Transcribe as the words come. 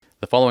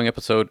The following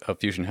episode of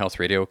Fusion Health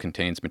Radio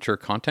contains mature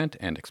content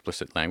and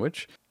explicit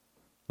language.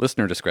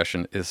 Listener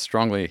discretion is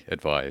strongly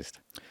advised.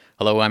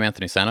 Hello, I'm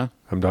Anthony Sana.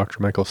 I'm Dr.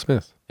 Michael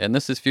Smith. And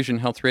this is Fusion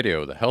Health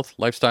Radio, the health,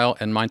 lifestyle,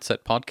 and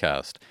mindset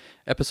podcast,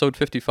 episode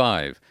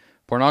 55,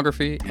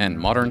 Pornography and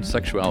Modern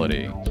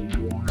Sexuality.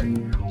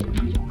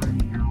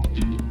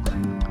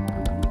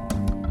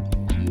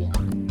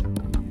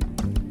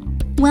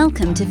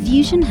 Welcome to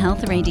Fusion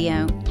Health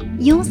Radio,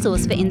 your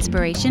source for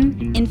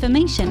inspiration,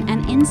 information,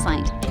 and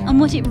insight on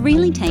what it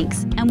really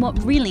takes and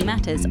what really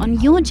matters on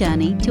your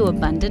journey to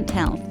abundant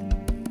health.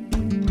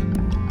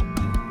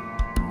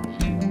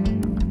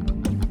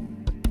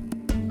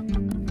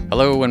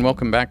 Hello and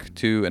welcome back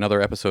to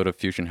another episode of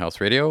Fusion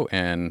Health Radio,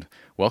 and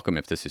welcome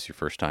if this is your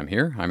first time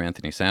here. I'm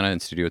Anthony Sana in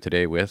studio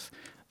today with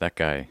that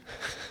guy,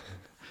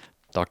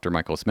 Dr.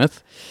 Michael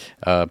Smith.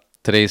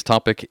 Today's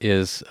topic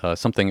is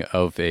something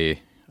of a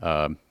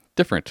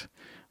different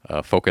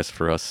focus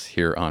for us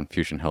here on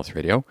Fusion Health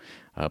Radio,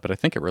 but I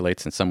think it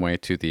relates in some way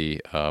to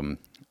the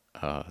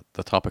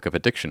topic of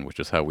addiction, which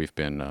is how we've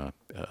been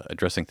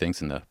addressing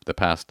things in the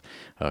past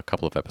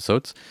couple of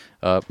episodes.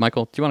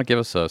 Michael, do you want to give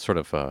us a sort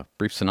of a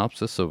brief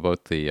synopsis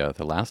about the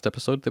last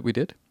episode that we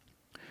did,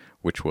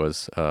 which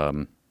was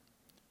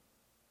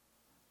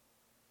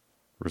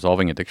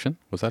resolving addiction?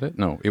 Was that it?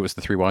 No, it was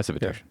the 3 Whys of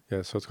addiction.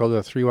 Yeah. So it's called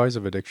the 3 Whys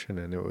of Addiction,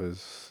 and it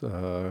was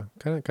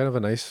kind of a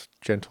nice,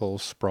 gentle,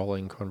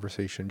 sprawling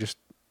conversation, just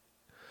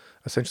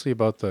essentially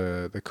about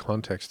the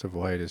context of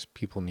why it is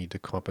people need to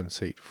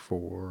compensate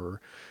for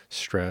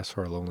stress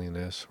or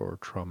loneliness or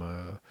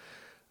trauma,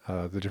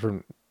 the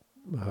different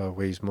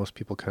ways most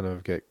people kind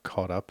of get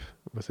caught up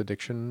with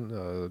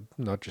addiction,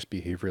 not just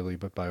behaviorally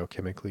but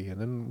biochemically.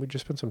 And then we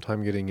just spent some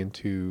time getting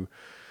into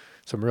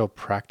some real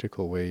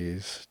practical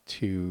ways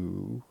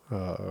to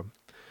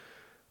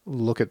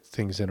look at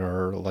things in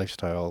our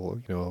lifestyle,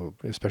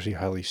 especially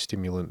highly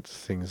stimulant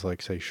things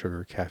like, say,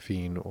 sugar,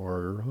 caffeine,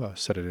 or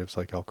sedatives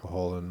like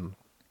alcohol and,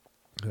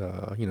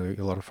 a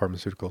lot of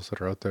pharmaceuticals that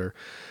are out there.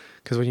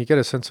 Because when you get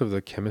a sense of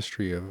the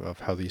chemistry of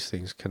how these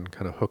things can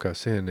kind of hook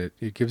us in,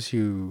 it gives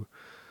you,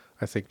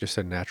 I think, just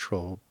a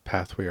natural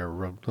pathway or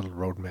little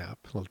roadmap,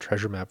 a little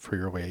treasure map for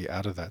your way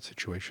out of that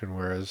situation.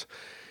 Whereas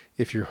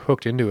if you're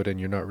hooked into it and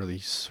you're not really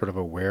sort of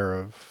aware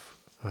of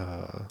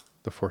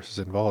the forces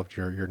involved,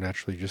 you're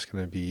naturally just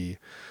going to be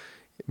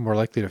more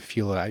likely to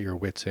feel it at your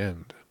wit's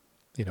end,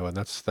 and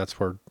that's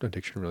where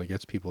addiction really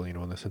gets people,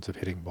 in the sense of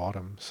hitting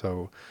bottom.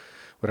 So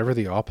whatever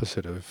the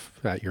opposite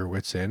of at your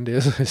wit's end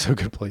is a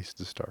good place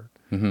to start.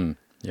 Mm-hmm.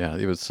 Yeah,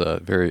 it was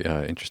very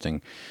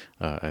interesting,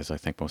 as I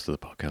think most of the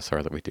podcasts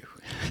are that we do,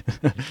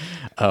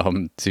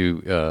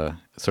 to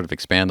sort of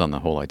expand on the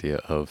whole idea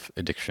of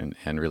addiction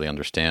and really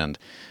understand,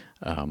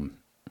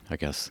 I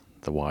guess,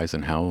 the whys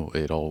and how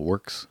it all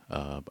works,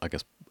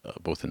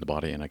 both in the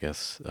body and I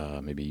guess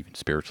maybe even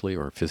spiritually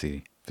or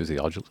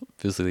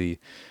physiologically,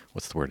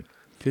 what's the word?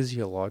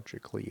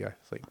 Physiologically, I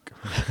think.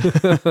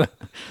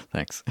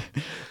 Thanks.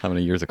 How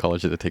many years of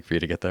college did it take for you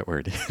to get that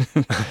word?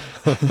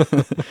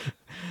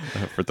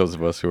 For those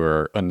of us who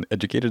are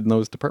uneducated in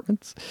those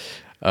departments.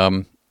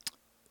 The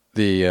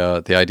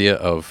idea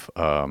of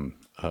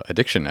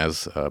addiction,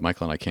 as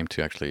Michael and I came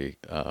to actually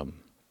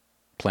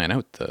plan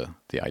out the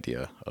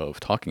idea of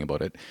talking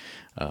about it,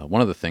 one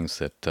of the things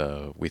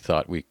that we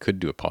thought we could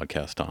do a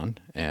podcast on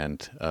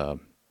and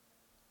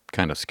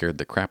kind of scared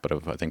the crap out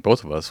of, I think,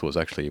 both of us, was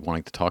actually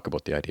wanting to talk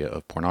about the idea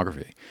of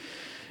pornography.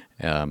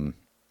 And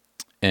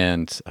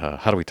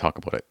how do we talk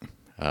about it?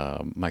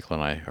 Michael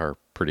and I are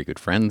pretty good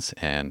friends,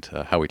 and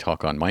how we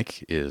talk on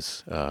mic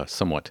is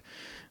somewhat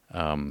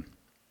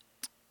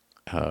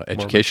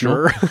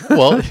educational.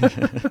 Well,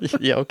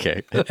 yeah,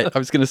 okay. I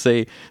was going to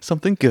say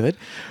something good,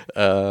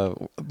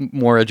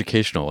 more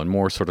educational and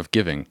more sort of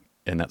giving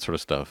and that sort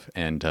of stuff.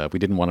 And we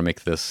didn't want to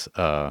make this,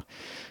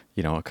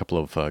 a couple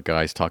of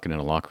guys talking in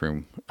a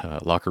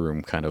locker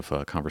room kind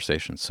of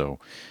conversation. So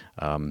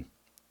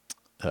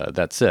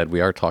that said,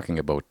 we are talking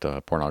about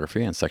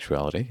pornography and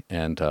sexuality,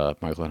 and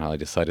Michael and I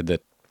decided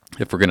that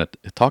if we're going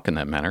to talk in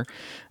that manner,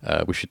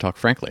 we should talk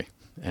frankly.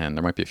 And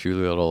there might be a few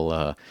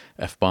little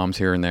F-bombs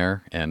here and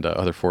there and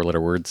other 4-letter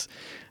words.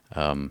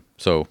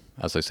 So,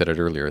 as I said it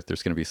earlier,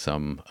 there's going to be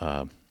some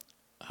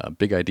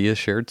big ideas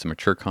shared, some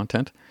mature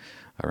content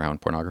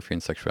around pornography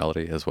and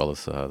sexuality, as well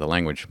as the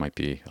language might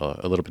be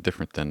a little bit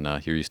different than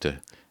you're used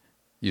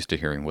to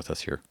hearing with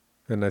us here.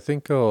 And I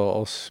think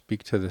I'll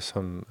speak to this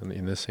in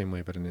the same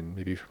way, but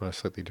maybe from a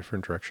slightly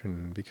different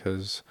direction,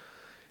 because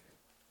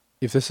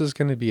if this is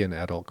going to be an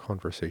adult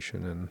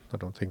conversation, and I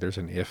don't think there's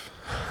an if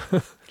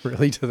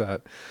really to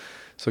that.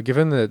 So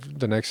given that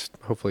the next,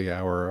 hopefully,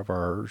 hour of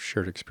our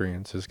shared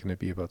experience is going to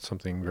be about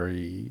something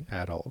very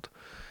adult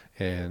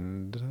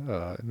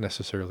and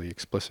necessarily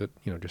explicit,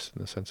 just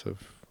in the sense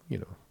of,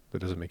 that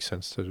doesn't make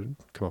sense to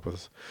come up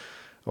with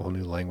a whole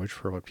new language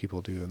for what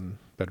people do in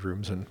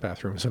bedrooms and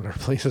bathrooms and other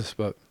places.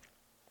 But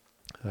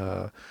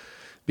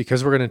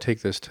because we're going to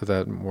take this to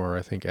that more,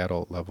 I think,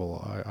 adult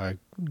level, I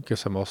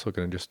guess I'm also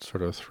going to just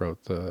sort of throw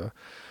out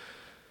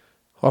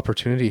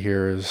opportunity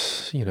here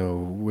is,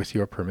 with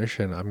your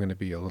permission, I'm going to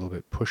be a little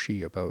bit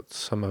pushy about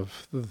some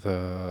of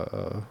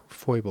the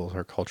foibles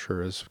our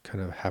culture is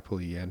kind of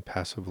happily and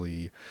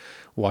passively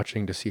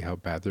watching to see how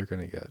bad they're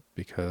going to get.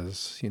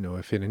 Because,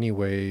 if in any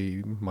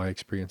way my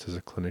experience as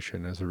a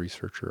clinician, as a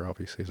researcher,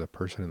 obviously as a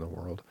person in the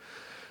world,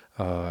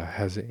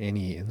 has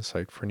any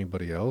insight for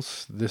anybody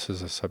else, this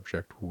is a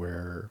subject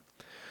where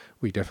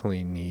we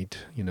definitely need,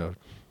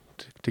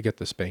 to get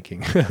the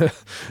spanking,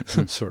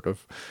 sort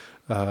of,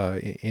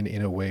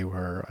 in a way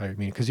where, I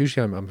mean, because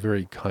usually I'm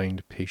very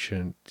kind,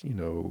 patient,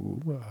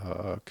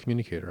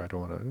 communicator. I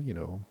don't want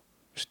to,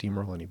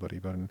 steamroll anybody,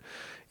 but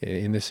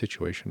in this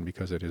situation,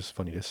 because it is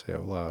funny to say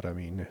out loud, I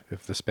mean,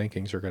 if the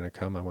spankings are going to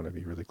come, I want to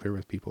be really clear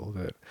with people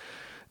that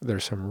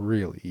there's some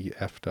really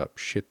effed up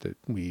shit that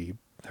we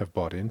have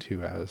bought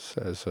into as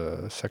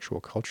a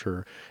sexual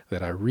culture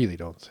that I really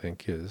don't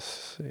think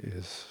is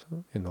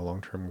in the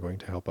long term going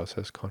to help us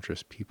as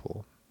conscious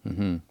people.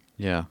 Mm-hmm.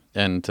 Yeah,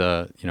 and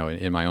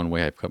in my own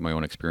way, I've got my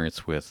own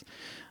experience with,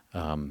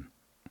 I'm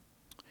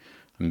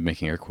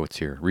making air quotes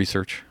here,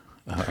 research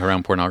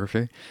around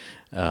pornography,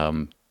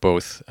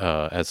 both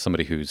as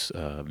somebody who's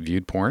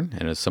viewed porn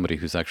and as somebody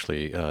who's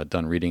actually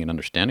done reading and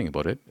understanding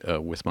about it,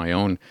 with my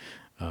own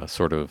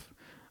sort of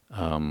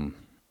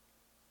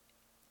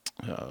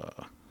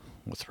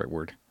what's the right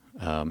word?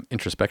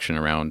 Introspection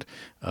around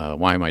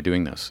why am I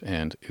doing this?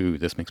 And, ooh,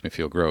 this makes me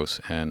feel gross,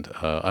 and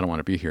I don't want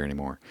to be here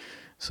anymore.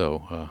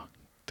 So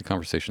the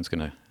conversation's going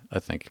to, I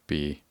think,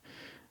 be,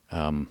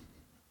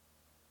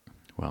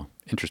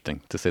 interesting,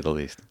 to say the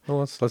least. Well,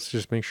 let's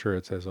just make sure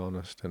it's as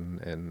honest and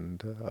I'm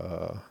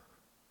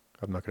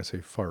not going to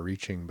say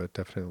far-reaching, but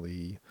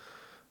definitely,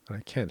 and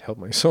I can't help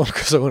myself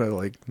because I want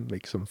to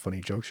make some funny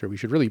jokes here. We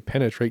should really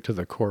penetrate to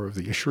the core of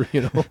the issue,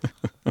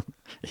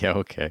 Yeah,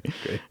 okay.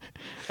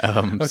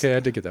 Okay, I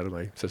did get that out of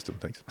my system.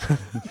 Thanks.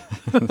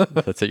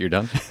 That's it, you're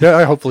done?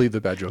 Yeah, hopefully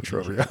the bad jokes are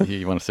over. Yeah.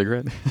 You want a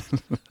cigarette?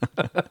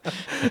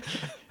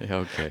 Yeah,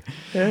 okay.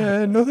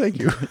 No, thank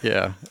you.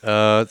 Yeah.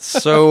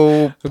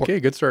 So Okay,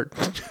 good start.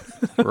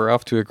 we're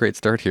off to a great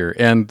start here.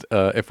 And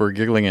if we're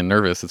giggling and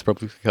nervous, it's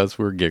probably because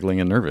we're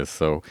giggling and nervous.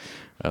 So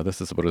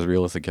this is about as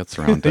real as it gets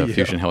around Yeah.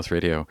 Fusion House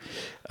Radio.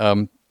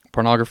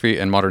 Pornography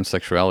and modern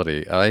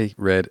sexuality. I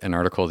read an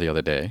article the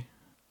other day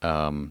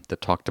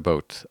that talked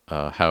about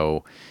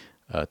how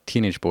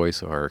teenage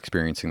boys are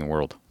experiencing the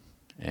world,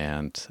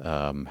 and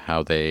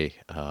how they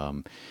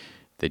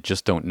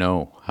just don't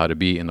know how to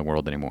be in the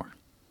world anymore.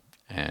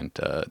 And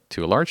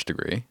to a large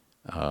degree,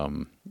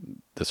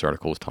 this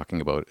article was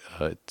talking about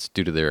it's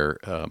due to their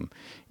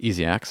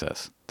easy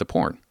access to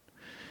porn,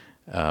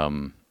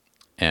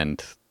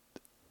 and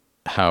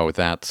how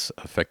that's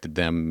affected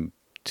them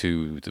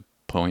to the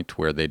point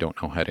where they don't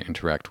know how to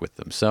interact with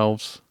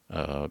themselves,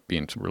 be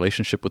in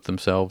relationship with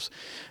themselves,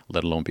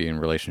 let alone be in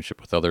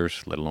relationship with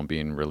others, let alone be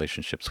in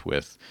relationships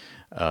with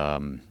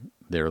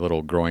their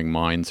little growing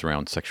minds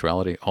around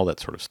sexuality, all that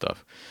sort of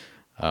stuff.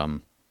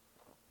 And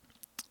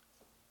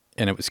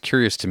it was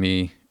curious to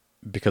me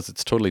because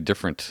it's totally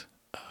different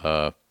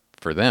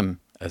for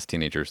them as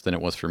teenagers than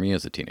it was for me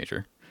as a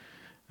teenager.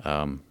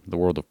 The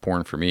world of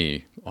porn for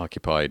me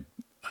occupied,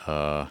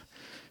 the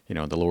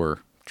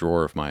lower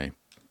drawer of my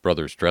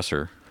brother's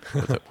dresser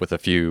with a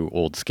few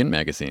old Skin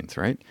magazines,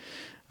 right?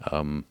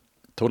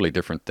 Totally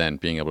different than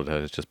being able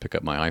to just pick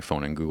up my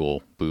iPhone and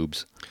Google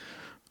boobs.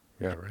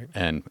 Yeah, right.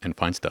 And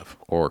find stuff,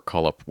 or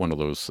call up one of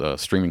those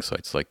streaming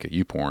sites like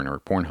YouPorn or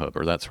Pornhub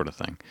or that sort of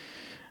thing.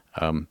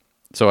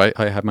 So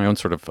I had my own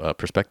sort of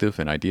perspective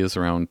and ideas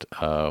around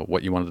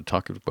what you wanted to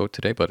talk about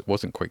today, but it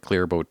wasn't quite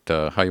clear about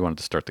how you wanted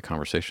to start the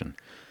conversation.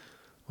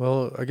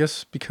 Well, I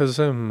guess because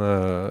I'm,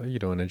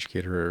 an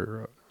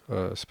educator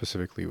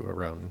specifically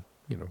around,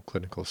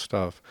 clinical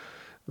stuff,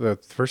 the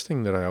first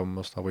thing that I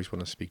almost always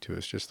want to speak to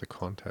is just the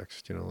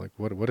context,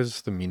 what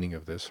is the meaning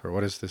of this, or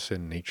what is this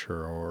in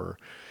nature, or,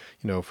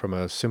 from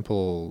a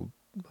simple,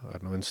 I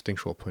don't know,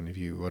 instinctual point of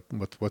view,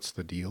 what's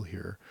the deal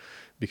here?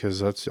 Because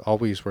that's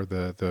always where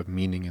the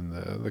meaning and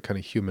the kind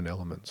of human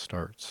element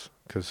starts.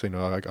 Because,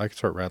 I could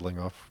start rattling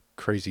off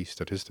crazy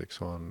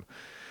statistics on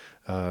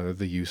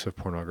the use of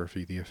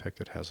pornography, the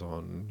effect it has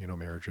on,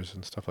 marriages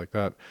and stuff like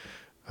that.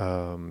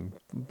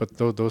 But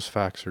those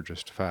facts are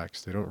just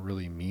facts. They don't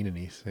really mean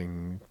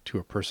anything to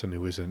a person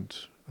who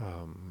isn't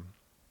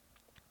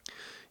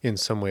in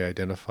some way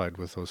identified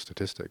with those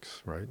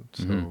statistics, right?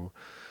 Mm-hmm. So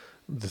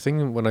the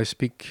thing when I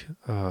speak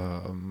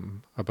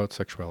about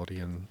sexuality,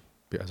 and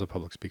as a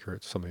public speaker,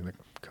 it's something that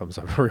comes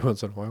up every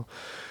once in a while.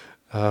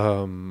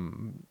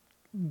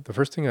 The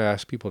first thing I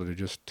ask people to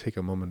just take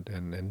a moment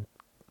and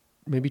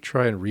maybe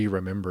try and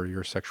remember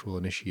your sexual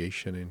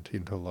initiation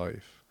into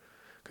life.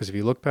 Because if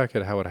you look back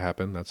at how it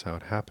happened, that's how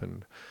it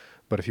happened.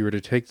 But if you were to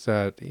take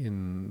that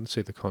in,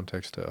 say, the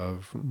context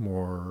of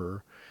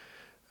more,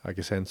 I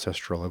guess,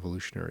 ancestral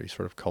evolutionary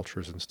sort of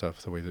cultures and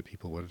stuff, the way that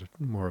people would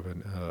more of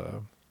an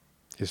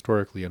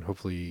historically and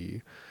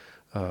hopefully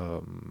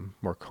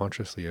more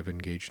consciously have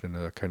engaged in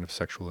a kind of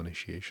sexual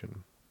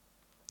initiation.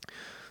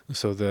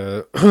 So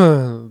the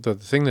the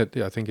thing that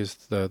I think is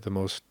the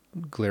most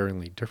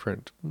glaringly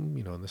different,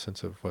 in the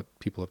sense of what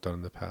people have done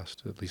in the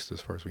past, at least as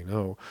far as we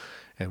know,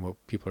 and what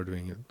people are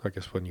doing, I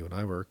guess, when you and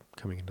I were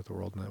coming into the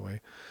world in that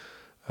way,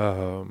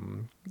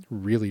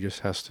 really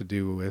just has to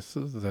do with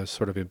the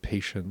sort of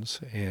impatience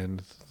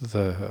and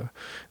the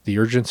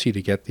urgency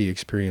to get the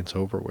experience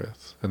over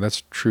with. And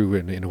that's true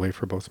in a way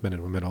for both men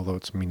and women, although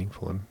it's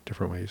meaningful in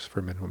different ways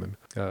for men and women,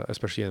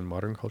 especially in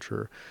modern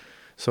culture.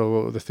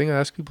 So the thing I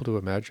ask people to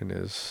imagine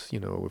is,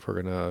 if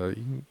we're going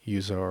to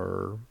use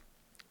our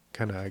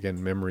kind of,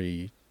 again,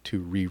 memory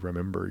to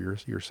remember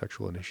your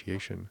sexual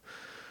initiation,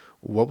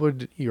 what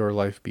would your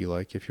life be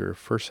like if your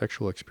first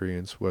sexual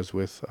experience was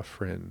with a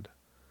friend?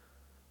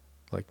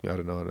 Like, I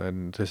don't know,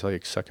 and this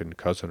like second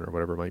cousin or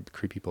whatever might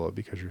creep people out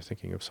because you're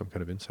thinking of some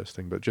kind of incest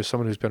thing, but just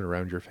someone who's been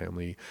around your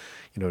family,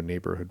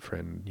 neighborhood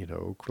friend,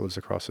 lives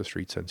across the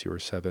street since you were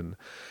 7,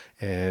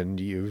 and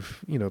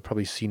you've,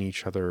 probably seen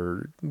each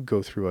other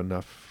go through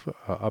enough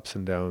ups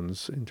and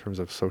downs in terms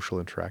of social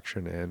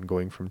interaction and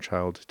going from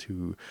child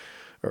to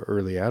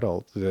early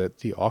adult that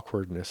the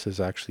awkwardness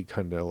is actually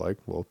kind of like,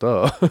 well,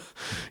 duh,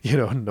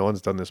 no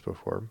one's done this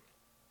before.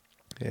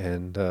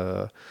 And,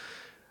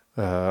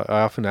 I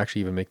often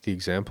actually even make the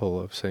example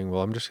of saying,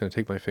 well, I'm just going to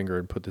take my finger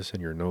and put this in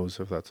your nose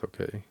if that's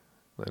okay.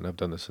 And I've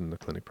done this in the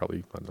clinic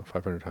probably,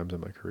 500 times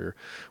in my career,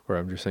 where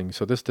I'm just saying,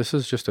 so this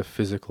is just a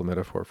physical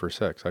metaphor for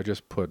sex. I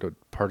just put a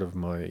part of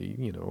my,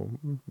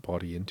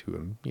 body into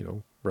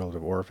an,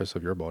 relative orifice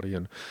of your body,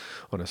 and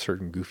on a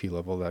certain goofy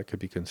level that could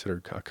be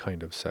considered a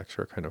kind of sex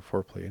or a kind of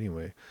foreplay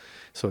anyway.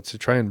 So it's to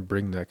try and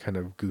bring that kind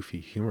of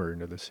goofy humor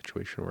into the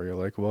situation where you're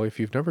like, well, if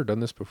you've never done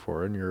this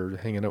before and you're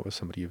hanging out with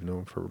somebody you've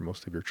known for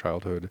most of your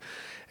childhood,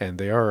 and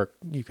they are,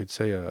 you could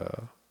say,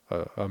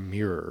 a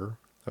mirror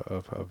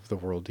of the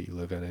world that you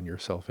live in and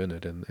yourself in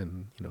it,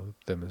 and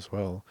them as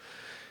well.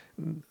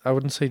 I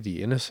wouldn't say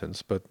the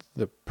innocence, but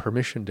the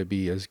permission to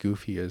be as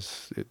goofy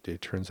as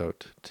it turns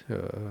out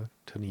to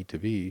need to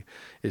be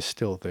is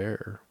still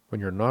there. When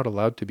you're not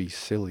allowed to be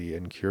silly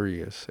and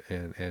curious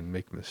and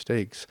make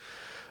mistakes,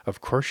 of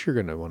course you're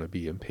going to want to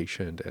be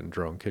impatient and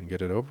drunk and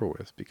get it over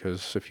with,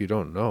 because if you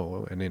don't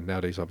know, and in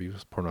nowadays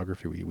obvious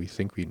pornography, we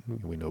think we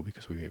know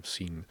because we have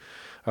seen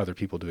other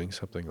people doing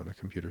something on a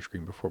computer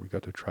screen before we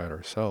got to try it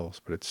ourselves,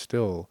 but it's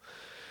still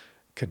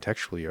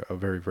contextually a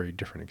very, very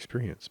different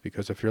experience.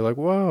 Because if you're like,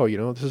 wow,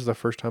 this is the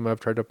first time I've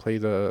tried to play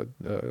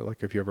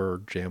like if you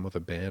ever jam with a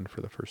band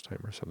for the first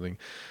time or something,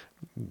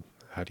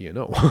 how do you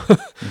know?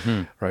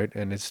 Mm-hmm. Right?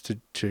 And it's to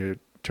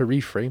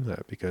reframe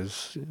that,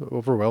 because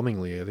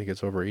overwhelmingly, I think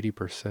it's over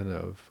 80%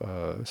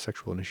 of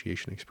sexual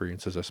initiation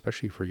experiences,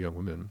 especially for young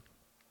women,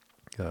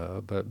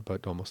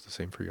 but almost the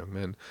same for young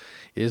men,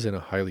 is in a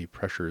highly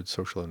pressured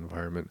social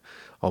environment,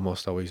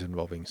 almost always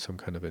involving some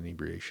kind of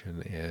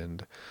inebriation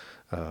and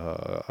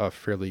a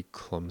fairly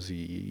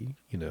clumsy,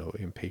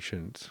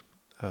 impatient,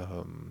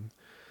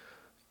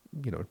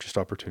 just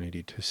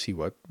opportunity to see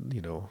what,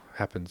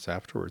 happens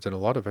afterwards. And a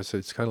lot of us,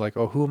 it's kind of like,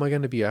 oh, who am I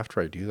going to be after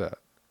I do that?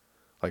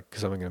 Like,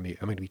 because am I going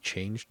to be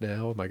changed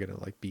now? Am I going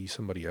to be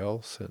somebody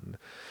else? And,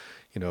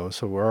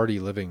 so we're already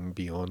living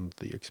beyond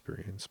the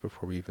experience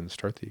before we even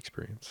start the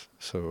experience.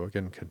 So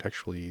again,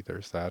 contextually,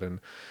 there's that. And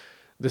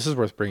this is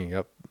worth bringing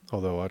up,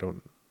 although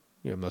I'm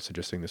not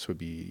suggesting this would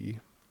be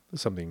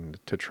something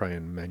to try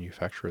and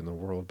manufacture in the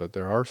world, but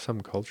there are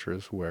some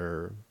cultures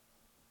where,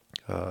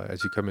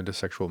 as you come into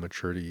sexual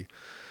maturity,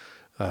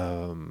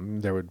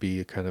 there would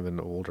be kind of an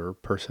older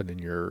person in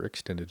your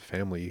extended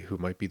family who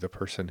might be the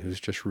person who's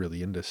just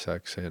really into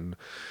sex and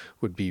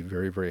would be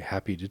very, very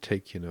happy to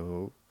take, say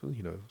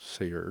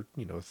your,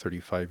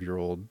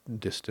 35-year-old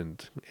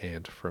distant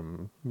aunt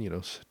from,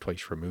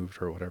 twice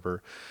removed or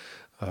whatever,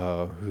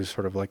 who's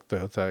sort of like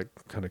that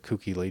kind of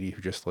kooky lady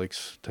who just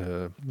likes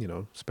to,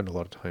 spend a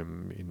lot of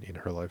time in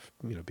her life,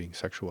 being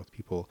sexual with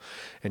people.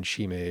 And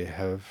she may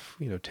have,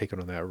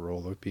 taken on that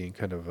role of being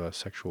kind of a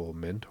sexual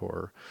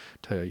mentor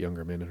to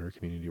younger men in her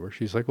community, where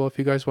she's like, well, if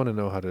you guys want to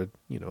know how to,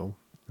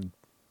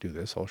 do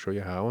this, I'll show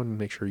you how, and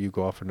make sure you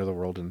go off into the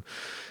world and,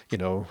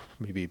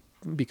 maybe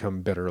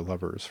become better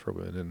lovers for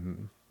women.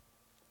 And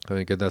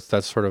I think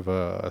that's sort of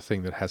a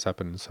thing that has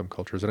happened in some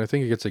cultures. And I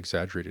think it gets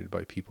exaggerated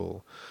by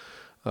people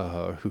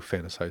who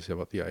fantasize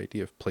about the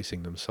idea of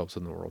placing themselves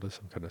in the world as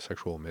some kind of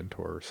sexual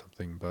mentor or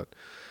something. But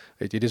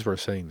it is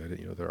worth saying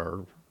that, there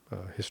are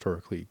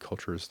historically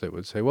cultures that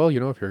would say, well, if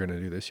you're going to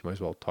do this, you might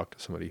as well talk to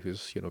somebody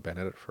who's, been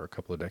at it for a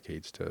couple of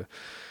decades to,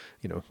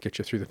 get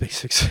you through the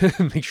basics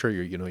and make sure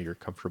you're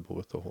comfortable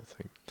with the whole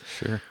thing.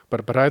 Sure.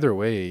 But either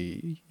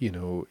way,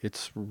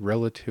 it's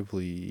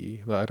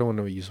relatively, I don't want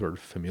to use the word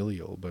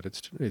familial, but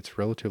it's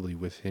relatively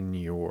within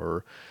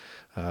your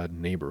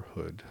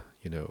neighborhood.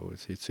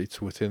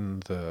 It's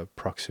within the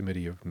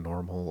proximity of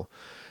normal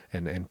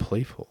and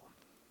playful.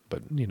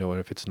 But and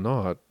if it's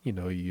not,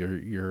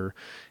 if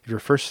your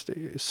first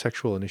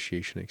sexual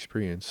initiation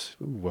experience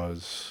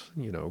was,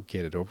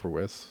 get it over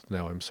with,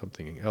 now I'm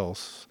something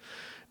else,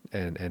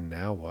 and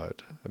now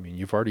what? I mean,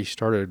 you've already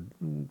started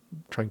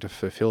trying to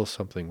fulfill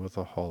something with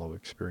a hollow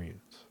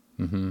experience.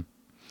 Mm-hmm.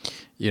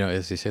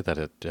 As you say that,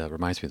 it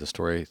reminds me of the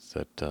story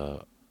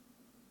that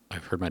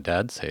I've heard my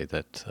dad say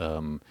that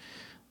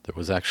there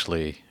was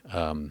actually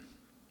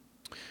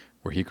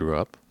where he grew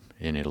up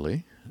in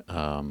Italy,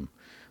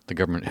 the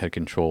government had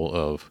control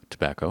of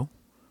tobacco,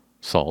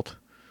 salt,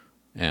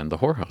 and the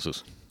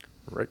whorehouses.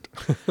 Right.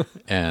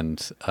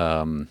 And,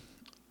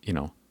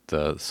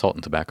 the salt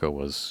and tobacco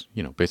was,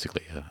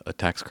 basically a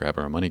tax grab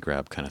or a money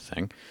grab kind of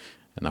thing.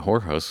 And the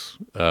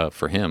whorehouse,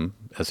 for him,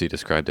 as he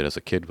described it as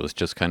a kid, was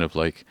just kind of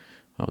like,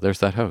 oh, there's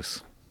that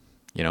house.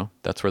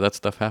 That's where that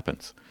stuff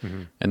happens.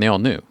 Mm-hmm. And they all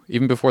knew.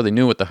 Even before they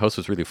knew what the house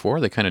was really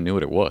for, they kind of knew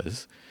what it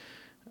was.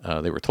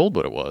 They were told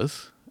what it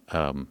was.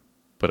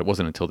 But it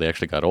wasn't until they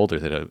actually got older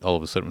that it all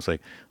of a sudden was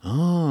like,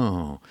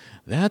 oh,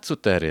 that's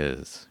what that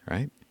is,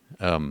 right?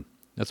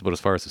 That's about as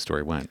far as the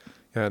story went.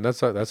 Yeah, and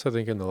that's I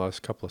think in the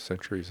last couple of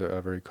centuries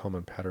a very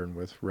common pattern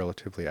with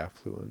relatively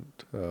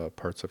affluent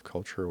parts of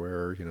culture,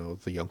 where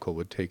the uncle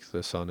would take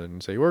the son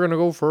and say, "We're going to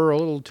go for a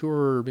little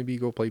tour, or maybe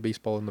go play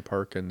baseball in the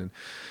park," and then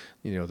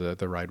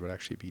the ride would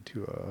actually be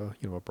to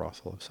a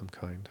brothel of some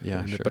kind.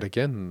 Yeah, sure. But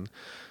again,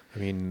 I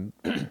mean,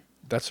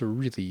 that's a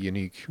really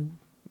unique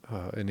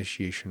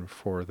initiation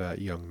for that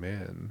young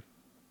man.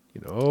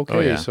 Okay, Oh,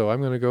 yeah. so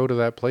I'm going to go to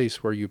that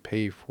place where you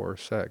pay for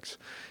sex.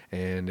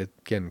 And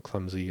again,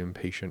 clumsy,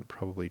 impatient,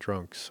 probably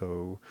drunk.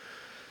 So,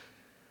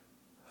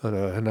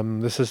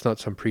 this is not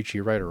some preachy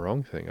right or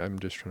wrong thing. I'm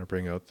just trying to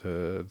bring out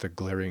the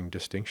glaring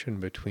distinction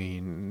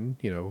between,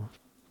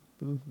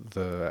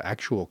 the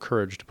actual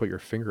courage to put your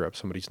finger up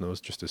somebody's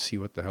nose just to see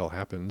what the hell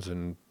happens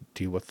and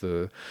deal with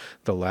the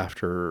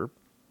laughter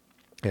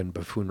and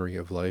buffoonery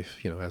of life,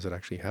 as it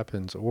actually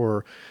happens,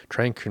 or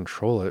try and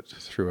control it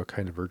through a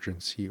kind of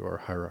urgency or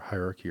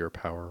hierarchy or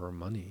power or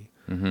money.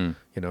 Mm-hmm.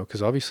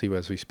 Because obviously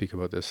as we speak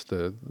about this,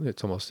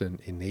 it's almost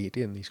innate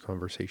in these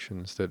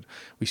conversations that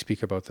we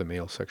speak about the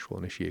male sexual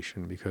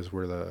initiation because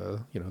we're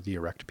the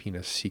erect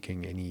penis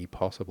seeking any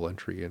possible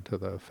entry into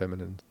the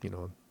feminine,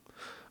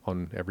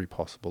 on every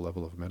possible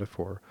level of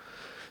metaphor.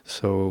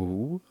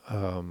 So,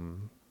 I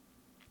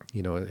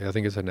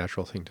think it's a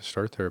natural thing to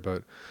start there,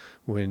 but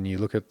when you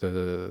look at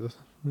the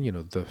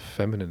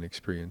feminine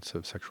experience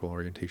of sexual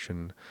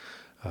orientation,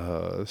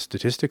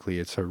 statistically,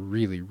 it's a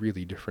really,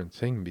 really different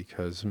thing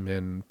because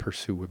men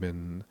pursue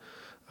women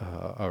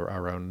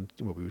around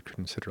what we would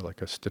consider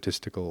like a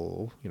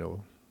statistical,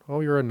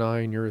 oh, you're a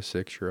 9, you're a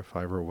 6, you're a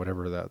 5, or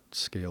whatever that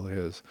scale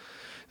is.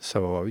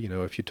 So,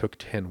 if you took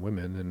 10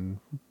 women and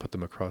put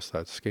them across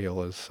that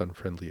scale, as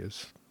unfriendly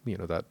as,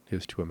 that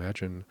is to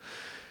imagine,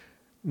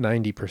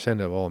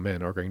 90% of all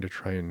men are going to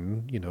try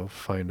and,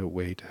 find a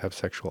way to have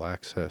sexual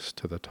access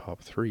to the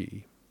top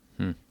 3,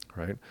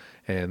 right?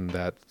 And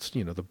that's,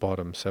 the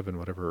bottom 7,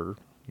 whatever,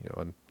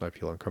 and I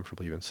feel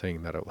uncomfortable even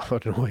saying that out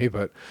loud in a way,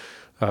 but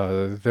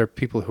there are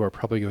people who are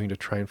probably going to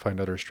try and find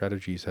other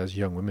strategies as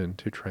young women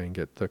to try and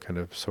get the kind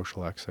of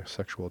social access,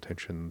 sexual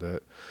attention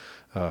that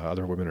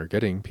other women are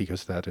getting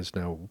because that is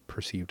now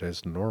perceived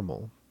as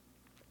normal.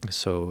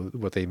 So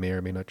what they may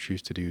or may not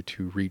choose to do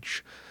to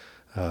reach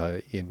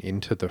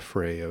into the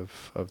fray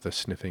of the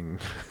sniffing,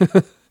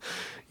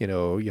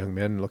 young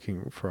men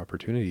looking for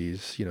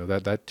opportunities,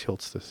 that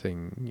tilts the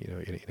thing,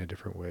 in a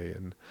different way.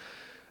 And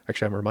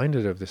actually, I'm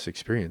reminded of this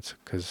experience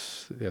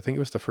because I think it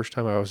was the first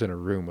time I was in a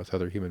room with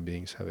other human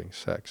beings having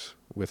sex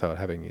without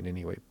having in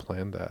any way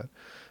planned that.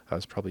 I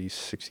was probably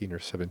 16 or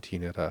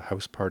 17 at a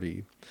house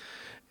party.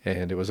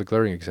 And it was a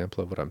glaring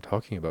example of what I'm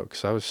talking about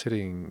because I was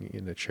sitting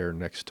in a chair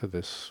next to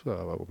this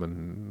young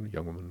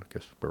woman, I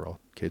guess we're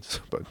all kids,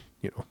 but,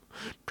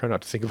 try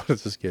not to think about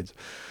it as kids.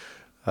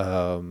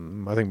 I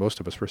think most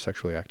of us were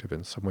sexually active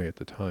in some way at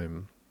the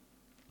time,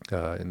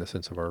 in the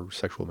sense of our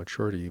sexual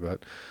maturity.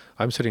 But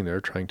I'm sitting there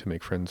trying to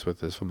make friends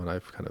with this woman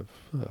I've kind of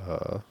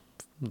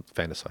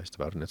fantasized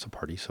about, and it's a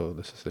party, so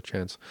this is the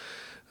chance.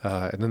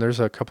 And then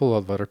there's a couple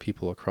of other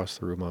people across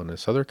the room on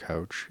this other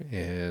couch,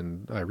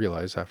 and I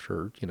realize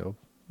after,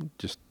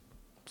 just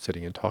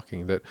sitting and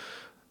talking that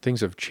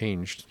things have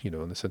changed,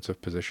 in the sense of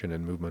position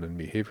and movement and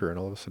behavior. And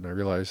all of a sudden I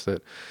realized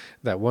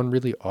that one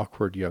really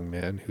awkward young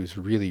man who's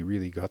really,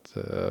 really got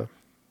the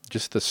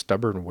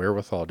stubborn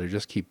wherewithal to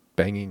just keep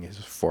banging his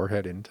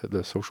forehead into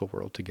the social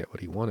world to get what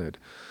he wanted,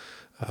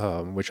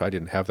 which I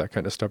didn't have that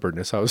kind of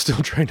stubbornness. I was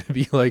still trying to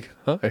be like,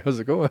 hi, how's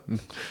it going?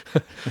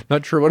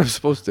 Not sure what I'm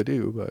supposed to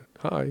do, but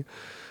hi.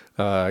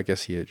 I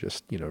guess he had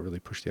just, really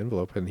pushed the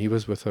envelope, and he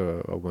was with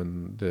a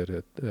one that,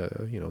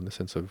 in the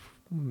sense of,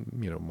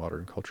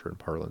 modern culture and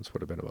parlance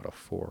would have been about a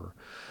 4,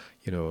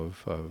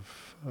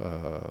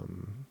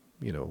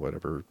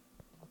 whatever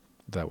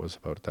that was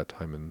about at that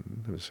time,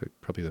 and it was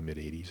probably the mid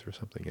 80s or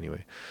something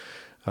anyway.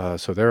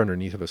 So they're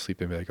underneath of a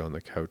sleeping bag on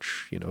the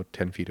couch,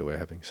 10 feet away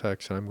having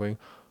sex, and I'm going,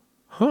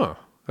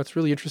 that's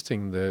really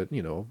interesting that,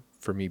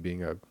 for me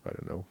being a, I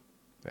don't know,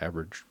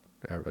 average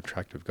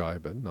attractive guy,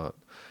 but not,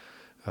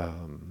 I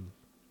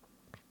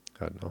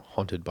don't know,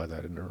 haunted by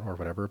that or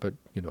whatever, but,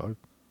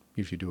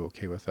 usually do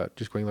okay with that.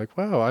 Just going like,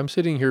 wow, I'm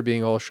sitting here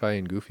being all shy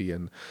and goofy,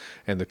 and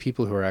the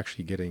people who are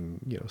actually getting,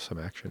 some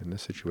action in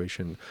this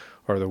situation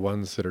are the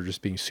ones that are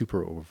just being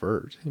super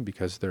overt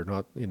because they're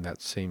not in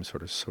that same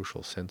sort of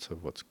social sense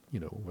of what's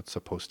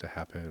supposed to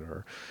happen,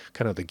 or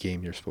kind of the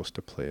game you're supposed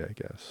to play, I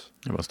guess.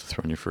 It must have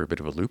thrown you for a bit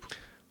of a loop.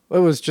 It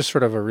was just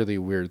sort of a really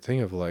weird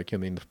thing of like,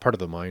 part of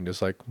the mind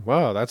is like,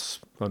 wow, that's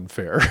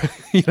unfair,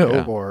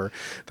 Yeah. or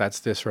that's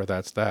this or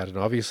that's that. And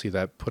obviously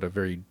that put a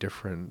very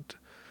different,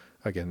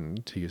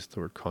 again, to use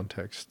the word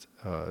context,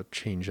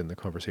 change in the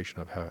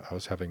conversation of how I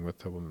was having with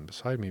the woman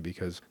beside me,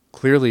 because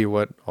clearly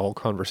what all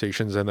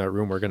conversations in that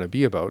room are going to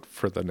be about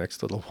for the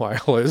next little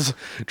while is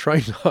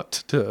trying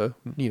not to,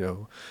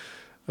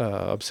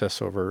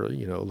 obsess over,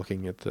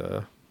 looking at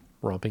the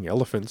romping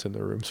elephants in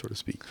the room, so to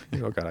speak.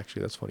 God,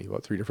 actually, that's funny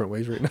about 3 different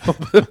ways right now.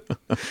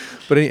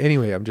 But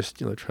anyway, I'm just,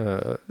 trying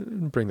to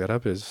bring that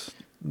up is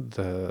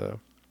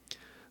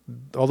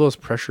all those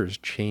pressures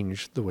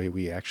change the way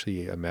we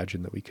actually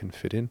imagine that we can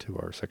fit into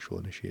our sexual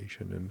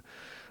initiation. And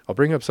I'll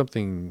bring up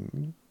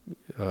something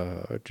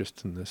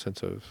just in the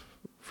sense of,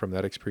 from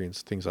that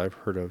experience, things I've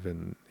heard of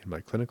in my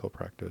clinical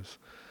practice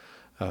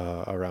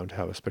around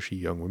how especially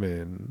young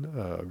women,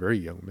 very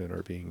young women,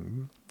 are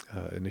being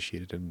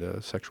initiated into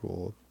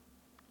sexual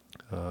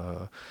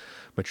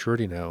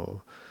maturity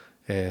now.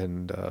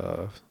 And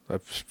I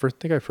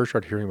think I first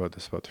started hearing about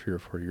this about 3 or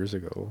 4 years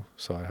ago,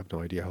 so I have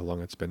no idea how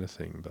long it's been a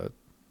thing, but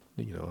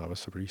I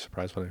was pretty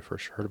surprised when I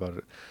first heard about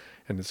it.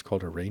 And it's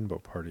called a rainbow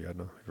party. I don't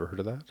know, have you ever heard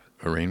of that?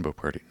 A rainbow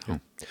party? No.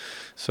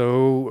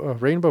 So a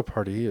rainbow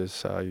party,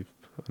 as I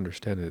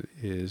understand it,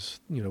 is,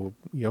 young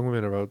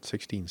women about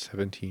 16,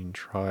 17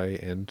 try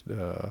and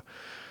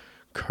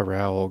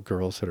corral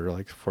girls that are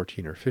like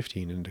 14 or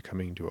 15 into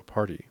coming to a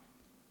party.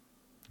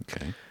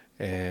 Okay.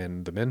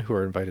 And the men who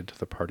are invited to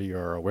the party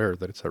are aware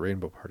that it's a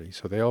rainbow party.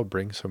 So they all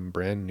bring some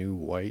brand new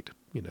white,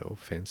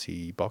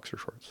 fancy boxer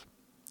shorts.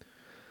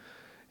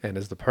 And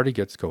as the party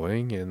gets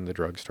going and the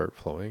drugs start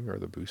flowing or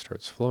the booze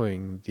starts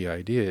flowing, the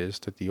idea is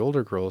that the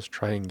older girls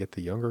try and get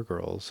the younger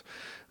girls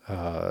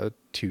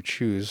to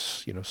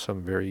choose,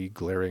 some very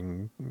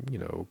glaring,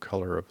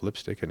 color of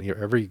lipstick. And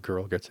every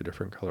girl gets a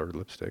different colored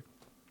lipstick.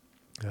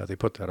 They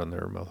put that on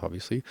their mouth,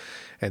 obviously,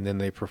 and then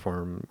they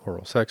perform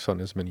oral sex on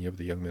as many of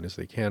the young men as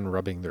they can,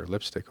 rubbing their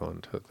lipstick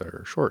onto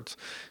their shorts.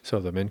 So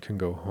the men can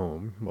go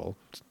home, well,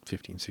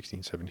 15,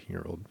 16,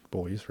 17-year-old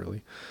boys,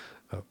 really,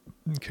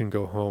 can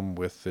go home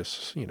with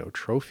this,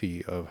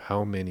 trophy of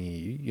how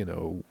many,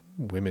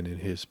 women in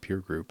his peer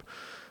group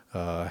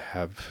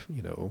have,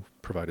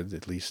 provided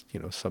at least,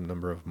 some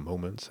number of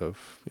moments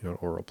of,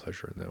 oral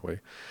pleasure in that way.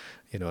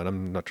 And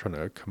I'm not trying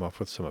to come off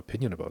with some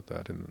opinion about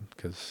that. And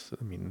because,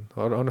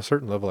 on a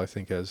certain level, I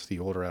think as the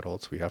older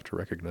adults, we have to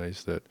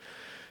recognize that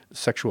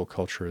sexual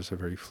culture is a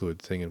very fluid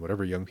thing, and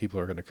whatever young people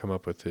are going to come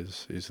up with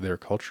is their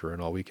culture.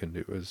 And all we can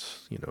do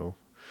is, I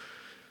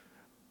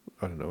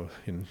don't know,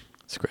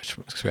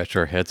 Scratch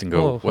our heads and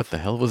go, what the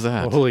hell was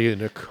that? Hopefully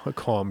in a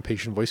calm,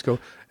 patient voice go,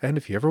 and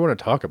if you ever want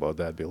to talk about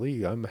that,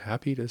 Billy, I'm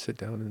happy to sit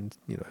down and,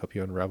 help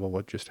you unravel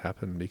what just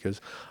happened,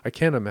 because I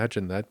can't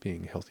imagine that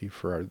being healthy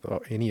for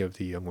any of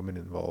the young women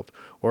involved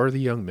or the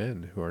young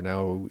men who are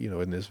now,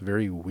 in this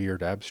very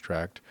weird,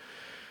 abstract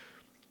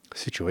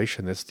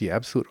situation that's the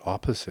absolute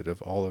opposite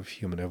of all of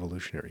human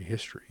evolutionary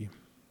history.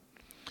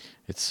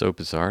 It's so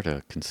bizarre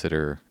to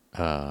consider,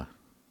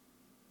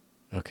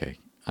 okay,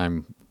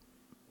 I'm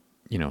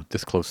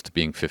this close to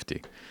being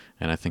 50.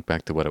 And I think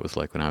back to what it was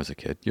like when I was a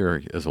kid.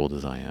 You're as old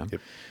as I am.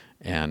 Yep.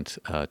 And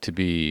to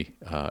be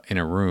in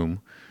a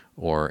room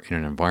or in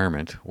an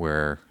environment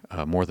where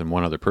more than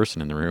one other person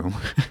in the room,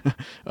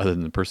 other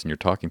than the person you're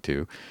talking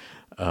to,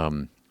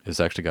 has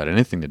actually got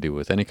anything to do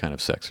with any kind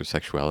of sex or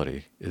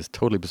sexuality is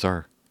totally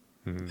bizarre.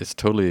 Mm-hmm. It's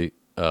totally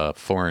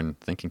foreign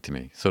thinking to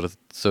me. So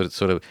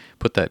to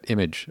put that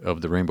image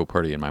of the rainbow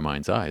party in my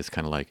mind's eye is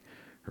kind of like,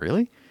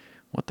 really?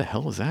 What the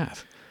hell was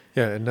that?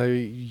 Yeah, and I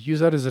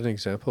use that as an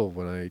example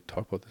when I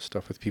talk about this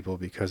stuff with people,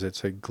 because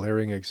it's a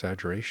glaring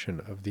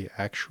exaggeration of the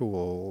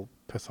actual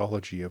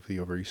pathology of the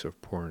overuse of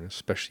porn,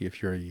 especially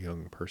if you're a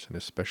young person,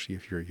 especially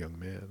if you're a young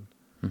man.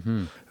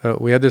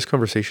 Mm-hmm. We had this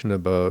conversation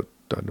about,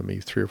 I don't know,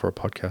 maybe 3 or 4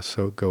 podcasts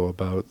ago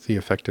about the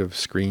effect of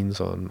screens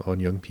on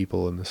young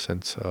people, in the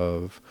sense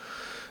of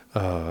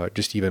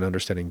just even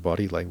understanding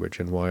body language,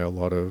 and why a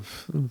lot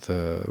of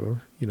the,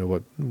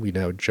 what we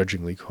now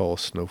judgingly call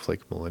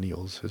snowflake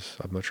millennials is,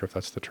 I'm not sure if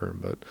that's the term,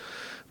 but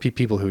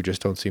people who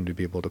just don't seem to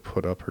be able to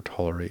put up or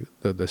tolerate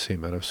the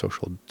same amount of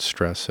social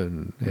stress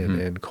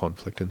and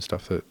conflict and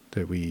stuff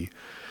that we,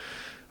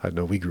 I don't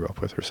know, we grew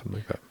up with, or something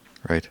like that.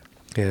 Right.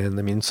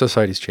 And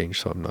society's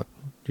changed, so I'm not,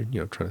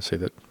 trying to say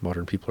that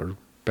modern people are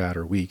bad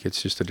or weak.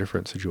 It's just a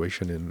different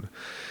situation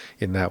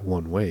in that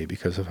one way,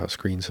 because of how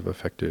screens have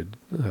affected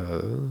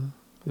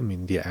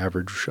the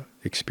average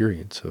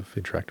experience of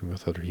interacting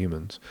with other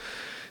humans.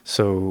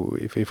 So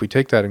if we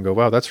take that and go,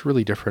 wow, that's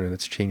really different and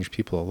it's changed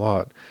people a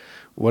lot,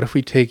 what if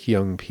we take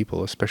young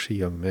people, especially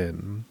young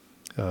men,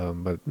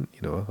 but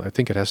I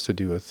think it has to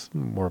do with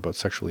more about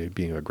sexually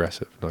being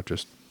aggressive, not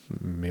just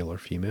male or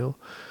female,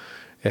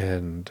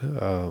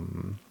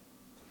 And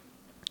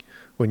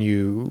when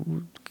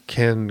you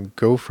can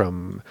go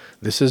from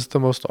this is the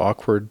most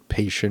awkward,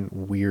 patient,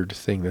 weird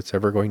thing that's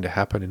ever going to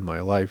happen in my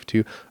life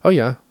to, oh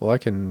yeah, well I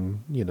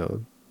can,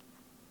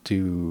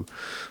 do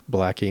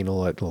black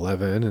anal at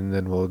 11, and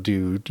then we'll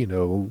do,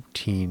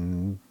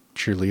 teen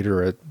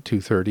cheerleader at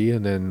 2:30,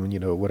 and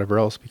then, whatever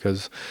else,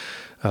 because,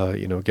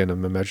 again,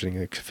 I'm imagining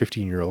a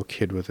 15-year-old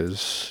kid with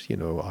his,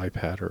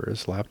 iPad or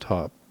his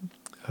laptop,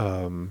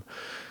 doing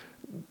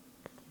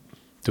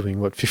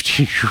what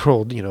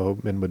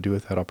 15-year-old, men would do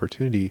with that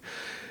opportunity.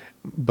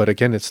 But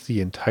again, it's the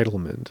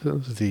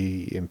entitlement,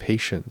 the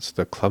impatience,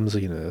 the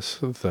clumsiness,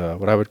 the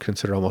what I would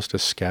consider almost a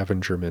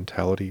scavenger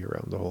mentality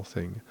around the whole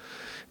thing,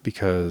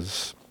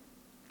 because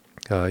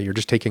you're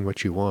just taking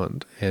what you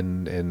want,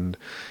 and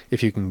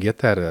if you can get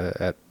that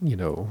at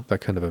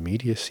that kind of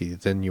immediacy,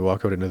 then you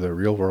walk out into the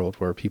real world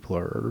where people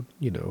are,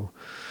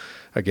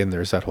 again,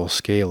 there's that whole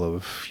scale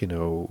of,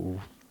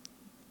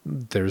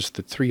 there's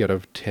the 3 out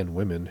of 10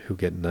 women who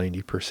get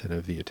 90%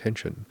 of the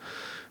attention,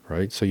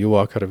 right? So you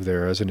walk out of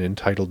there as an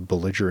entitled,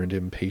 belligerent,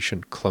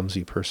 impatient,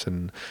 clumsy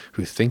person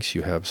who thinks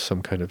you have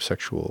some kind of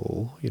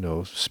sexual,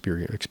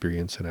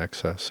 experience and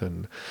access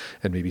and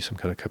maybe some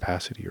kind of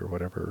capacity or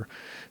whatever.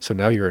 So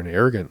now you're an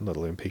arrogant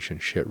little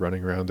impatient shit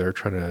running around there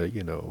trying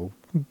to,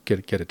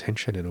 get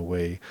attention in a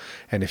way.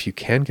 And if you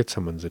can get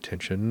someone's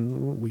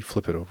attention, we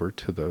flip it over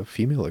to the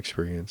female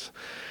experience.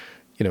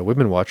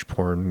 Women watch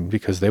porn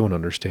because they want to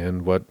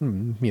understand what,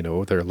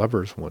 their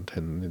lovers want,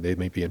 and they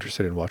may be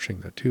interested in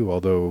watching that too.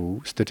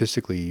 Although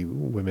statistically,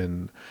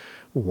 women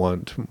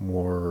want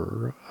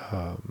more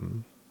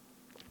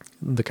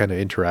the kind of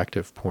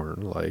interactive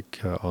porn,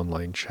 like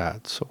online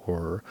chats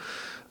or,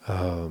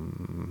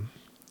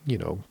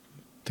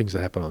 things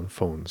that happen on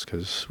phones.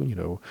 Because,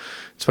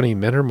 it's funny,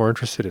 men are more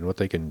interested in what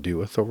they can do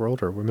with the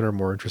world, or women are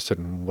more interested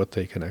in what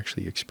they can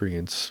actually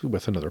experience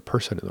with another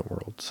person in the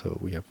world. So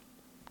we have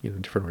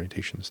different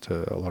orientations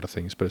to a lot of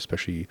things, but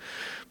especially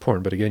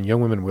porn. But again, young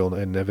women will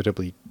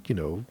inevitably,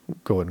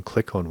 go and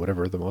click on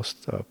whatever the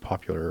most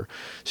popular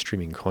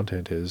streaming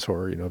content is,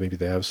 or, maybe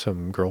they have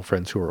some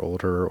girlfriends who are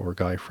older or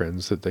guy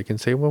friends that they can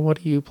say, well, what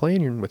are you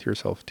playing with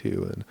yourself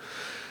to?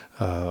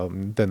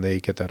 And then they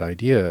get that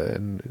idea.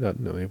 And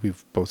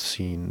we've both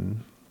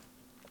seen,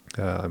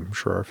 I'm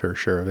sure, our fair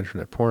share of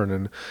internet porn,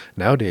 and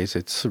nowadays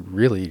it's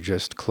really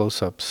just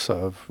close-ups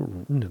of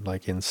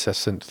like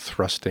incessant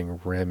thrusting,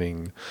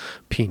 ramming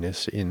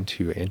penis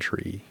into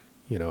entry.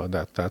 And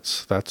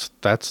that's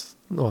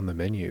on the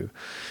menu.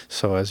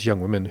 So as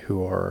young women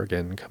who are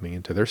again coming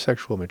into their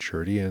sexual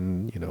maturity,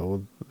 and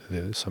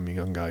some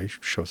young guy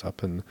shows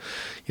up, and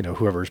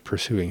whoever's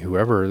pursuing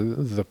whoever,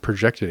 the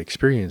projected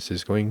experience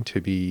is going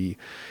to be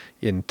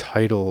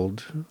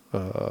entitled,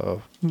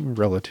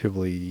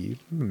 relatively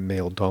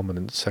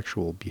male-dominant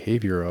sexual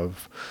behavior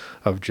of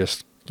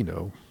just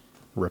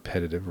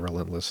repetitive,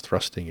 relentless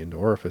thrusting into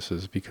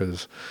orifices,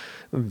 because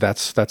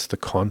that's the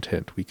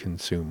content we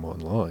consume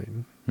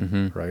online,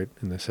 right?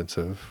 In the sense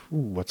of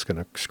what's going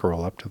to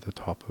scroll up to the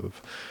top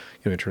of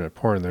internet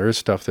porn. There is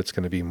stuff that's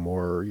going to be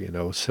more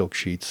silk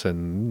sheets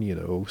and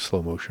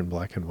slow motion,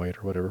 black and white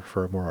or whatever,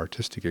 for a more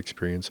artistic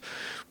experience.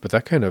 But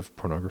that kind of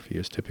pornography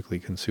is typically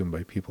consumed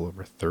by people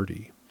over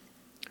 30.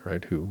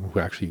 Right, who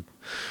actually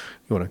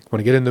want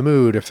to get in the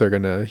mood if they're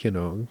gonna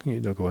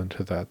go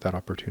into that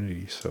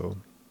opportunity. So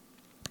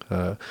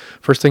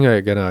first thing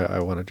I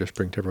want to just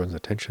bring to everyone's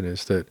attention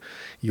is that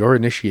your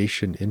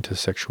initiation into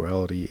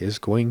sexuality is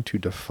going to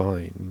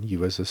define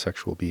you as a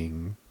sexual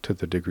being to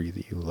the degree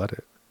that you let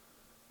it.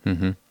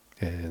 Mm-hmm.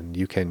 And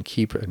you can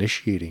keep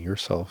initiating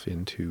yourself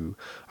into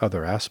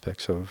other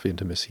aspects of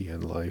intimacy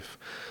and life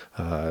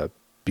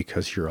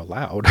because you're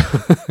allowed.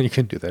 You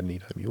can do that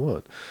anytime you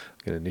want.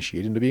 You can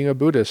initiate into being a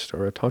Buddhist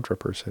or a Tantra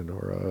person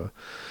or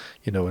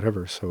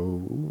whatever.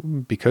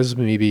 So because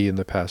maybe in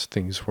the past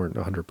things weren't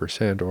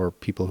 100%, or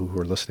people who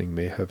are listening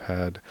may have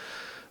had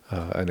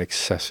an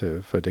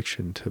excessive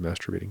addiction to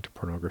masturbating to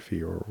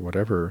pornography or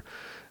whatever,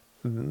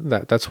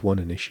 that's one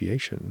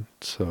initiation.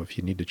 So if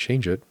you need to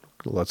change it,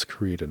 let's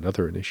create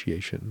another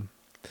initiation.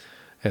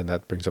 And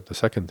that brings up the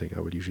second thing I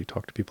would usually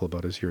talk to people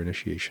about, is your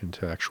initiation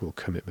to actual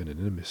commitment and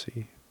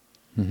intimacy.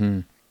 Mm-hmm.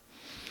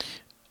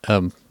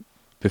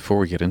 Before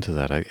we get into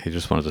that, I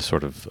just wanted to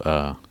sort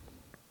of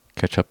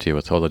catch up to you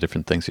with all the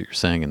different things that you're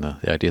saying and the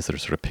ideas that are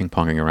sort of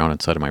ping-ponging around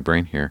inside of my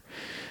brain here.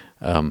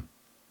 I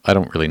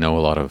don't really know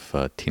a lot of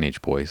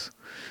teenage boys.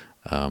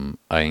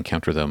 I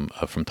encounter them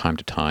from time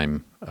to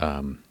time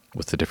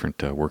with the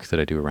different work that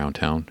I do around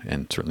town,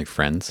 and certainly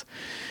friends.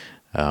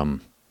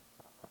 I've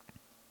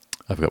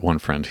got one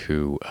friend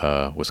who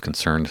was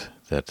concerned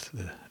that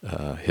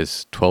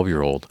his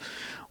 12-year-old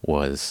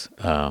was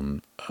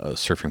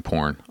surfing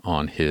porn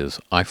on his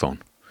iPhone.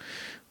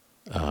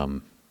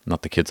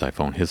 Not the kid's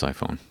iPhone, his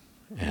iPhone.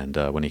 And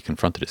when he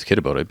confronted his kid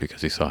about it,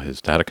 because he saw his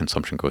data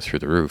consumption go through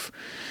the roof,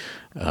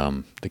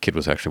 the kid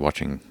was actually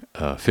watching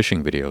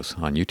fishing videos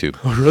on YouTube.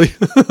 Oh, really?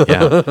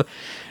 Yeah.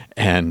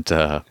 And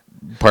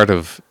part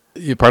of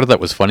part of that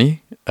was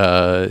funny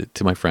to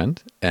my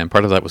friend, and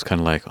part of that was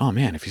kind of like, oh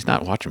man, if he's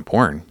not watching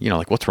porn,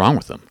 like what's wrong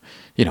with him?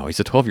 He's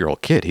a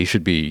 12-year-old kid. He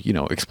should be,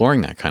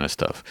 exploring that kind of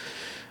stuff.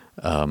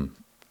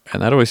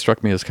 And that always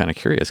struck me as kind of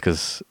curious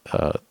because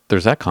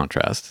there's that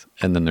contrast,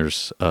 and then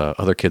there's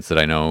other kids that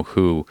I know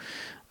who,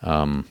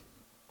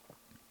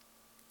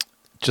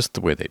 just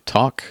the way they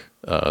talk,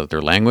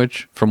 their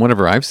language, from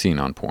whatever I've seen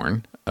on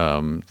porn,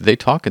 they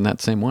talk in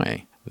that same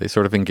way. They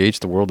sort of engage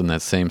the world in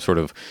that same sort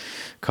of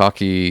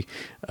cocky,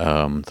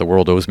 the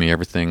world owes me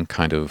everything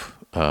kind of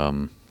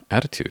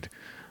attitude.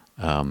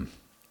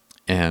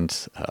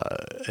 And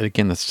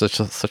again, that's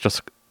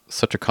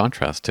such a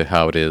contrast to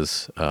how it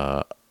is.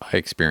 I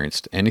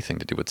experienced anything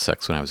to do with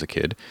sex when I was a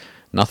kid.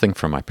 Nothing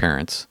from my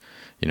parents,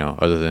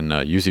 other than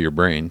use of your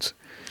brains.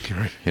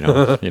 Right.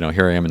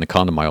 Here I am in the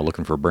condom aisle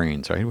looking for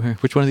brains. Right?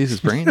 Which one of these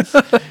is brains?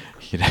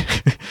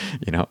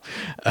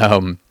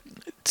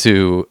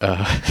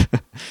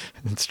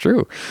 It's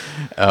true.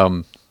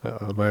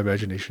 My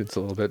imagination's a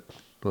little bit,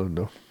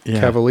 Yeah.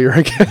 cavalier,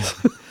 I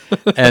guess.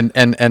 and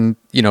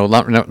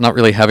not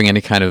really having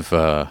any kind of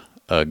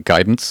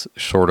guidance,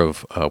 short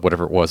of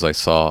whatever it was I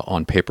saw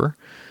on paper.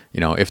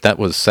 If that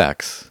was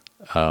sex,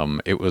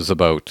 it was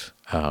about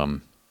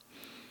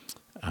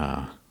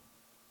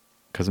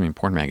because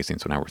porn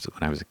magazines when I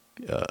was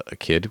a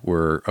kid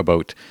were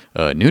about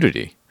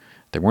nudity.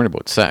 They weren't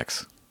about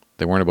sex.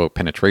 They weren't about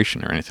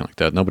penetration or anything like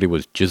that. Nobody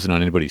was jizzing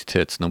on anybody's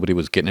tits. Nobody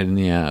was getting it in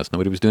the ass.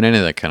 Nobody was doing any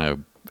of that kind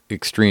of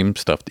extreme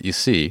stuff that you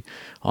see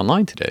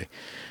online today.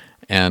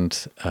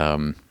 And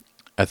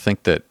I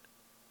think that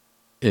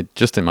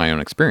just in my own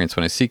experience,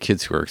 when I see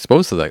kids who are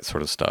exposed to that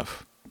sort of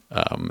stuff,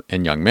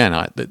 and young men,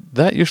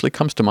 that usually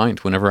comes to mind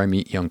whenever I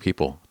meet young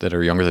people that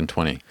are younger than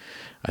 20.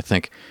 I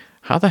think,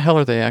 how the hell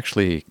are they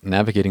actually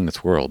navigating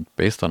this world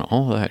based on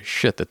all that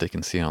shit that they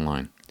can see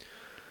online?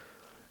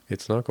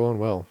 It's not going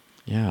well.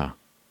 Yeah.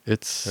 And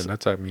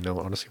that's,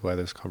 honestly why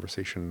this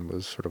conversation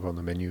was sort of on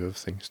the menu of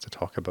things to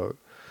talk about,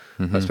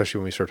 especially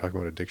when we start talking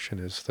about addiction,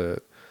 is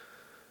that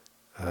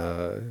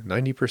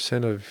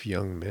 90% of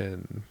young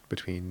men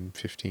between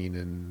 15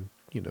 and,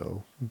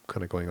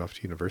 kind of going off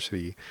to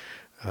university,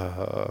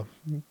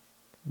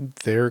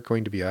 they're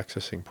going to be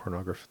accessing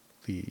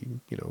pornography,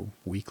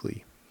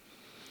 weekly.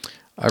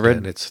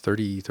 And it's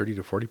 30 to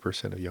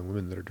 40% of young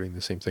women that are doing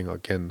the same thing,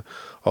 again,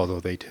 although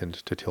they tend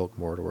to tilt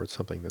more towards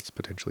something that's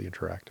potentially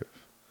interactive.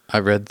 I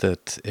read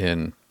that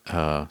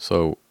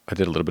so I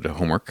did a little bit of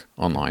homework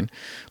online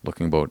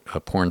looking about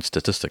porn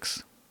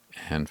statistics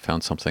and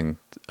found something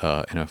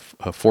in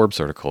a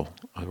Forbes article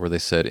where they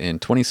said in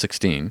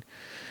 2016,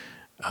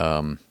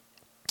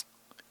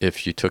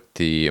 if you took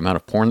the amount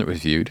of porn that was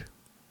viewed,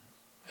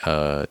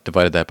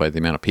 divided that by the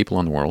amount of people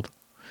in the world,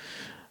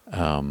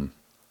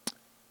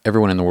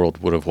 everyone in the world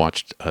would have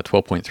watched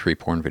 12.3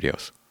 porn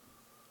videos.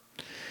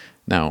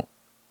 Now,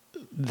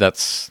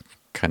 that's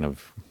kind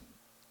of,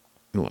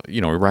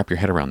 wrap your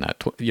head around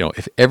that.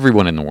 If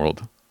everyone in the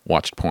world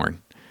watched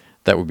porn,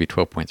 that would be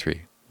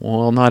 12.3.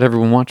 Well, not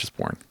everyone watches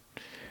porn,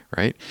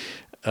 right?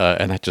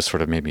 And that just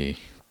sort of made me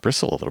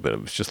bristle a little bit.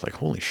 It was just like,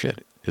 holy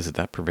shit, is it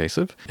that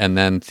pervasive? And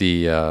then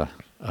the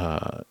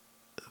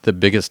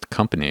biggest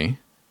company,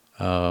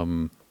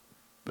 porn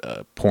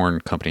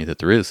company that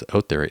there is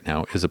out there right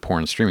now is a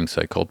porn streaming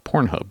site called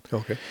Pornhub.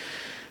 Okay.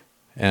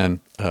 And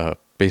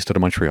based out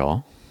of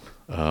Montreal.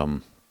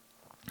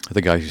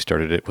 The guy who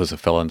started it was a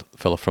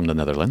fellow from the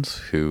Netherlands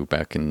who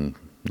back in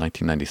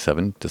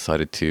 1997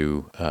 decided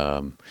to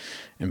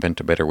invent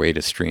a better way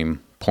to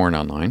stream porn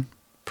online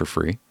for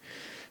free.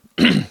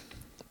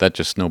 That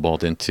just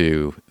snowballed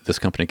into this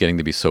company getting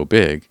to be so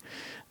big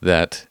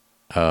that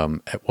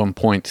at one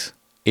point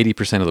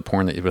 80% of the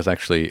porn that was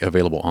actually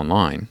available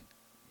online,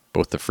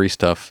 both the free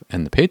stuff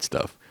and the paid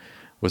stuff,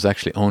 was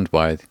actually owned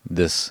by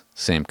this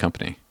same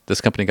company. This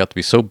company got to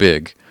be so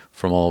big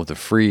from all of the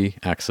free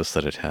access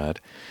that it had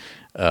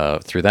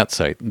through that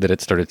site that it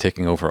started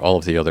taking over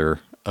all the other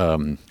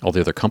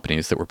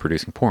companies that were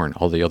producing porn,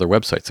 all the other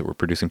websites that were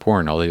producing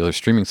porn, all the other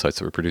streaming sites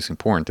that were producing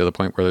porn, to the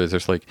point where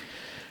there's like,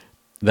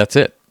 that's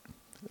it.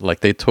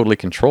 Like they totally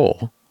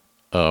control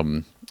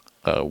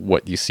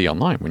what you see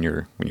online when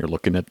you're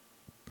looking at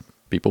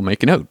people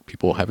making out,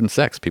 people having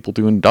sex, people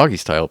doing doggy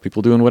style,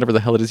 people doing whatever the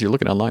hell it is you're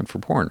looking online for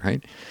porn,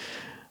 right?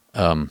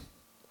 When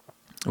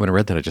I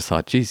read that, I just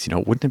thought, geez,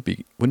 wouldn't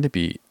it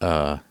be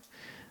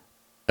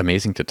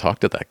amazing to talk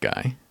to that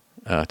guy,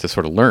 to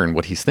sort of learn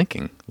what he's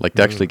thinking, like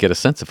to actually get a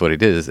sense of what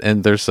it is.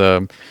 And there's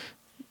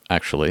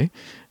actually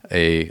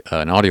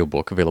an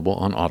audiobook available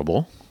on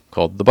Audible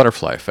called The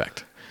Butterfly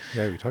Effect.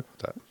 Yeah, we talked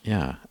about that.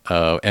 Yeah,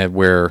 and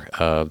where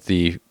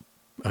the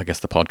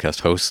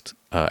podcast host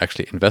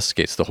actually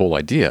investigates the whole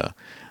idea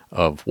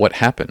of what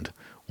happened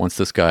once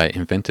this guy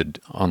invented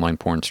online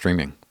porn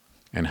streaming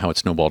and how it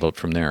snowballed out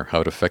from there,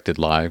 how it affected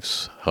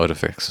lives, how it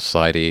affects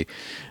society.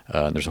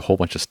 There's a whole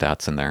bunch of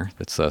stats in there.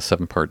 It's a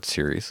 7-part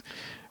series.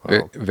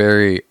 Wow.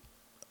 Very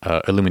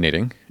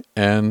illuminating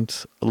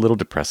and a little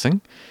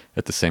depressing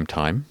at the same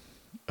time.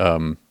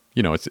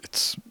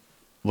 It's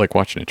like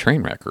watching a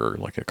train wreck or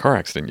like a car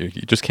accident.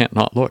 You just can't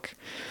not look.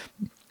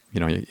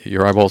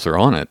 your eyeballs are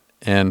on it.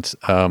 And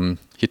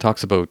he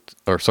talks to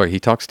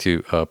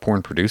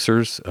porn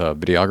producers,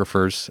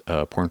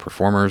 videographers, porn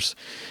performers.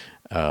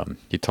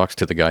 He talks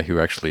to the guy who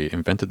actually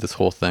invented this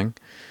whole thing,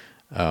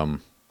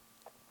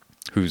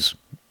 who's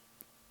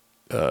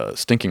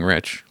stinking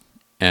rich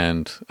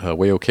and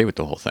way okay with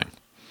the whole thing.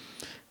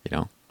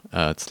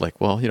 It's like,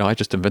 well, I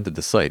just invented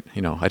the site.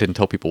 I didn't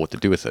tell people what to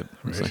do with it.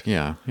 It's Right. like,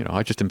 yeah,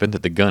 I just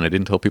invented the gun. I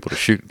didn't tell people to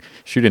shoot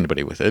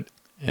anybody with it.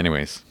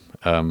 Anyways,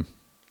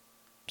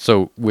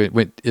 so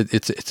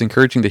it's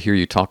encouraging to hear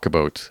you talk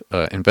about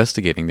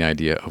investigating the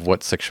idea of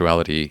what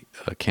sexuality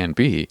can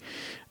be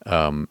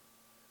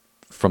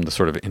from the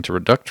sort of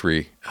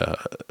introductory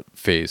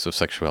phase of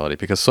sexuality,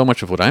 because so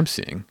much of what I'm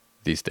seeing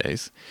these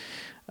days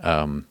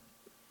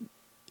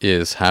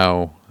is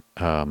how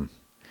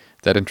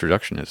that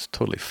introduction is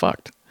totally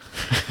fucked.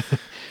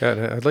 Yeah,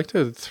 and I'd like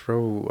to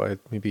throw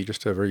maybe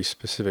just a very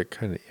specific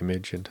kind of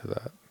image into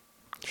that.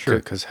 Sure.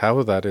 Because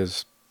how that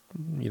is,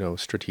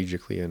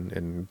 strategically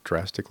and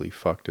drastically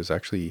fucked is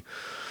actually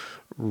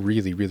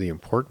really, really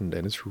important.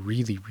 And it's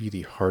really,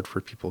 really hard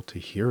for people to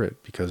hear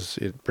it, because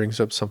it brings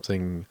up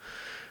something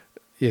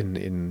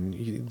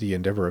in the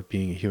endeavor of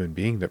being a human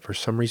being that for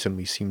some reason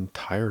we seem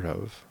tired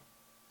of.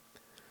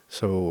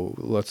 So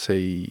let's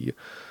say,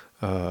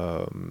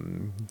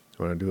 want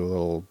to do a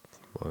little,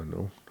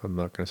 no, I'm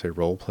not going to say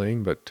role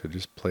playing, but to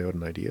just play out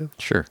an idea.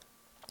 Sure.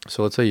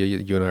 So let's say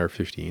you and I are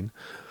 15,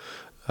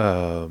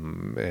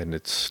 and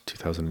it's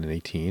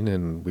 2018,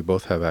 and we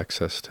both have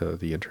access to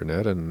the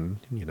internet, and,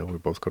 we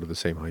both go to the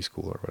same high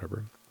school or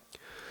whatever.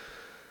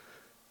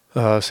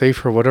 Say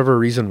for whatever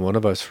reason, one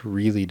of us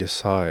really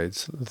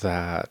decides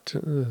that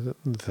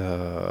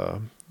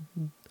the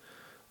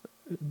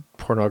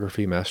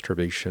pornography,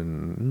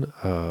 masturbation,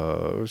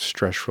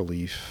 stress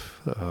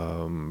relief,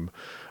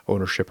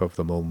 ownership of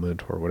the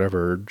moment, or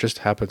whatever, just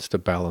happens to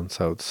balance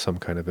out some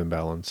kind of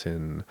imbalance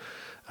in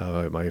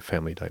my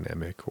family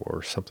dynamic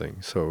or something.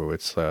 So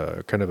it's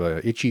kind of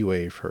a itchy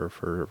way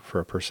for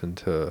a person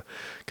to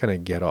kind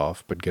of get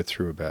off, but get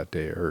through a bad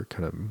day, or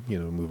kind of,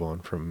 move on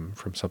from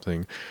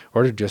something,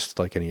 or to just,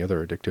 like any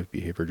other addictive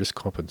behavior, just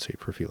compensate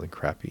for feeling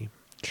crappy.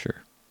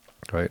 Sure.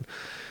 Right.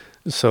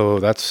 So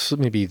that's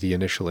maybe the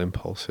initial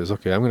impulse is,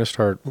 okay, I'm going to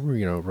start,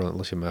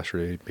 relentlessly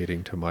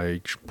masturbating to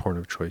my porn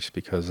of choice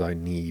because I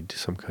need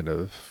some kind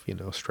of,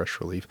 stress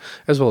relief,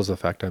 as well as the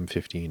fact I'm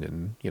 15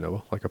 and,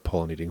 like a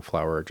pollinating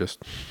flower,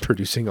 just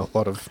producing a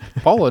lot of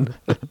pollen.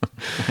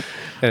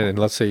 And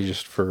let's say,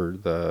 just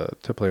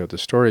to play out the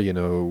story,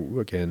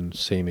 again,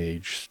 same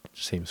age,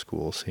 same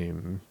school,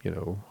 same,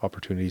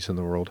 opportunities in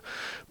the world.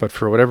 But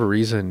for whatever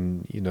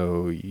reason,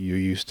 you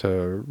used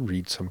to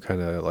read some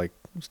kind of like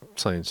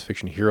science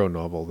fiction hero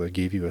novel that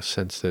gave you a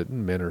sense that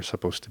men are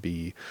supposed to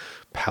be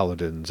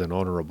paladins and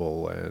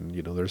honorable, and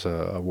there's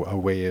a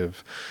way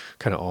of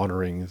kind of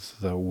honoring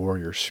the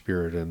warrior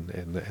spirit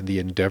and the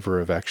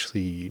endeavor of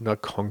actually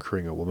not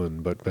conquering a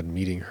woman, but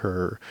meeting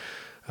her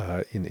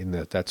in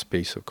that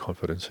space of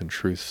confidence and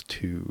truth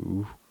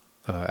to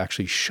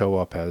actually show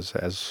up as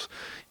it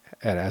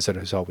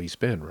has always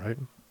been, right?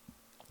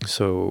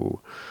 So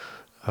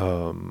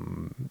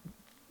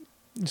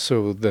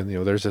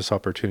then, there's this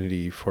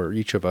opportunity for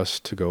each of us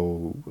to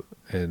go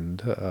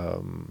and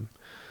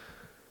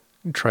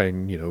try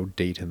and,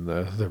 date in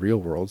the real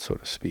world, so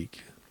to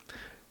speak.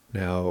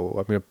 Now,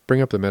 I'm going to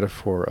bring up the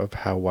metaphor of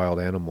how wild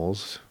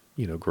animals,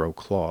 grow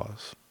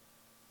claws.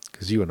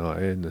 Because you and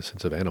I, in the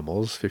sense of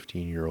animals,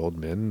 15-year-old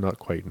men, not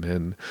quite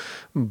men,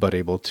 but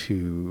able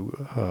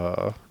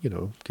to,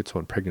 get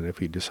someone pregnant if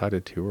we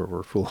decided to, or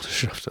we're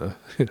foolish enough to,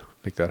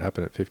 make that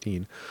happen at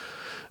 15.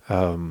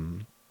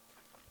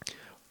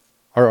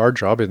 Our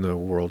job in the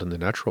world, in the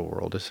natural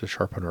world, is to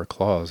sharpen our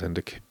claws and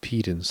to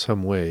compete in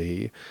some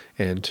way,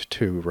 and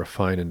to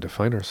refine and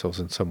define ourselves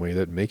in some way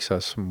that makes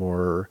us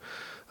more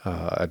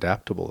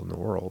adaptable in the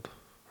world,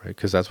 right?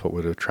 Because that's what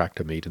would attract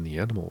a mate in the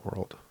animal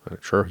world.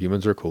 Sure,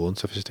 humans are cool and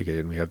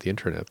sophisticated, and we have the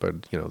internet,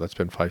 but that's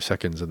been 5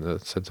 seconds in the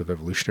sense of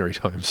evolutionary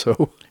time.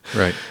 So,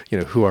 Right.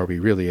 Who are we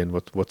really, and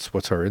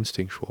what's our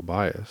instinctual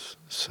bias?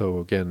 So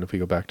again, if we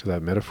go back to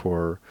that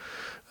metaphor.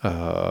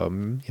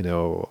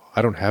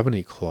 I don't have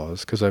any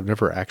claws because I've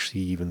never actually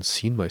even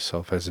seen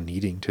myself as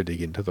needing to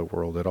dig into the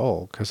world at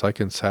all, because I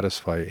can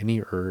satisfy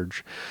any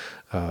urge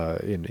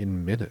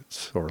in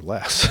minutes or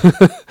less,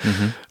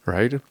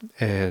 right?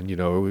 And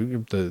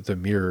the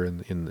mirror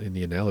in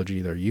the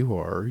analogy there, you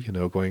are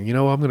going,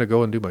 I'm going to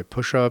go and do my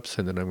push-ups,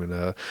 and then I'm going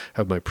to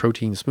have my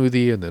protein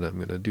smoothie, and then I'm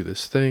going to do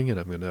this thing, and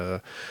I'm going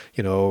to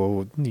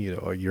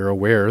you're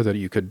aware that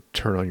you could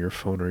turn on your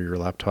phone or your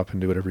laptop and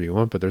do whatever you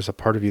want, but there's a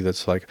part of you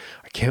that's like,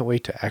 I can't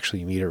wait to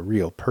actually meet a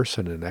real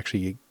person and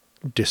actually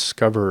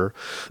discover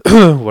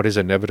what is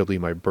inevitably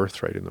my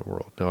birthright in the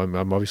world. Now, I'm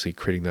obviously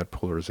creating that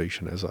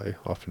polarization, as I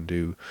often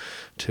do,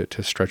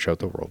 to stretch out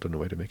the world in a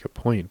way to make a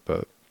point,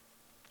 but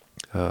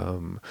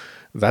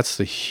that's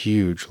the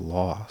huge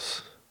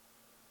loss,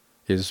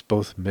 is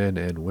both men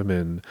and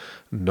women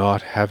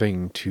not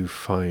having to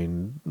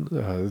find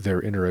their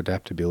inner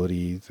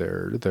adaptability,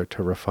 their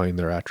to refine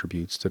their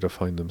attributes, to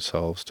define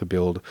themselves, to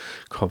build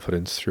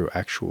confidence through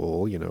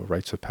actual,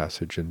 rites of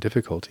passage and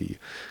difficulty.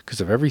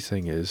 Because if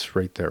everything is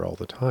right there all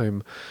the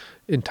time,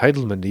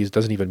 entitlement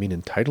doesn't even mean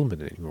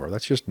entitlement anymore.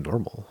 That's just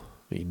normal.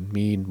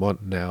 Mean,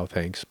 want, now,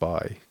 thanks,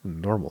 bye.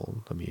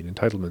 Normal.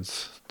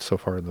 Entitlement's so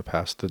far in the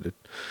past that it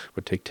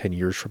would take 10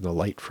 years from the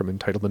light from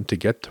entitlement to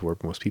get to where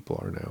most people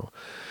are now.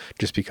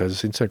 Just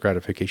because instant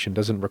gratification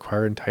doesn't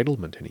require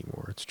entitlement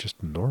anymore. It's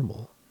just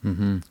normal.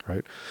 Mm-hmm.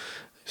 Right?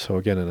 So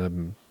again, and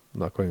I'm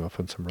not going off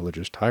on some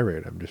religious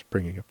tirade, I'm just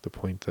bringing up the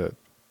point that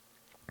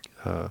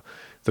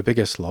the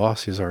biggest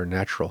loss is our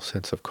natural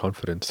sense of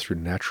confidence through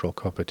natural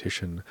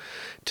competition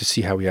to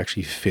see how we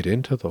actually fit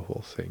into the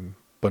whole thing.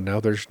 But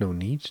now there's no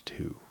need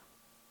to.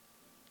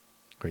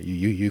 Right?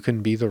 You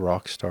can be the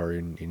rock star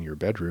in your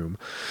bedroom,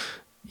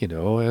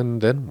 and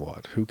then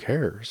what? Who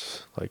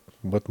cares? Like,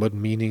 what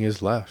meaning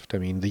is left?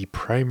 The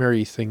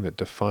primary thing that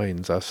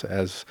defines us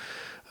as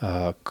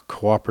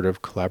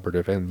cooperative,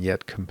 collaborative, and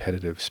yet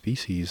competitive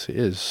species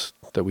is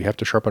that we have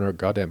to sharpen our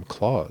goddamn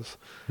claws.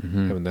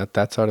 Mm-hmm.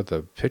 That's out of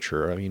the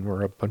picture.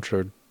 We're a bunch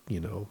of,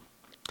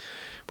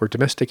 we're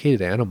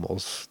domesticated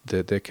animals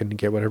that can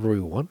get whatever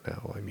we want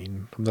now.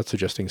 I'm not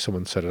suggesting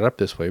someone set it up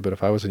this way, but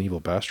if I was an evil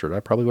bastard,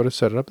 I probably would have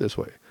set it up this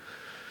way.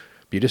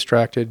 Be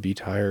distracted, be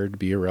tired,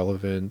 be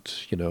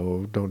irrelevant,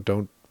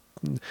 don't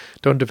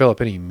develop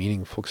any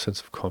meaningful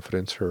sense of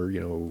confidence or,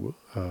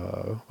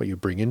 what you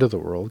bring into the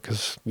world,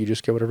 because you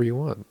just get whatever you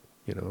want.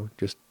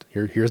 Just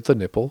here's the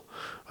nipple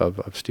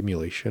of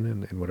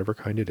stimulation and whatever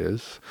kind it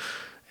is.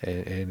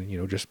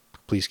 And just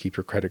please keep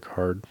your credit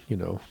card,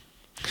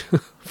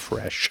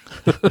 fresh.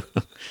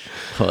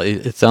 Well,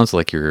 it sounds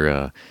like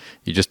you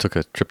just took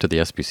a trip to the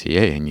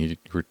SPCA and you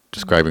were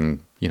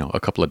describing, a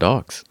couple of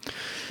dogs.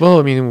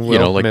 Well,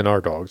 men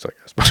are dogs, I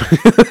guess.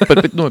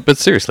 but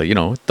seriously,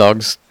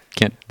 dogs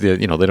can't, they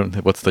don't,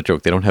 what's the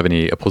joke? They don't have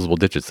any opposable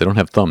digits. They don't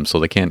have thumbs, so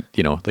they can't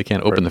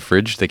open the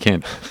fridge. They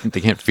can't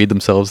feed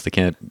themselves. They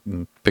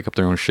can't pick up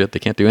their own shit. They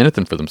can't do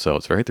anything for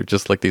themselves, right? They're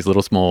just like these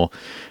little small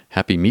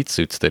happy meat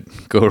suits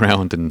that go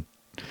around and,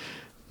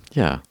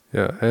 yeah.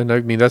 Yeah, and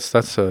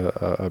that's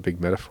a big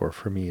metaphor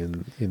for me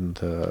in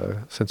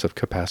the sense of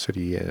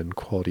capacity and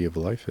quality of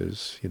life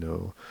is,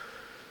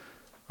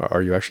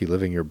 are you actually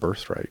living your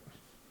birthright?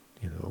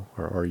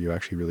 Or are you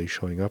actually really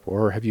showing up?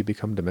 Or have you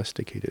become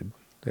domesticated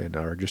and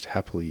are just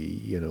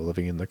happily,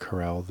 living in the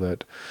corral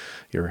that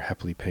you're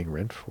happily paying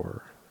rent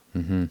for?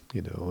 Mm-hmm.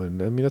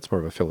 And that's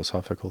more of a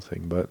philosophical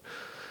thing, but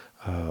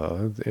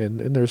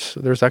and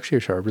there's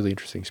actually a really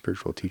interesting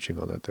spiritual teaching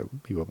on that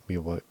we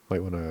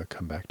might want to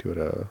come back to at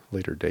a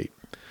later date,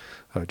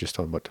 just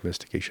on what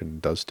domestication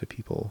does to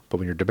people. But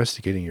when you're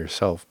domesticating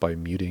yourself by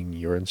muting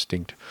your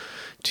instinct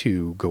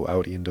to go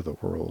out into the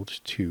world,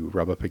 to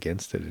rub up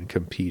against it and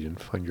compete and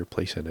find your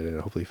place in it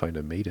and hopefully find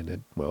a mate in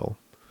it, well,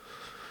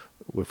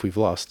 if we've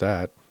lost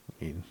that,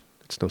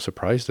 it's no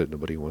surprise that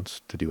nobody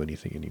wants to do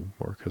anything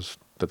anymore, because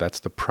that's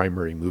the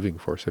primary moving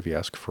force, if you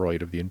ask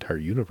Freud, of the entire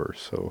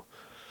universe. So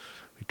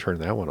we turn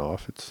that one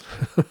off. It's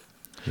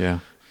yeah.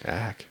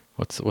 Ack.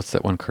 What's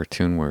that one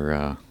cartoon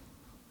where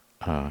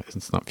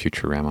it's not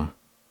Futurama,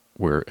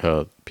 where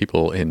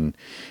people in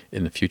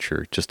the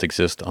future just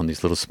exist on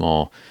these little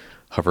small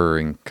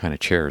hovering kind of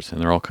chairs,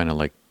 and they're all kind of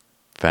like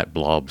fat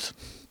blobs.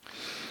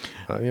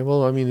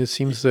 It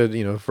seems that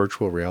if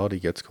virtual reality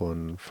gets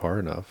going far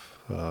enough,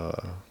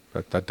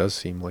 that does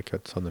seem like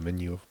it's on the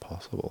menu of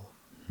possible.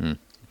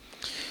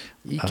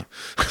 Yeah.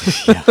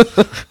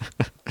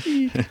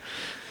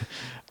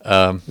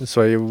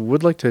 So I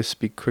would like to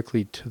speak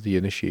quickly to the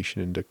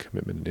initiation into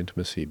commitment and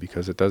intimacy,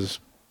 because it does,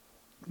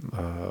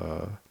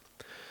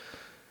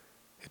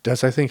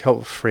 I think,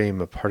 help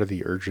frame a part of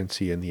the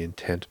urgency and the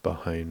intent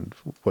behind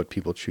what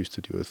people choose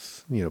to do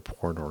with,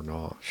 porn or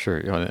not.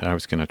 Sure. I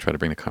was going to try to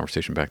bring the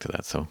conversation back to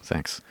that, so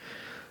thanks.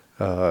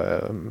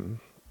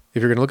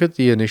 If you're going to look at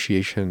the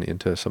initiation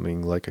into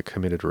something like a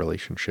committed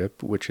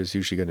relationship, which is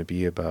usually going to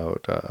be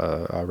about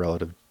a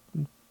relative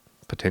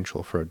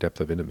potential for a depth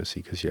of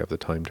intimacy, because you have the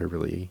time to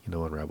really,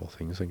 unravel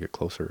things and get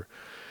closer,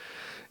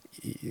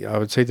 I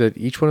would say that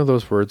each one of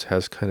those words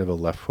has kind of a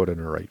left foot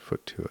and a right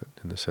foot to it,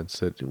 in the sense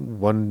that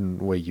one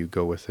way you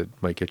go with it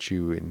might get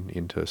you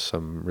into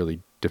some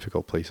really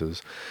difficult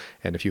places,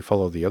 and if you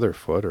follow the other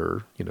foot,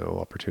 or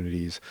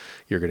opportunities,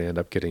 you're going to end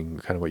up getting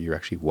kind of what you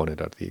actually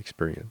wanted out of the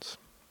experience.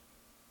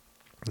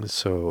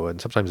 So,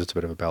 and sometimes it's a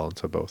bit of a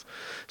balance of both.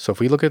 So if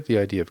we look at the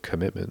idea of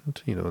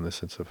commitment, in the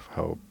sense of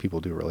how people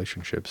do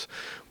relationships,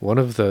 one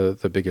of the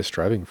biggest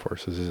driving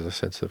forces is a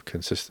sense of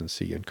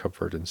consistency and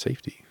comfort and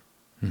safety.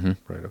 Mm-hmm.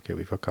 Right. Okay.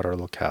 We've got our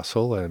little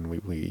castle, and we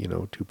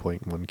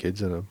 2.1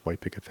 kids and a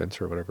white picket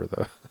fence, or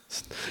whatever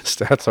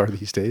stats are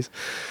these days.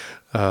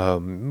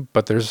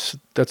 But that's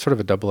sort of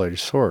a double-edged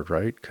sword,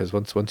 right? Because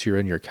once you're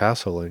in your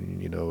castle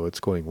and it's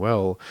going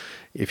well,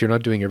 if you're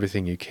not doing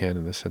everything you can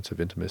in the sense of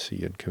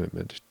intimacy and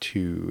commitment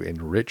to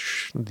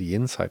enrich the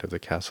inside of the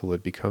castle,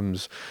 it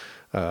becomes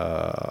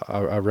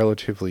a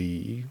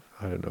relatively,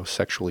 I don't know,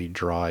 sexually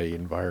dry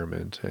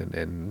environment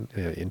and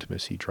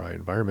intimacy dry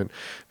environment,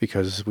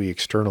 because we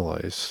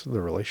externalize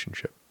the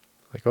relationship.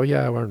 Like, oh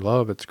yeah, we're in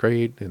love, it's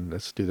great, and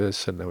let's do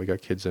this, and now we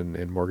got kids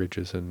and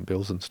mortgages and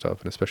bills and stuff.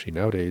 And especially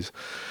nowadays,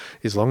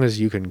 as long as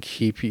you can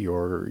keep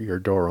your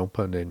door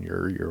open and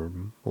your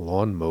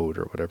lawn mowed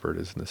or whatever it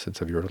is, in the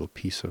sense of your little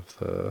piece of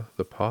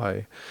the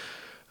pie,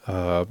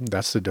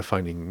 that's the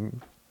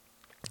defining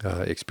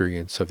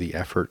experience of the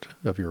effort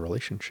of your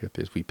relationship.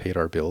 Is we paid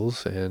our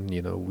bills, and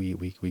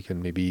we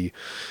can maybe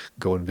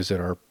go and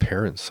visit our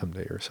parents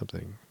someday or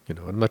something.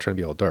 I'm not trying to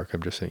be all dark.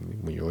 I'm just saying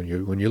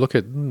when you look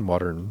at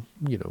modern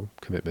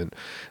commitment,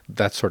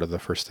 that's sort of the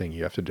first thing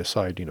you have to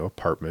decide.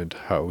 Apartment,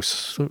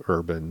 house,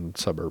 urban,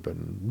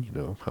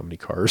 suburban. How many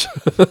cars,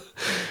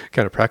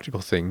 kind of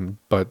practical thing.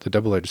 But the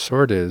double-edged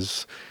sword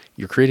is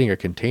you're creating a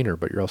container,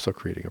 but you're also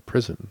creating a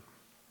prison.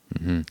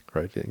 Mm-hmm.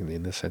 Right,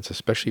 in this sense,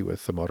 especially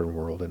with the modern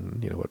world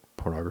and what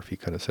pornography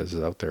kind of says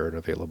is out there and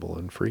available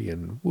and free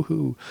and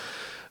woohoo.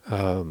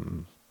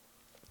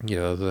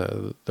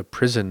 The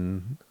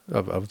prison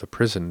of the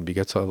prison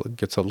gets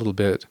a little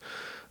bit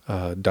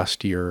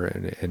dustier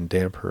and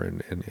damper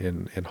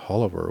and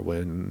hollower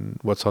when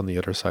what's on the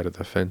other side of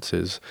the fence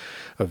is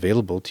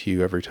available to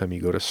you every time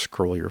you go to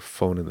scroll your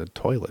phone in the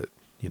toilet.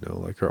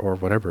 Or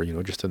whatever,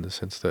 just in the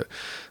sense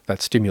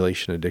that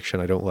stimulation addiction,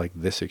 I don't like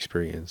this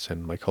experience,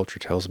 and my culture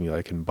tells me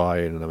I can buy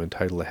it and I'm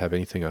entitled to have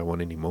anything I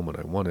want any moment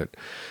I want it.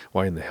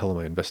 Why in the hell am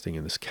I investing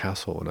in this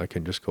castle when I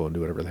can just go and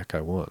do whatever the heck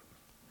I want?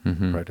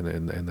 Mm-hmm. Right.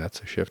 And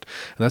that's a shift.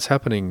 And that's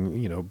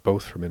happening,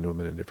 both for men and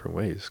women in different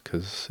ways.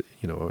 Because,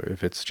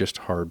 if it's just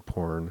hard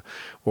porn,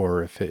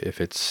 or if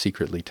it's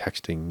secretly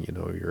texting,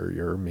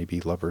 your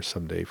maybe lover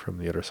someday from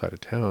the other side of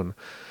town,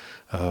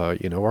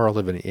 are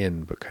living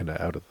in, but kind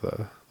of out of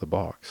the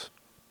box.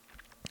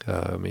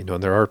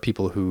 And there are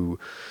people who,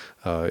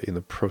 in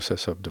the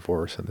process of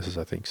divorce, and this is,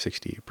 I think,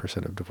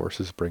 60% of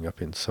divorces bring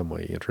up in some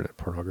way internet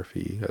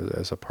pornography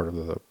as a part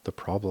of the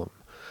problem.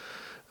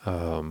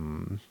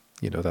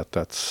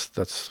 That's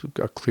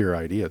a clear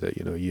idea that,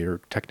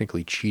 you're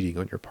technically cheating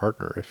on your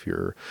partner if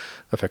you're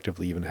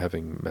effectively even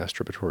having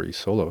masturbatory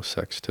solo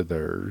sex to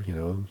their,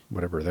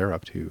 whatever they're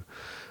up to.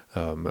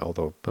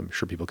 Although I'm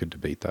sure people could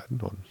debate that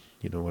on,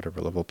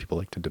 whatever level people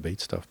like to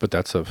debate stuff. But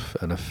that's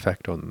an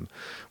effect on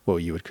what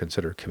you would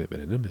consider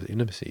commitment and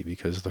intimacy,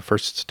 because the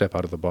first step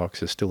out of the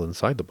box is still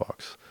inside the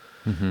box.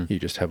 Mm-hmm. You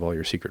just have all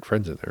your secret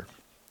friends in there.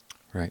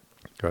 Right.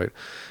 Right.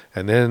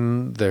 And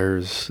then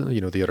there's,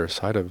 the other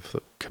side of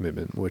the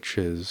commitment, which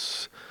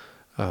is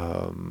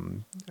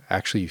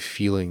actually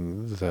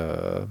feeling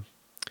I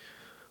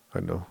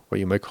don't know, what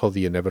you might call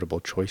the inevitable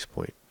choice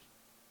point.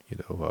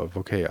 Of,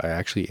 okay, I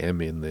actually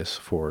am in this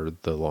for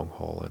the long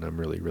haul, and I'm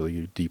really,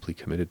 really deeply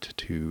committed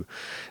to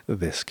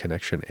this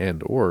connection,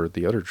 and or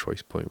the other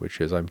choice point, which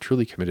is I'm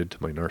truly committed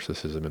to my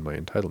narcissism and my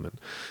entitlement,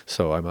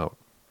 so I'm out.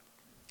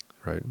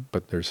 Right,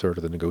 but there's sort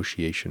of the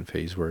negotiation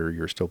phase where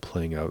you're still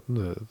playing out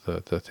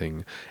the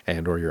thing,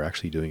 and or you're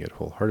actually doing it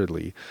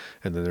wholeheartedly,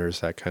 and then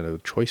there's that kind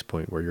of choice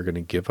point where you're going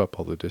to give up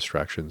all the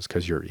distractions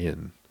because you're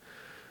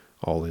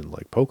all in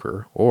like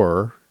poker,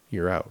 or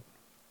you're out.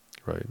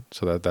 Right.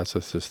 So that's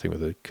this thing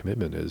with the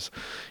commitment is,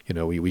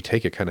 we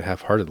take it kind of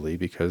half-heartedly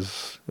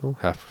because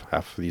half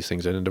of these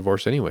things end in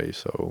divorce anyway.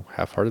 So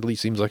half-heartedly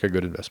seems like a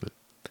good investment.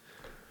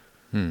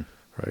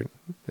 Right.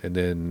 And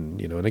then,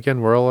 and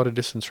again, we're all at a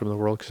distance from the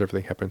world because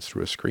everything happens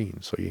through a screen.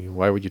 So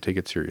why would you take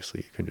it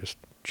seriously? You can just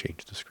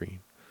change the screen,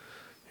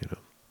 And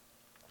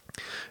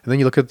then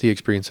you look at the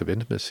experience of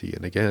intimacy.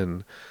 And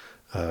again,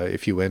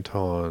 if you went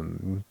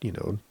on,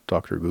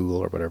 Dr. Google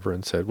or whatever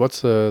and said,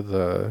 what's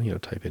the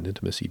type in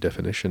intimacy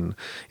definition,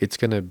 it's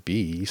going to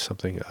be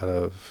something out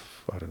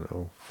of, I don't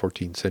know,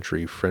 14th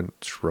century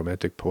French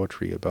romantic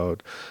poetry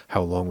about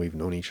how long we've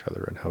known each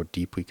other and how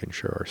deep we can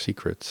share our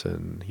secrets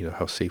and,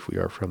 how safe we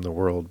are from the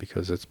world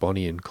because it's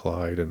Bonnie and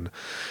Clyde and,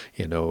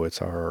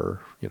 it's our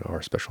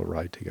special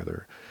ride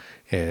together.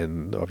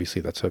 And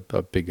obviously that's a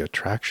big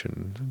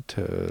attraction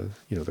to,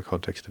 the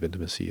context of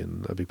intimacy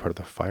and a big part of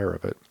the fire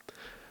of it.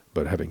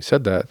 But having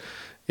said that,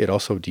 it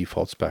also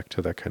defaults back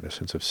to that kind of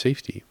sense of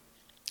safety,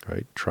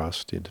 right?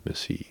 Trust,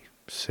 intimacy,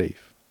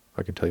 safe.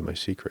 I can tell you my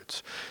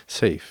secrets.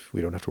 Safe.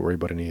 We don't have to worry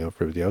about any of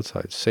the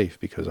outside. Safe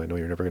because I know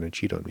you're never going to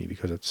cheat on me,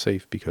 because it's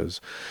safe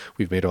because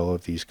we've made all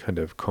of these kind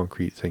of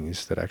concrete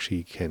things that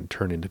actually can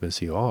turn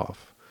intimacy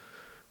off.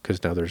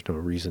 Because now there's no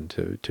reason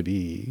to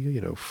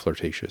be,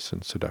 flirtatious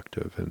and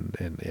seductive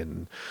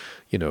and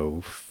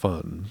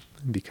fun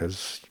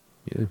because,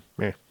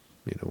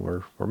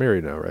 we're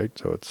married now, right?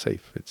 So it's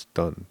safe. It's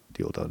done.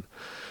 Deal done.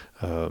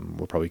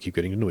 We'll probably keep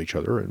getting to know each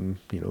other, and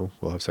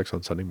we'll have sex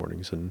on Sunday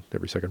mornings and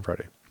every second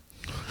Friday.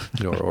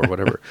 or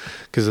whatever.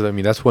 Because I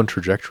mean, that's one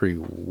trajectory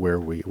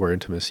where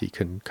intimacy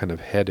can kind of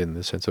head, in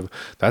the sense of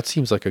that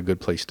seems like a good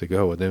place to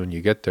go, and then when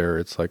you get there,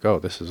 it's like, oh,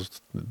 this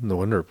is no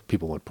wonder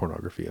people want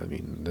pornography. I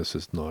mean, this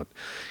is not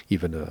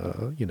even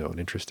an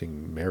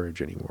interesting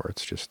marriage anymore.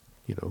 It's just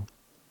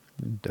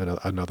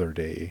another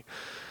day,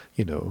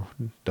 done.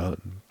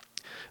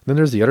 And then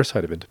there's the other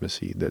side of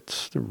intimacy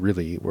that's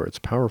really where it's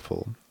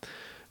powerful.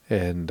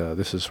 And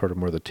this is sort of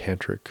more the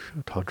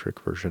tantric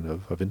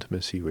version of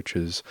intimacy, which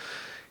is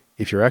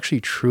if you're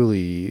actually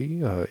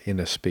truly in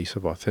a space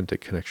of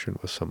authentic connection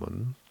with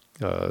someone,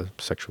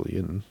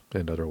 sexually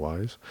and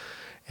otherwise,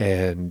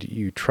 and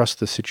you trust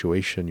the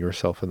situation,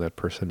 yourself and that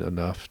person,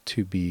 enough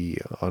to be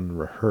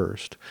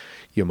unrehearsed,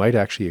 you might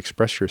actually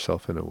express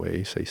yourself in a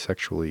way, say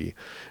sexually,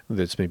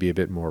 that's maybe a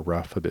bit more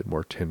rough, a bit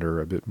more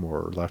tender, a bit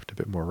more left, a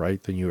bit more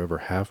right than you ever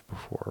have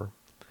before.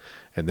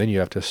 And then you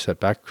have to step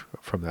back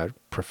from that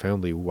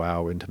profoundly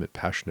intimate,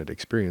 passionate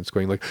experience,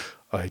 going like,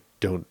 I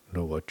don't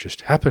know what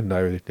just happened.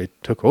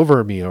 It took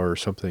over me or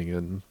something.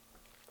 And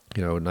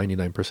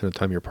 99% of the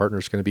time your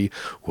partner's going to be,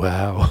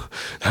 wow,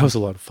 that was a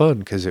lot of fun,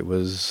 because it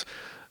was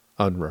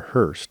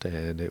unrehearsed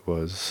and it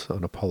was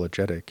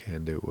unapologetic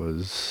and it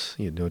was,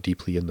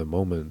 deeply in the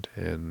moment.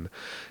 And,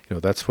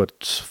 that's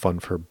what's fun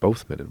for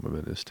both men and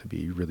women, is to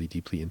be really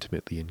deeply,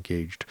 intimately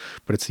engaged.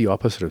 But it's the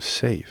opposite of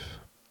safe,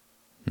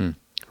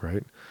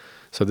 right?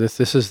 So this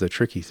is the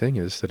tricky thing,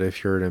 is that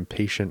if you're an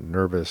impatient,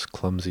 nervous,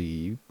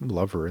 clumsy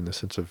lover, in the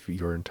sense of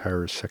your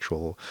entire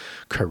sexual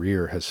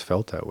career has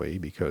felt that way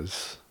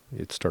because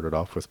it started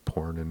off with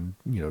porn and,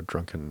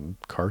 drunken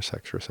car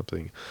sex or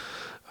something,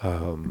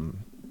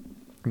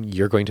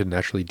 you're going to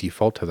naturally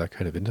default to that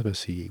kind of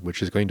intimacy,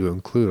 which is going to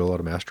include a lot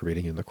of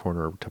masturbating in the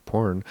corner to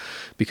porn,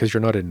 because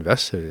you're not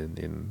invested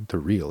in the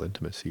real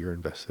intimacy. You're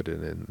invested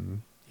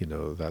in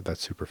that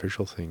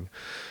superficial thing.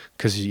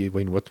 Because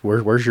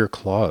where's your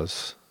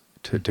claws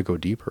to go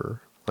deeper?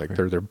 Like,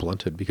 right. They're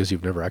blunted because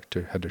you've never had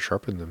to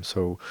sharpen them.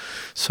 So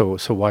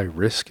why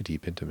risk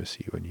deep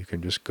intimacy when you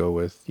can just go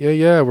with,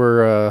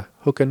 we're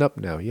hooking up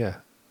now,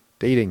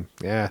 dating,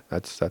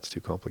 that's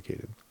too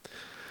complicated,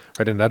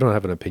 right? And I don't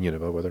have an opinion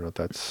about whether or not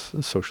that's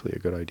socially a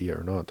good idea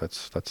or not.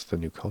 That's the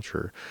new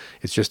culture.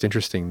 It's just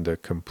interesting the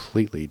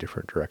completely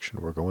different direction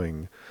we're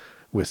going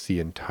with the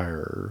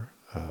entire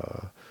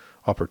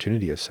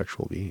opportunity as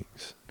sexual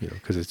beings.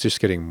 Because it's just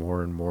getting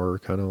more and more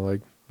kind of like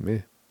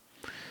meh.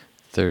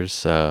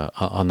 There's,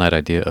 on that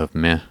idea of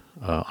meh,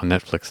 on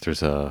Netflix,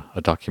 there's a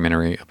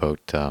documentary about,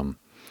 I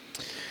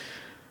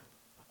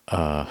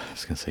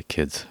was going to say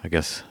kids, I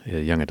guess,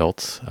 young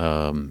adults,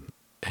 and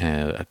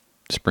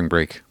spring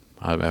break.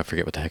 I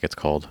forget what the heck it's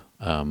called,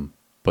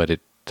 but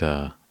it's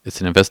an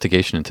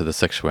investigation into the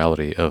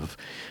sexuality of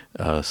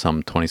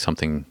some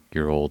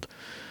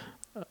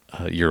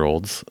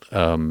 20-something-year-olds,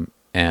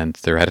 and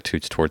their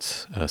attitudes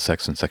towards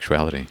sex and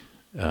sexuality.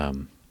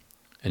 And,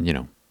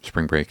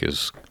 spring break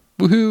is...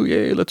 woohoo,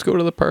 yay, let's go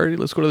to the party,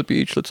 let's go to the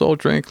beach, let's all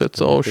drink, let's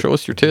all show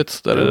us your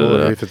tits.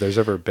 If there's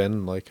ever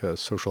been like a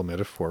social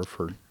metaphor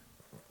for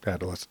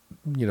adolescent,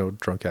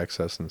 drunk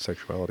access and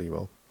sexuality,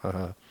 well,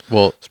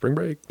 spring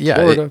break, yeah,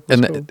 Florida,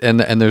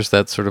 and there's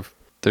that sort of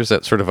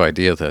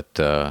idea that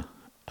I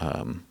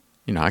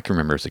can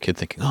remember as a kid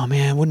thinking, oh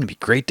man, wouldn't it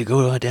be great to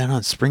go down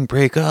on spring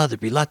break? Oh,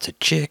 there'd be lots of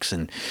chicks,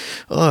 and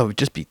it would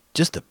just be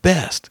the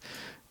best.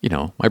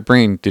 My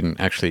brain didn't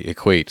actually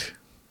equate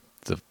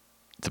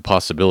the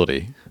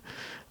possibility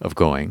of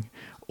going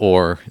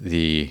or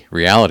the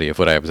reality of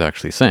what I was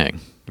actually saying.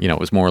 It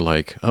was more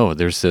like, oh,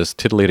 there's this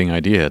titillating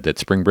idea that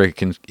spring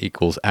break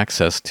equals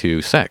access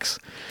to sex.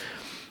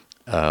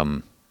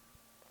 But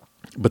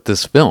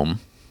this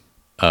film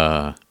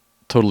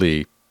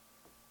totally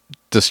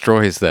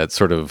destroys that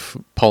sort of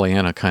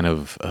Pollyanna kind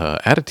of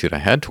attitude I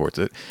had towards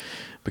it,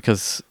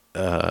 because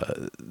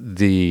I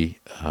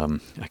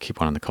keep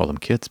wanting to call them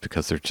kids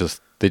because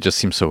they just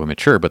seem so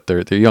immature, but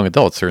they're young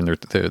adults. They're in their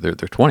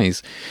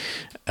 20s,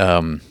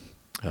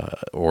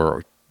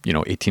 or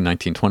 18,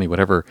 19, 20,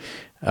 whatever,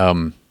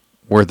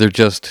 where they're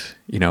just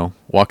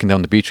walking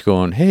down the beach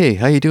going, hey,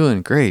 how you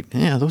doing? Great.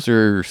 Yeah, those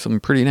are some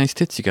pretty nice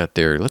tits you got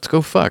there. Let's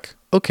go fuck.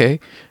 Okay.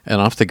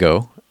 And off they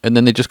go. And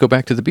then they just go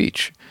back to the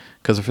beach,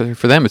 because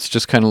for them it's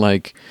just kind of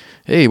like,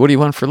 hey, what do you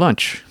want for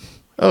lunch?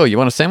 Oh, you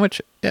want a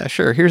sandwich? Yeah,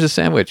 sure. Here's a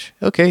sandwich.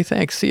 Okay,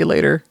 thanks. See you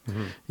later.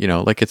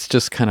 Mm-hmm. Like it's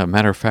just kind of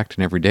matter of fact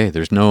and every day.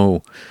 There's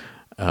no,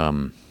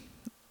 what's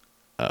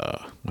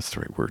the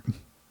right word?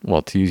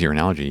 Well, to use your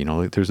analogy,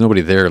 like there's nobody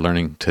there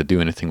learning to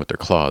do anything with their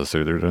claws.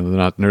 They're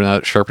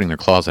not sharpening their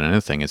claws on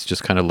anything. It's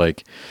just kind of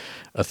like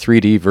a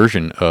 3D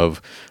version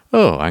of,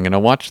 oh, I'm going to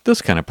watch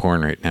this kind of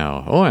porn right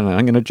now. Oh, and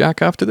I'm going to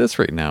jack off to this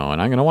right now.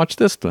 And I'm going to watch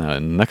this.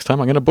 And next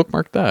time I'm going to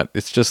bookmark that.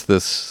 It's just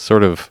this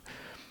sort of,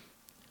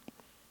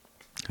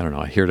 I don't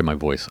know. I hear it in my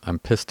voice. I'm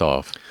pissed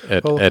off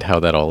at how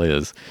that all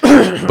is.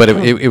 But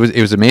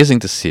it was amazing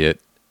to see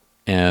it.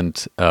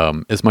 And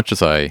as much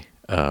as I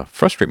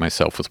frustrate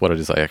myself with what it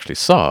is I actually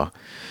saw,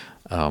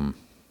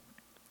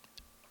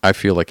 I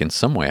feel like in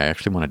some way I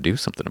actually want to do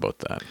something about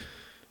that.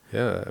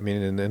 Yeah, I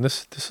mean, and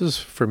this is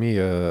for me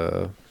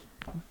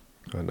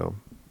I know.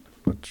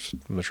 I'm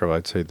not sure if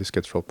I'd say this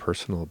gets real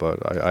personal, but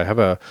I have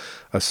a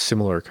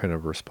similar kind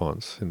of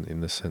response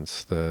in the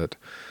sense that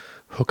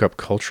hookup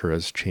culture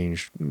has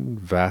changed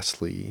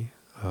vastly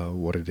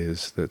what it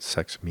is that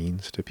sex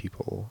means to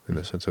people in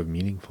the sense of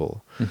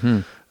meaningful.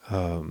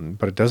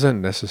 But it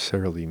doesn't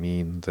necessarily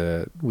mean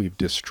that we've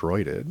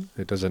destroyed it.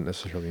 It doesn't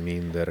necessarily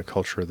mean that a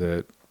culture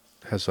that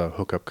has a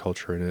hookup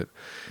culture in it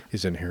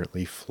is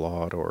inherently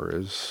flawed or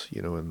is,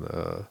 in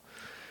the...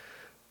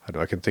 I don't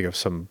know, I can think of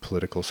some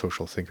political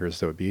social thinkers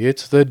that would be,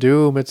 it's the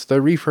doom, it's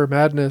the reefer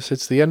madness,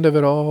 it's the end of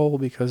it all,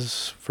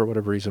 because for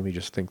whatever reason we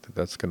just think that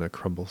that's going to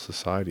crumble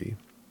society.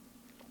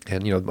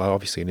 And,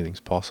 obviously anything's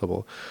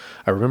possible.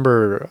 I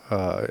remember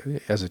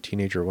as a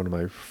teenager, one of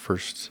my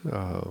first,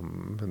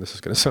 and this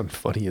is going to sound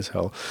funny as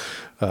hell,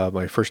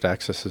 my first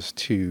accesses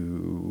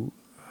to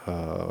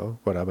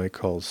what I might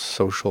call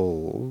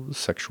social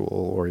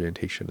sexual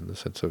orientation in the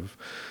sense of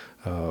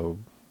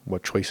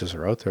what choices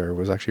are out there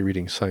was actually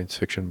reading science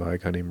fiction by a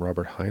guy named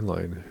Robert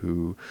Heinlein,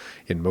 who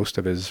in most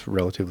of his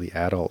relatively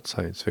adult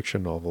science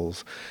fiction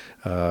novels,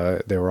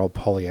 they were all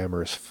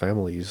polyamorous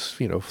families,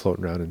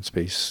 floating around in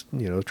space,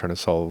 trying to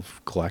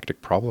solve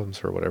galactic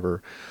problems or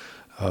whatever.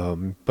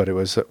 But it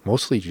was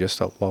mostly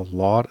just a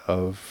lot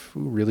of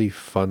really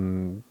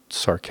fun,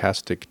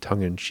 sarcastic,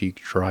 tongue-in-cheek,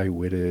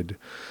 dry-witted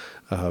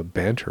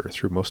banter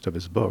through most of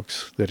his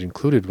books that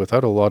included,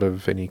 without a lot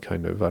of any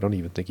kind of, I don't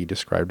even think he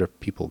described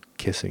people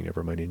kissing,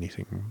 never mind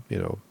anything,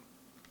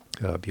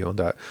 beyond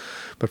that.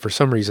 But for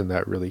some reason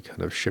that really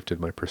kind of shifted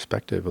my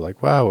perspective.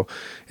 Like, wow,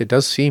 it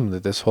does seem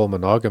that this whole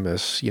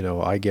monogamous,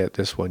 I get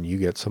this one, you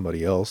get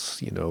somebody else,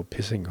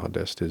 pissing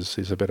contest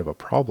is a bit of a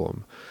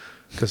problem.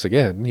 Because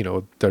again,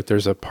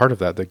 there's a part of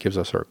that gives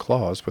us our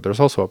claws, but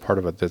there's also a part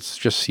of it that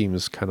just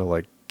seems kind of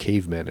like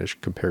cavemanish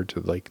compared to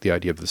like the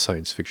idea of the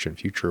science fiction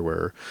future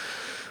where,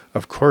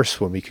 of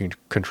course, when we can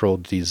control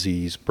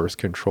disease, birth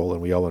control,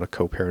 and we all want to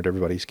co-parent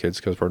everybody's kids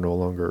because we're no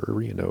longer,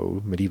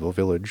 medieval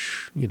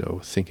village,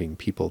 thinking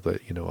people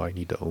that, I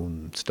need to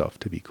own stuff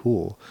to be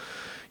cool.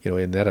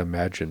 In that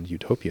imagined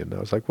utopian, I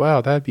was like, wow,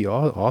 that'd be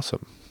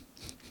awesome.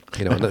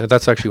 And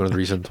that's actually one of the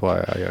reasons why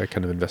I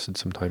kind of invested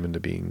some time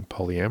into being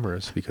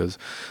polyamorous, because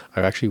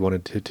I actually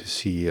wanted to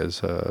see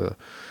as a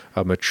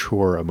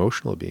mature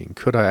emotional being,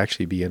 could I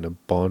actually be in a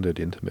bonded,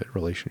 intimate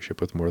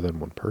relationship with more than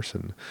one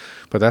person?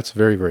 But that's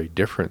very, very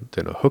different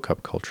than a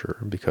hookup culture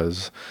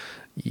because,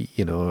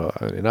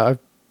 and I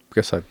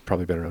guess I've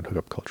probably been around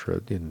hookup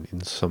culture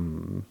in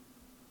some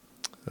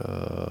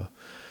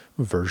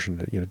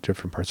version,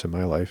 different parts of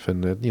my life.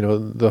 And,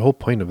 the whole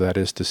point of that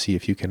is to see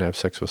if you can have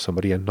sex with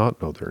somebody and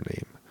not know their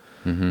name.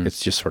 Mm-hmm. It's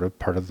just sort of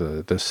part of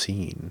the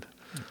scene.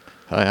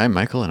 Hi, I'm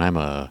Michael, and I'm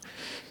a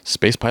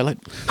space pilot.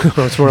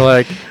 It's more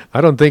like,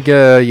 I don't think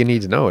you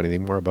need to know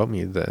anything more about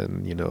me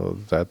than,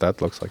 that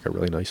looks like a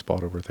really nice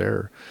spot over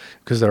there.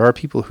 Because there are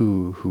people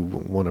who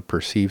want to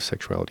perceive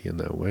sexuality in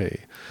that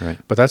way. Right.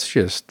 But that's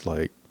just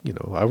like,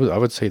 I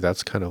would say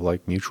that's kind of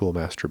like mutual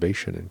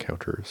masturbation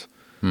encounters.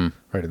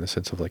 Right, in the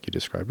sense of like you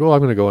described, well, I'm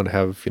going to go and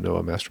have, a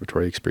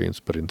masturbatory experience,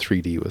 but in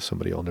 3D with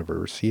somebody I'll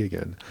never see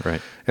again.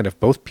 Right. And if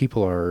both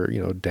people are,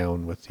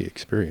 down with the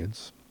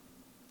experience,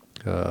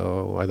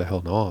 why the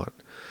hell not?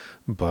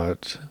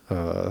 But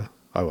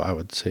I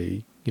would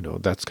say,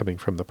 that's coming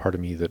from the part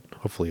of me that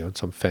hopefully on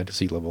some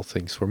fantasy level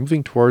thinks we're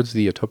moving towards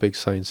the utopic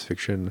science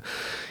fiction,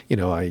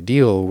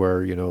 ideal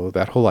where,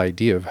 that whole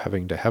idea of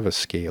having to have a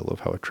scale of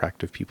how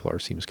attractive people are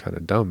seems kind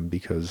of dumb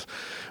because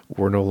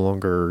we're no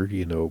longer,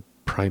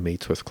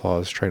 primates with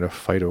claws trying to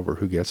fight over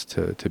who gets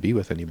to be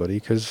with anybody,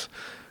 because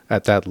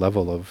at that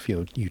level of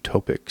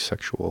utopic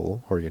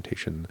sexual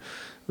orientation,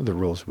 the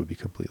rules would be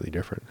completely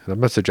different. And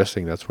I'm not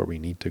suggesting that's where we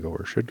need to go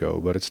or should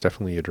go, but it's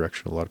definitely a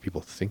direction a lot of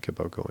people think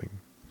about going.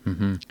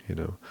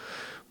 Mm-hmm.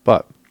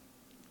 But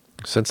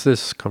since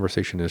this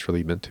conversation is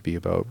really meant to be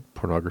about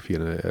pornography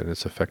and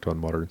its effect on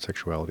modern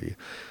sexuality,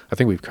 I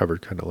think we've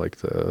covered kind of like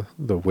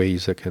the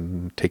ways that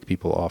can take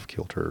people off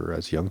kilter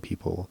as young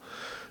people.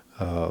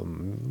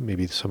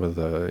 Maybe some of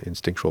the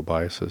instinctual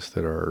biases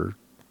that are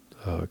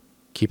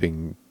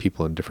keeping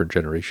people in different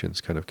generations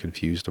kind of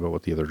confused about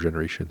what the other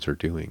generations are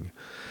doing.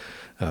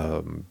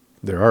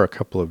 There are a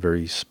couple of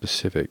very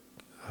specific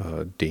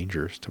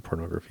dangers to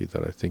pornography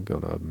that I think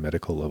on a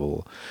medical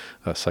level,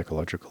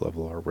 psychological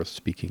level are worth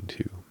speaking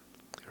to,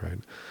 right?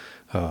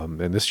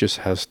 And this just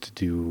has to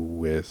do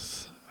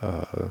with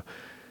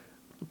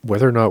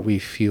whether or not we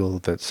feel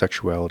that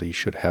sexuality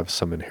should have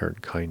some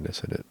inherent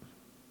kindness in it.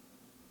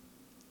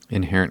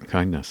 Inherent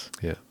kindness.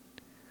 Yeah.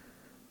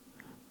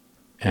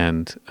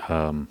 And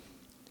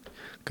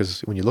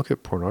because when you look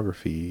at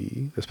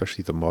pornography,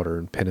 especially the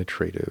modern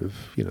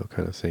penetrative,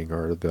 kind of thing,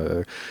 or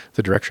the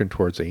direction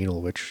towards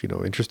anal, which,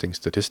 interesting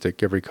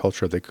statistic, every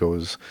culture that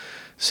goes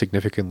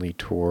significantly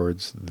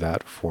towards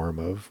that form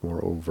of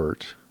more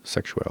overt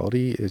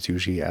sexuality is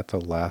usually at the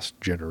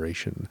last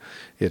generation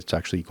it's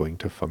actually going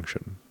to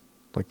function.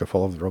 Like the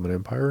fall of the Roman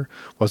Empire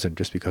wasn't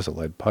just because of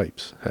lead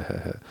pipes.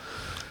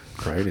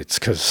 Right? It's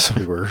because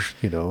we were,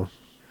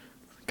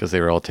 Because they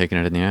were all taking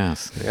it in the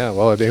ass. Yeah,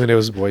 well, I mean, it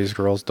was boys,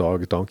 girls,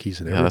 dogs, donkeys,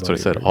 and Yeah, that's what I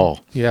everybody, said, right?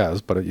 all. Yeah,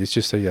 but it's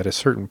just that at a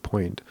certain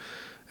point,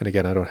 and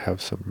again, I don't have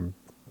some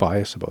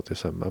bias about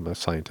this. I'm a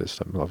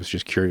scientist. I was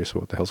just curious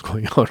about what the hell's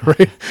going on,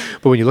 right?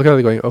 But when you look at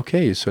it going,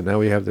 okay, so now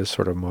we have this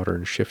sort of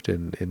modern shift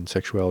in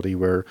sexuality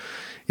where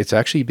it's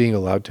actually being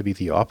allowed to be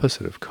the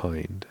opposite of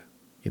kind.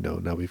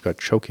 Now we've got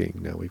choking,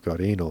 now we've got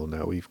anal,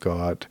 now we've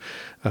got,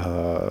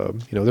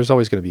 there's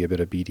always going to be a bit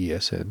of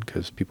BDSM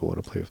because people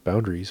want to play with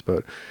boundaries.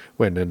 But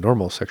when a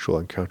normal sexual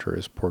encounter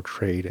is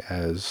portrayed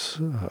as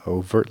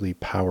overtly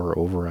power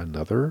over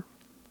another,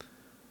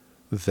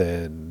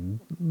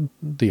 then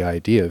the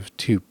idea of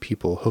two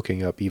people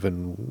hooking up,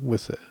 even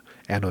with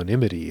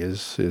anonymity,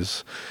 is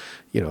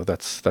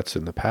that's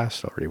in the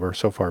past already. We're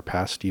so far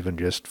past even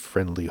just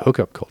friendly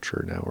hookup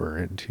culture. Now we're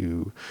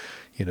into,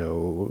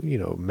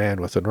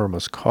 man with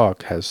enormous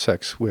cock has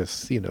sex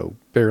with,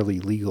 barely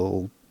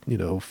legal,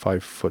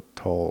 5 foot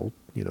tall,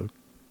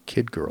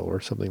 kid girl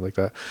or something like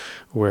that,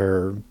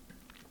 where,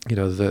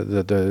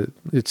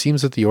 it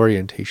seems that the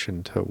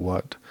orientation to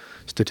what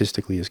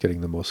statistically is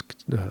getting the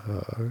most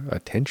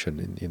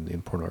attention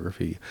in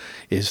pornography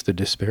is the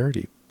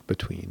disparity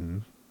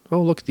between,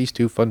 oh, look at these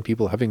two fun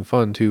people having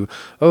fun, to,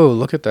 oh,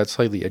 look at that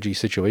slightly edgy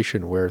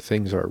situation where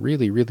things are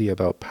really, really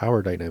about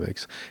power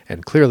dynamics,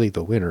 and clearly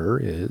the winner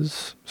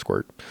is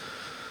squirt.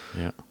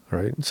 Yeah.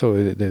 Right?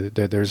 So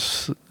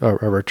there's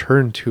a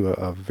return to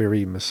a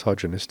very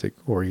misogynistic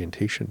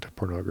orientation to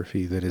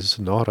pornography that is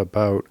not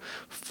about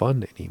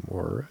fun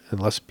anymore,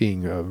 unless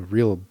being a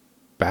real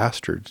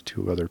bastard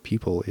to other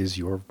people is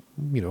your,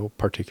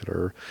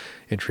 particular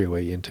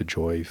entryway into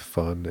joy,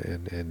 fun,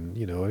 and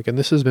again,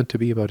 this is meant to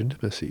be about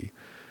intimacy.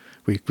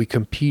 We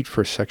compete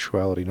for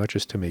sexuality, not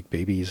just to make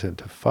babies and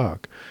to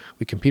fuck.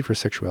 We compete for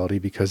sexuality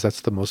because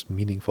that's the most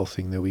meaningful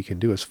thing that we can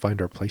do, is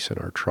find our place in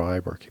our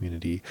tribe, our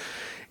community,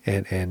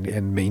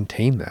 and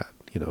maintain that,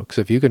 because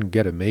if you can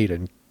get a mate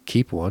and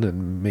keep one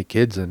and make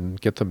kids and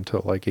get them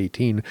to like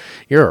 18,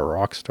 you're a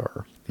rock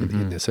star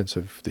in the sense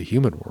of the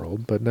human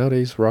world. But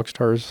nowadays, rock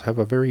stars have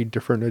a very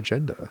different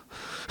agenda,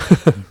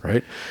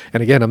 right?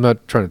 And again, I'm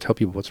not trying to tell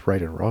people what's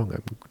right and wrong.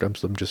 I'm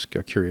just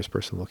a curious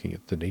person looking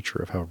at the nature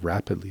of how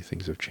rapidly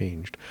things have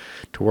changed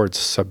towards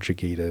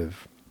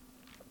subjugative,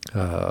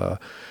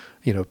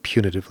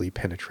 punitively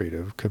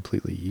penetrative,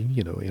 completely,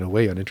 in a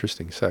way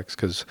uninteresting sex.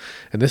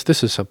 And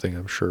this is something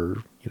I'm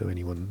sure,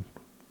 anyone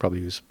probably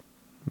who's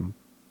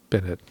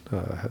been at,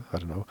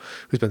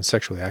 who's been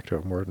sexually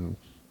active more than,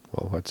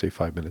 well, I'd say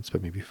 5 minutes,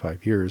 but maybe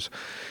 5 years.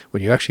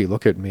 When you actually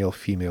look at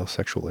male-female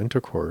sexual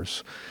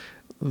intercourse,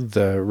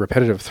 the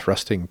repetitive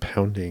thrusting,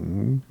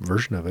 pounding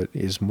version of it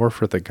is more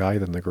for the guy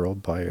than the girl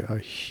by a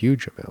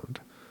huge amount.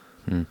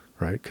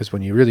 Right? Because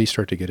when you really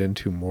start to get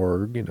into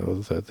more,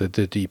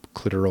 the deep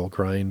clitoral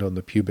grind on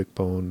the pubic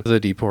bone, the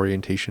deep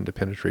orientation to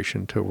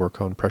penetration to work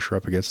on pressure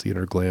up against the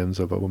inner glands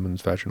of a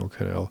woman's vaginal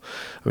canal,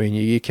 I mean,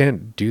 you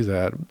can't do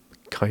that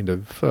kind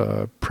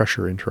of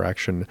pressure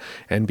interaction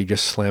and be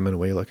just slamming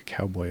away like a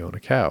cowboy on a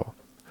cow.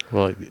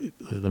 Well,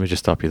 let me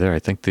just stop you there. I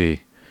think the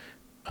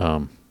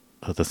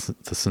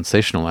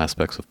sensational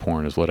aspects of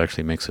porn is what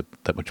actually makes it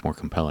that much more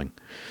compelling.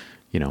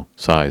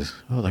 Size.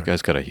 Oh, that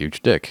guy's got a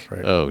huge dick.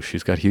 Right. Oh,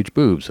 she's got huge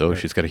boobs. Oh,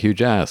 she's got a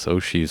huge ass. Oh,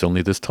 she's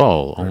only this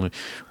tall. Right.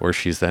 Or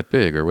she's that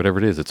big, or whatever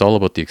it is. It's all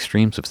about the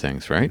extremes of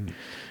things, right?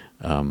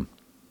 And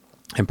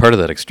part of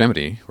that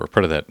extremity, or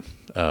part of that,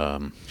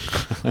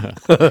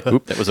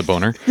 oop, that was a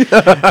boner.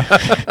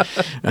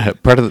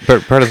 Part of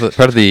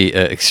the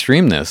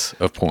extremeness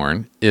of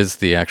porn is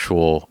the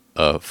actual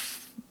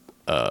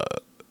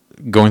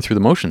going through the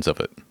motions of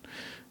it.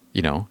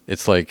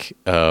 It's like,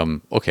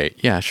 okay,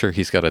 yeah, sure,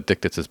 he's got a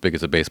dick that's as big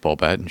as a baseball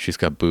bat, and she's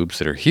got boobs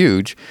that are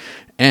huge,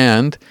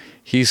 and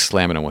he's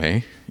slamming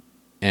away,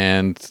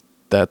 and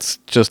that's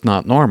just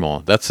not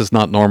normal. That's as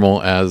not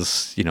normal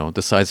as,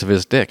 the size of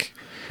his dick.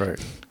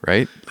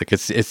 Right? Like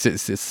it's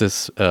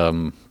this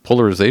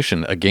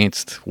polarization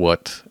against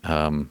what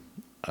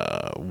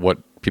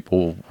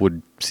people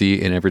would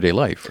see in everyday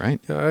life,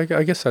 right? Yeah,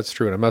 I guess that's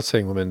true. And I'm not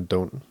saying women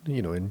don't,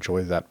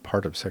 enjoy that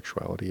part of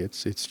sexuality.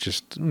 It's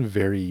just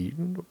very,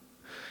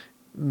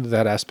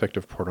 that aspect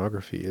of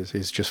pornography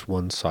is just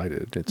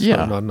one-sided. It's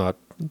not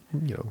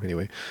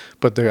anyway.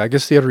 But I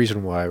guess the other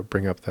reason why I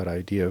bring up that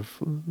idea of,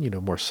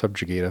 more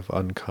subjugative,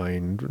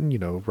 unkind,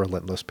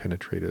 relentless,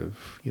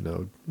 penetrative,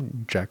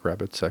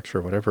 jackrabbit sex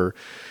or whatever,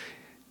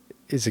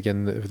 is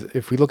again,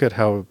 if we look at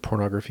how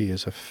pornography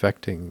is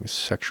affecting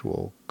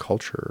sexual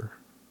culture,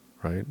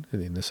 right,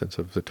 in the sense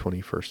of the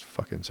 21st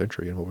fucking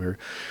century, and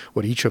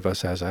what each of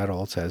us as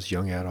adults, as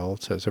young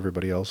adults, as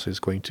everybody else is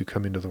going to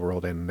come into the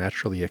world and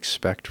naturally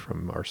expect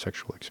from our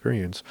sexual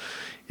experience,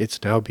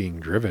 it's now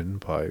being driven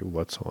by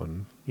what's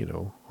on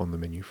the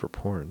menu for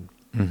porn.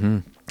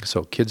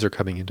 So kids are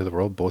coming into the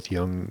world, both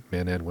young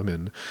men and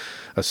women,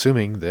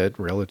 assuming that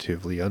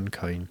relatively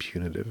unkind,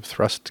 punitive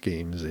thrust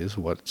games is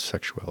what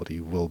sexuality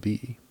will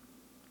be.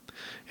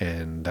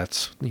 And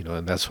that's,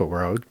 and that's what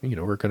we're out,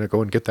 we're going to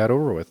go and get that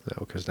over with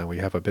now, because now we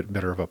have a bit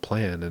better of a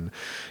plan. And,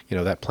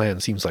 that plan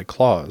seems like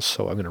claws.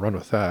 So I'm going to run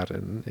with that.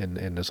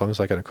 And as long as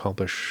I can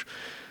accomplish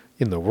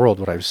in the world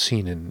what I've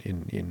seen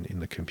in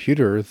the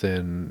computer,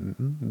 then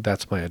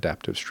that's my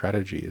adaptive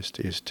strategy,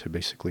 is to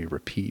basically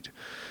repeat,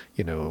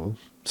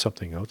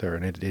 something out there.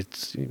 And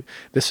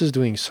this is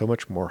doing so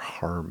much more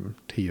harm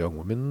to young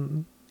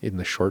women in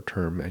the short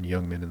term and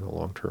young men in the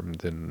long term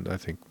than I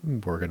think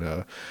or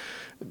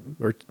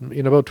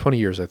in about 20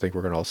 years, I think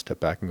we're going to all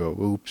step back and go,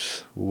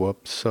 oops,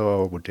 whoops,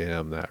 oh,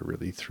 damn, that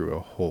really threw a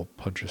whole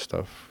bunch of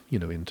stuff,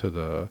 into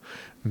the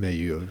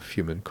milieu of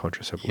human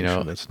conscious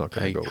evolution. That's not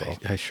going to go well.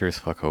 I sure as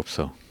fuck hope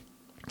so.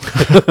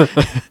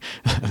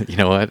 You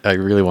know what? I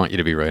really want you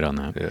to be right on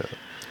that. Yeah.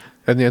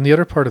 And the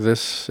other part of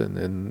this,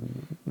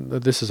 and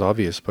this is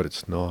obvious, but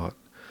it's not,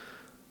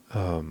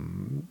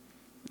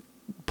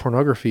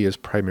 pornography is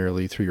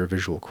primarily through your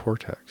visual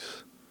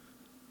cortex,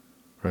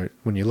 right?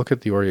 When you look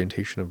at the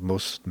orientation of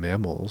most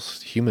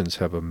mammals, humans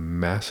have a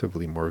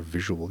massively more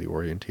visually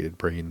orientated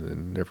brain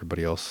than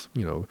everybody else,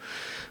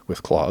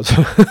 with claws,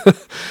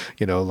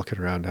 looking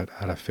around at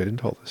how to fit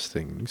into all this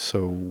thing.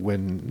 So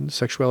when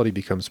sexuality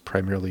becomes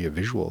primarily a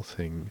visual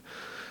thing,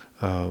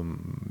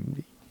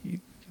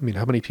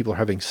 how many people are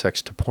having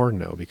sex to porn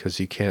now? Because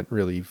you can't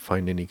really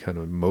find any kind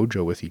of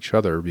mojo with each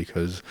other,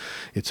 because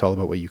it's all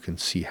about what you can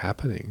see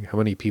happening. How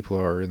many people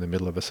are in the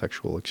middle of a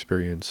sexual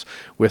experience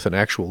with an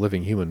actual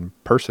living human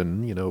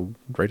person,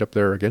 right up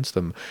there against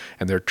them,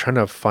 and they're trying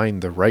to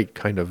find the right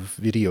kind of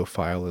video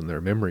file in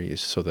their memories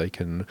so they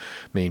can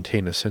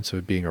maintain a sense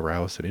of being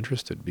aroused and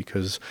interested,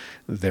 because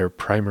their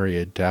primary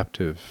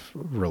adaptive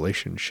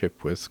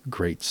relationship with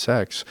great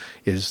sex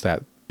is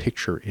that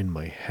picture in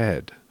my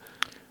head.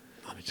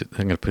 I'm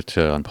going to put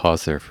you on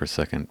pause there for a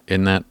second.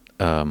 In that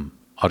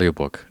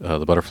audiobook,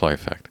 The Butterfly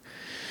Effect,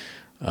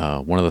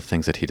 one of the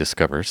things that he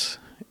discovers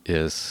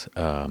is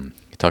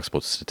he talks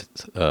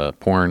about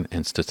porn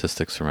and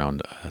statistics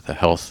around the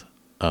health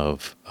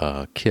of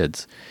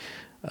kids.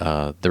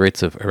 The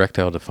rates of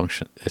erectile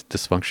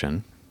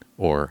dysfunction,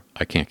 or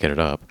I can't get it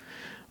up,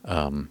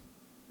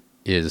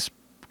 is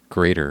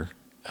greater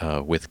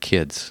with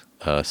kids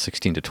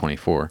 16 to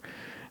 24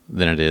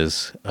 than it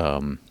is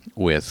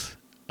with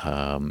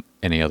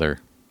any other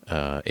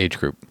age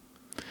group.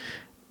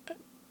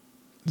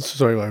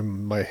 Sorry,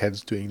 my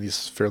head's doing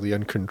this fairly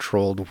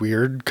uncontrolled,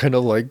 weird kind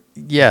of like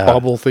Yeah.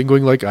 bobble thing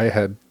going. Like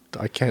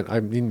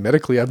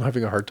medically, I'm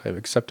having a hard time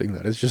accepting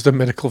that. It's just a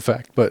medical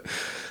fact, but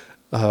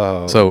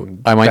So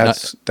I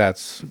might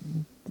that's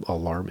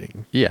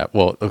alarming. Yeah.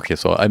 Well, okay.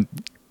 So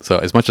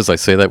as much as I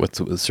say that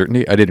with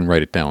certainty, I didn't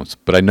write it down,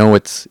 but I know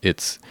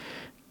it's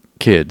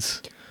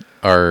kids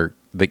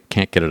they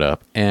can't get it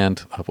up, and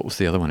what was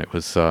the other one? It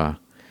was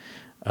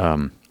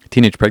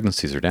teenage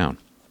pregnancies are down.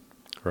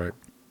 Right.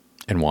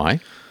 And why?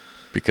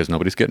 Because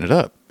nobody's getting it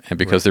up, and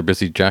because they're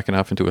busy jacking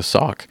off into a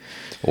sock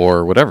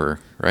or whatever,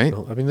 right?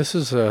 Well, this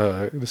is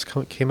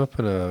came up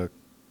in a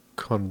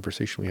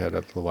conversation we had a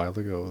little while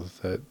ago,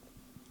 that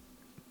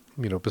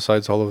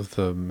besides all of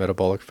the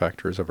metabolic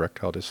factors of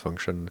erectile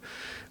dysfunction,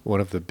 one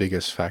of the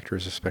biggest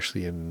factors,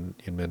 especially in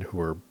men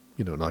who are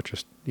not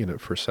just in it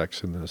for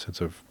sex in the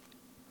sense of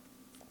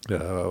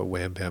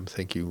wham bam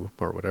thank you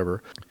or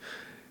whatever.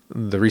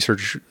 The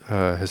research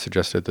has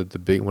suggested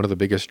that one of the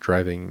biggest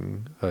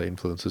driving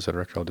influences on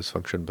erectile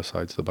dysfunction,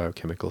 besides the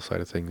biochemical side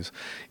of things,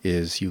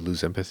 is you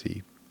lose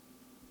empathy.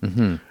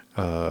 Mm-hmm.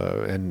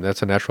 And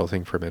that's a natural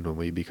thing for men when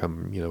we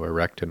become,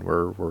 erect and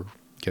we're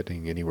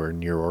getting anywhere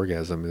near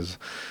orgasm,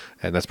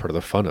 and that's part of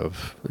the fun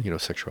of,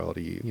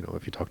 sexuality.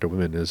 If you talk to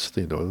women, is,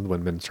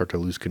 when men start to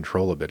lose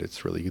control a bit,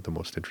 it's really the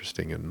most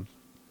interesting, and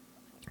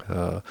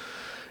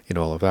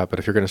all of that. But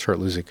if you're going to start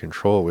losing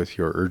control with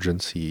your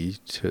urgency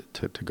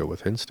to go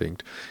with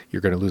instinct,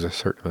 you're going to lose a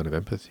certain amount of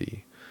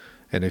empathy.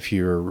 And if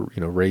you're,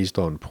 raised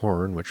on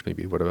porn, which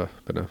maybe would have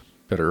been a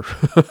better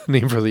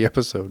name for the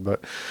episode,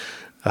 but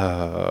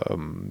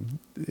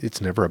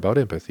it's never about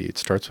empathy. It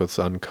starts with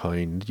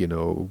unkind,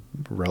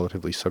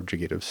 relatively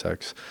subjugative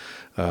sex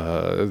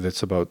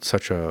that's about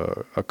such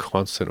a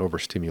constant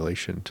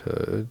overstimulation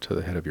to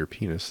the head of your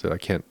penis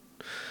that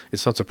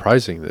it's not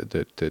surprising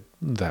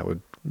that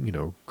would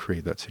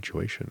create that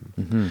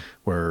situation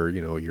where,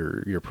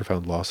 your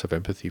profound loss of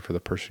empathy for the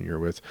person you're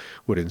with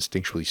would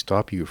instinctually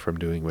stop you from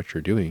doing what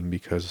you're doing,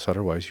 because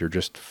otherwise you're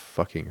just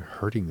fucking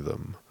hurting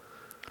them.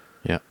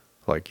 Yeah.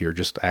 Like you're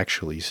just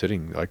actually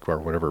sitting, or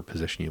whatever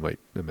position you might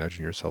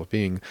imagine yourself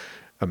being,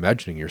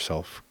 imagining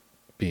yourself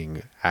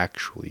being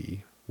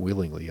actually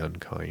willingly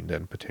unkind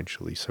and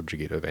potentially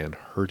subjugative and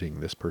hurting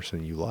this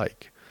person you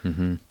like.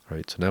 Mm-hmm.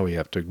 Right. So now we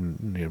have to,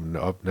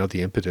 now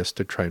the impetus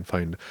to try and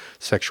find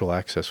sexual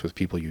access with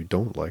people you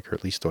don't like, or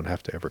at least don't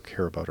have to ever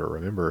care about or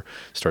remember,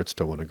 starts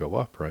to want to go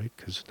up, right?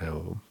 Because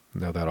now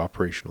that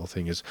operational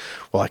thing is,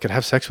 well, I can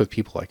have sex with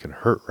people I can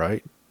hurt,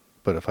 right?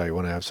 But if I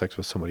want to have sex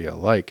with somebody I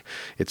like,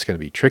 it's going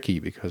to be tricky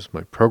because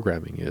my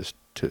programming is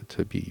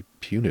to be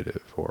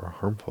punitive or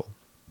harmful.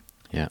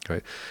 Yeah.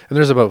 Right. And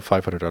there's about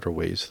 500 other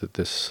ways that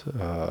this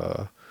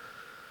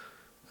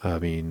I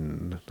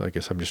mean, I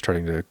guess I'm just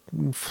trying to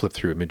flip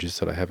through images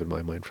that I have in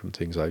my mind from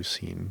things I've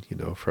seen,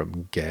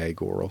 from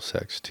gag oral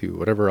sex to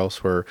whatever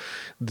else, where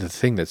the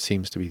thing that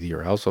seems to be the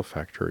arousal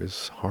factor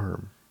is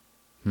harm,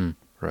 Hmm.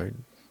 right?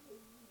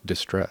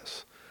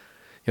 Distress.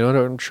 And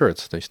I'm sure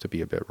it's nice to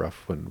be a bit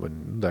rough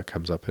when that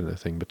comes up in a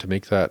thing, but to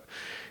make that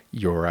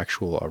your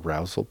actual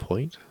arousal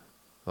point,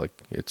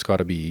 like it's got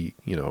to be,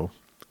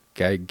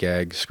 gag,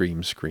 gag,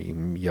 scream,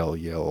 scream, yell,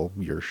 yell,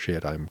 you're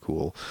shit, I'm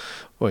cool,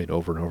 over and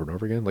over and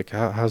over again. Like,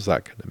 how's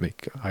that going to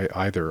make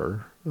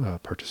either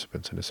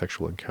participants in a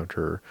sexual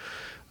encounter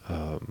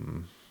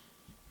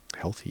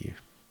healthy,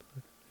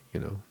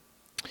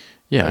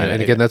 Yeah.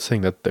 And again, that's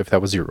saying that if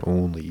that was your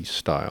only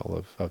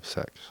style of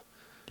sex.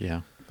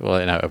 Yeah. Well,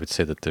 and I would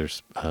say that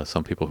there's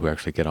some people who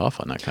actually get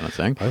off on that kind of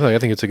thing. I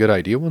think it's a good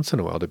idea once in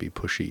a while to be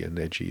pushy and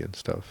edgy and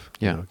stuff.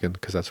 Yeah. Again,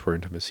 because that's where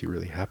intimacy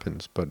really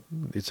happens. But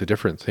it's a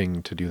different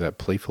thing to do that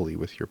playfully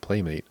with your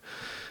playmate,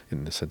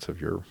 in the sense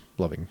of your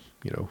loving,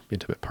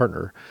 intimate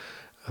partner.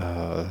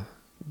 Because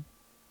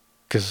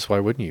why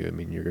wouldn't you? I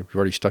mean, you've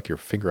already stuck your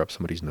finger up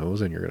somebody's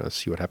nose, and you're gonna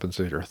see what happens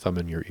to your thumb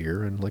in your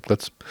ear. And like,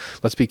 let's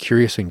be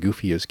curious and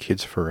goofy as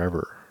kids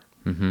forever,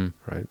 Mm-hmm.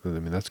 right? I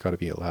mean, that's got to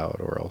be allowed,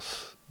 or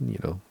else,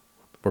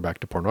 we're back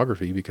to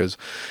pornography, because,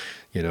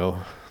 the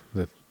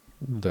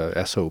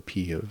SOP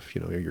of,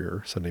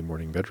 your Sunday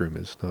morning bedroom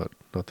is not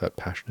that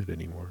passionate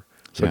anymore.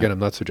 So Yeah. again, I'm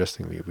not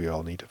suggesting that we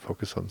all need to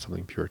focus on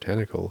something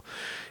puritanical.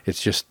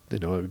 It's just,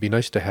 it would be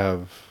nice to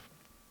have,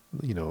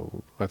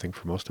 I think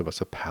for most of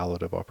us, a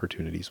palette of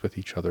opportunities with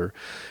each other,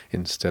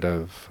 instead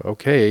of,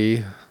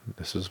 okay,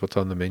 this is what's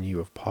on the menu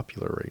of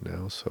popular right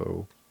now,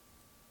 so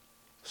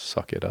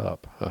suck it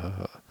up.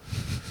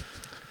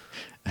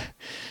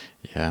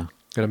 Yeah.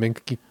 And I mean,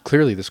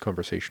 clearly this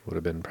conversation would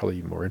have been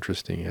probably more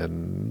interesting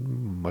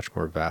and much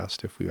more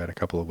vast if we had a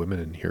couple of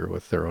women in here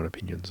with their own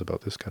opinions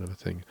about this kind of a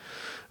thing,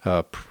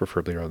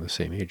 preferably around the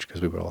same age,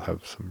 because we would all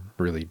have some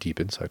really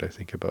deep insight, I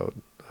think, about,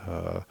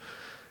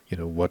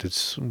 what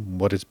it's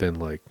been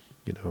like,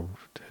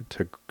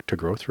 to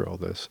grow through all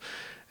this.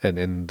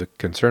 And the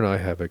concern I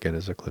have, again,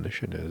 as a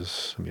clinician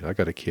is, I mean, I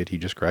got a kid, he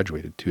just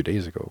graduated 2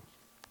 days ago.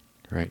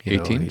 Right. You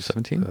know, 18, he's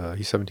 17?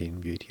 He's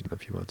 17, be 18 in a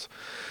few months.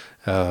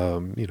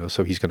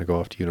 So he's going to go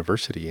off to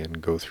university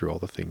and go through all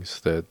the things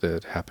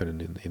that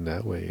happen in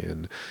that way.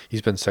 And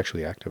he's been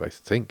sexually active, I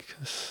think.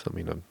 I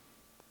mean,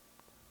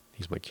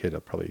 he's my kid.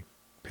 I'll probably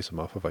piss him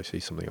off if I say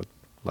something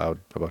loud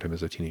about him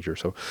as a teenager.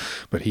 So,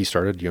 but he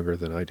started younger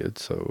than I did.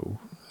 So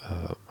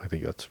I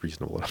think that's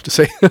reasonable enough to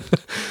say.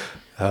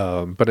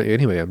 But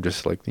anyway, I'm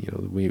just like,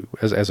 we,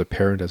 as a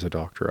parent, as a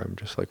doctor, I'm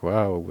just like,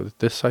 wow,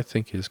 this I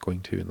think is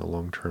going to, in the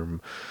long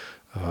term,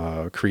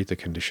 create the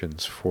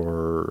conditions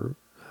for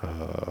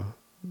our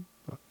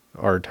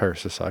entire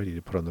society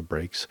to put on the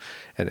brakes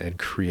and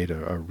create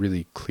a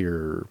really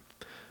clear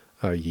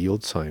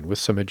yield sign with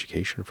some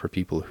education for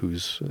people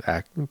whose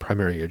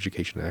primary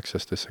education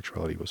access to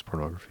sexuality was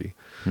pornography,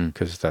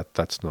 because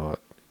that's not,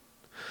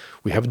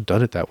 we haven't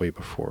done it that way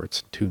before.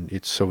 It's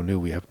so new,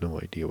 we have no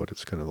idea what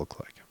it's going to look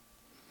like.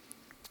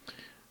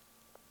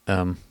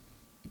 I mean,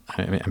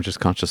 I'm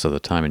just conscious of the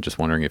time and just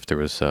wondering if there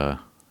was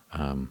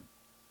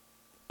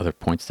other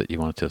points that you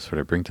wanted to sort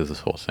of bring to this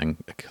whole thing,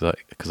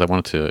 because I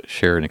wanted to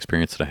share an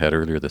experience that I had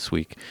earlier this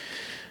week.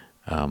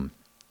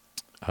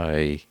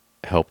 I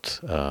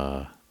helped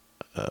a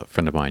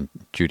friend of mine,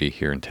 Judy,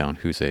 here in town,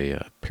 who's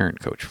a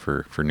parent coach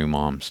for new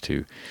moms,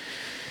 to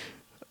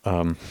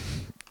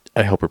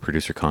I help her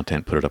produce her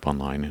content, put it up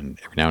online, and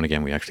every now and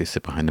again we actually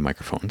sit behind the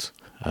microphones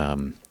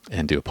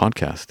and do a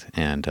podcast.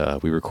 And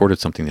we recorded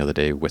something the other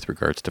day with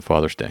regards to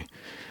Father's Day.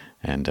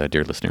 And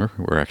dear listener,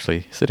 we're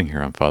actually sitting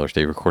here on Father's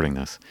Day recording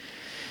this.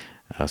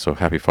 So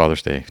happy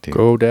Father's Day to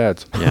Go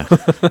dads. Yeah,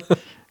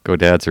 go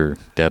dads, or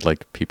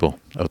dad-like people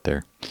out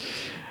there.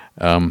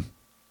 And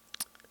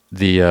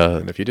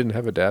if you didn't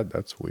have a dad,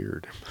 that's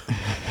weird.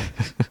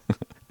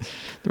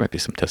 There might be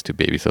some test tube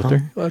babies out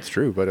there. Well, that's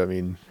true, but I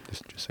mean,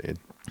 just saying.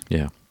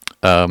 Yeah.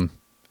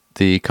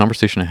 The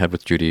conversation I had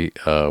with Judy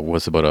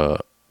was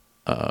about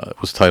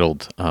was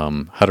titled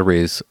 "How to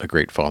Raise a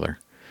Great Father,"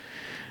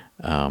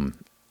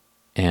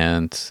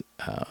 and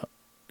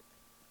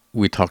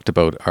we talked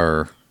about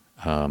our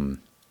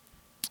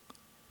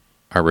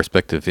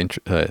respective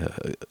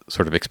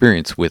sort of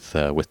experience with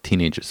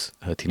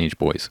teenage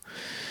boys,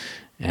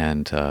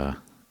 and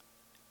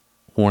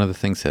one of the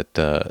things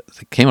that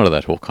came out of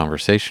that whole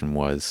conversation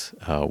was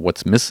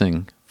what's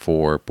missing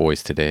for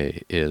boys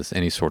today is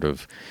any sort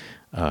of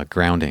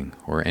grounding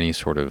or any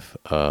sort of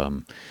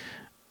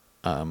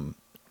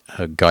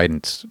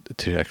guidance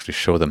to actually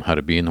show them how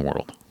to be in the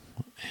world.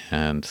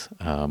 And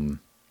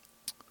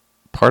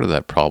part of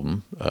that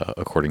problem,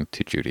 according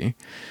to Judy,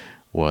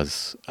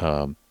 was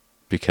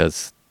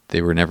because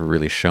they were never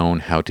really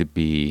shown how to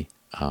be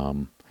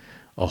a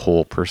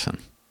whole person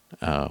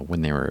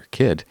when they were a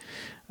kid.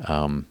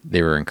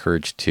 They were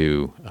encouraged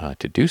to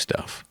do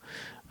stuff,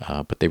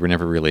 but they were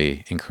never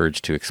really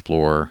encouraged to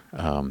explore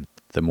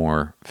the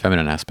more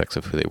feminine aspects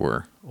of who they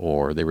were,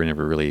 or they were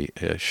never really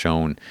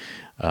shown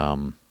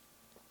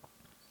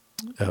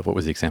what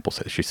was the example?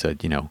 She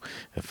said,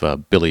 if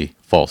Billy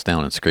falls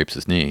down and scrapes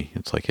his knee,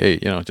 it's like, hey,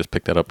 just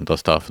pick that up and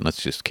dust off and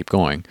let's just keep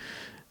going.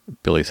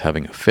 Billy's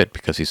having a fit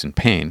because he's in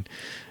pain.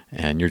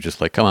 And you're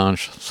just like, come on,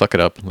 suck it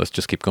up. Let's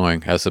just keep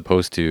going. As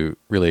opposed to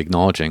really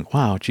acknowledging,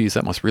 wow, geez,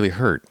 that must really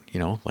hurt.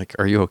 Like,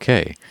 are you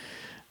okay?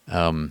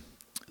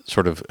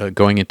 Sort of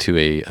going into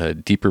a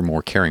deeper,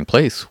 more caring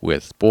place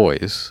with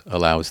boys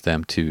allows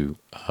them to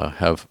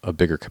have a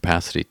bigger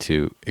capacity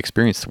to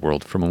experience the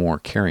world from a more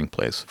caring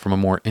place, from a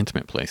more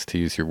intimate place, to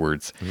use your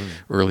words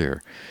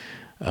earlier.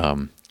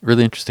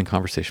 Really interesting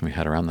conversation we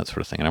had around that sort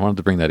of thing. And I wanted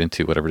to bring that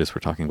into whatever it is we're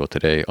talking about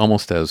today,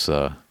 almost as...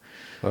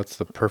 That's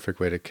the perfect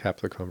way to cap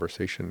the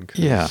conversation. 'Cause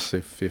Yeah.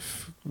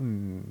 if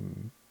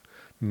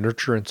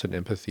nurturance and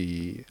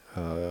empathy,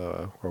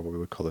 or what we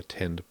would call the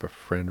tend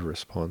befriend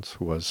response,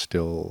 was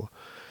still,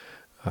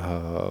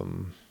 I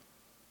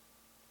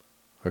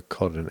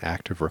call it an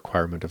active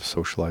requirement of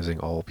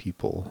socializing all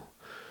people,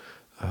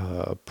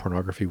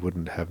 pornography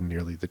wouldn't have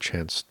nearly the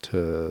chance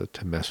to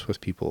mess with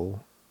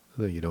people,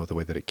 the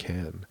way that it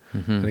can.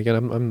 And again,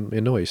 I'm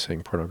in no way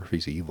saying pornography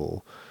is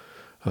evil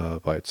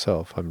by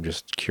itself. I'm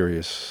just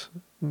curious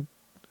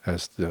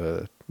as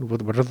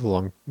what are the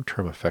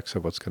long-term effects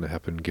of what's going to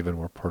happen given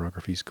where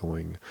pornography is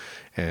going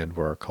and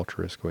where our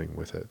culture is going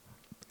with it.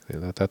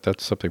 And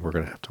that's something we're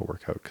going to have to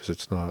work out, because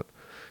it's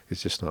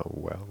just not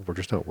well. We're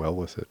just not well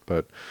with it.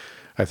 But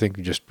I think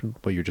just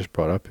what you just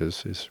brought up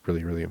is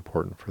really, really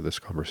important for this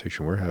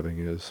conversation we're having.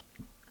 Is,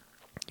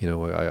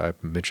 I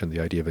mentioned the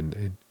idea of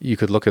you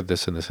could look at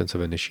this in the sense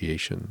of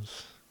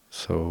initiations.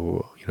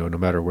 So, no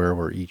matter where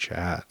we're each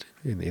at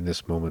in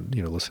this moment,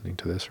 listening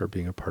to this or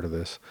being a part of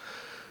this,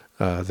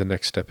 the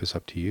next step is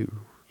up to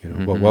you.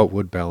 What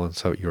would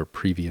balance out your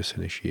previous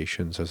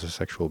initiations as a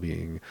sexual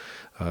being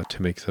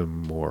to make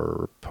them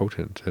more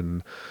potent?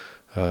 And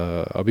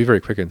I'll be very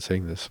quick in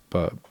saying this,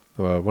 but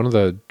one of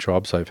the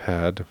jobs I've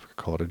had,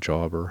 call it a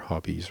job or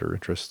hobbies or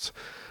interests,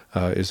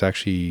 is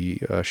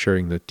actually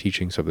sharing the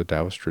teachings of the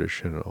Taoist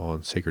tradition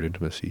on sacred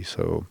intimacy.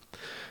 So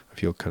I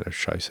feel kind of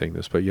shy saying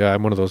this, but yeah,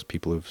 I'm one of those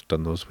people who've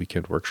done those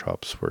weekend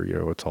workshops where,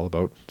 it's all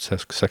about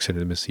sex and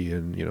intimacy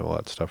and, all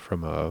that stuff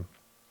from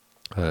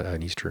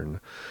an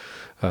Eastern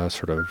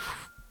sort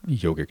of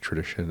yogic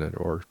tradition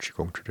or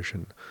Qigong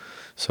tradition.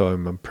 So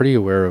I'm pretty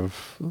aware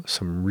of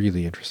some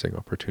really interesting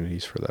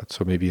opportunities for that.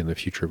 So maybe in the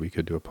future we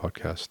could do a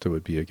podcast that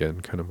would be,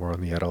 again, kind of more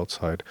on the adult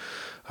side,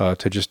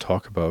 to just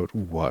talk about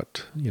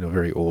what,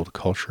 very old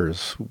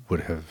cultures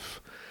would have,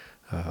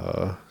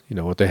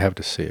 what they have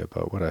to say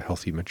about what a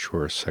healthy,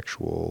 mature,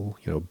 sexual,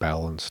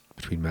 balance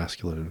between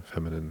masculine and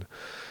feminine,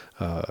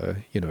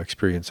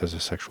 experience as a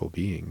sexual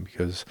being.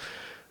 Because,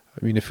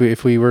 I mean,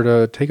 if we were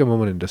to take a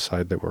moment and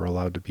decide that we're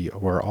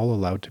all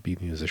allowed to be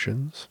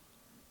musicians,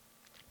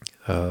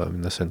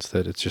 in the sense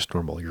that it's just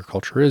normal. Your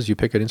culture is you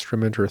pick an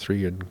instrument or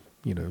three and,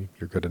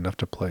 you're good enough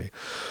to play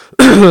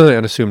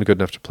and assumed good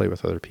enough to play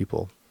with other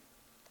people.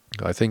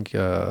 I think,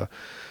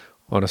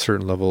 on a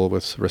certain level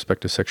with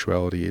respect to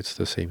sexuality, it's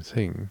the same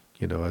thing.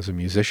 As a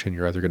musician,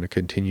 you're either going to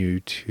continue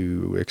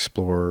to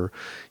explore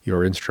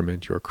your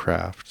instrument, your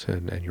craft,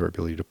 and your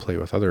ability to play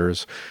with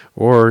others,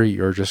 or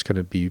you're just going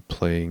to be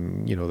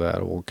playing,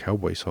 that old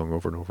cowboy song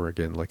over and over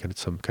again, like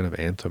it's some kind of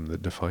anthem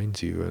that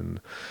defines you,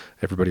 and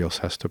everybody else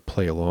has to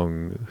play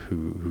along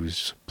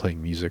who's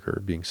playing music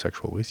or being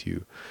sexual with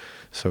you.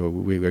 So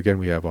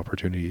we have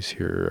opportunities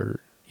here,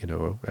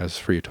 as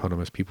free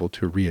autonomous people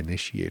to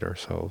reinitiate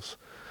ourselves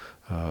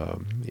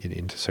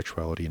into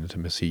sexuality and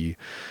intimacy,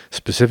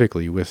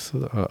 specifically with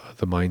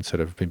the mindset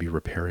of maybe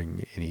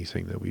repairing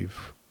anything that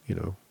we've,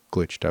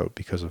 glitched out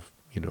because of,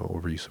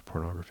 overuse of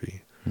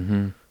pornography.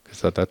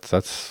 Because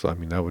that's I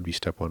mean, that would be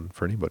step one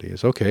for anybody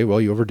is, okay,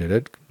 well, you overdid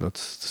it. Let's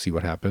see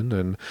what happened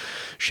and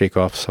shake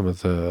off some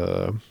of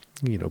the,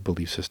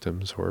 belief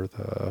systems or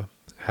the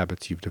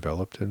habits you've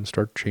developed and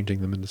start changing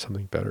them into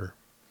something better.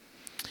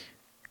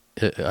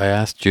 I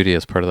asked Judy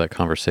as part of that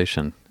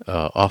conversation,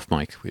 off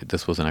mic,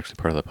 this wasn't actually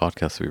part of the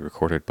podcast that we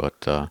recorded,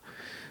 but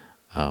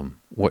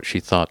what she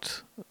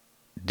thought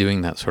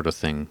doing that sort of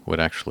thing would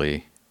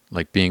actually,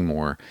 like being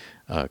more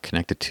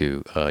connected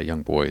to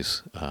young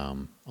boys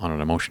on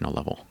an emotional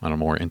level, on a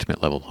more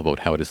intimate level, about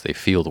how it is they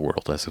feel the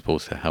world as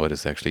opposed to how it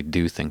is they actually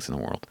do things in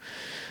the world.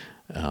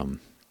 And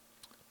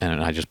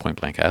I just point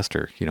blank asked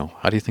her,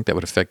 how do you think that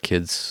would affect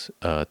kids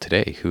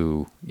today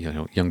who,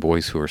 young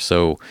boys who are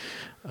so...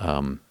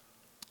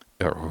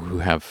 or who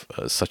have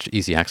such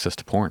easy access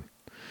to porn?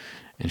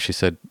 And she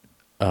said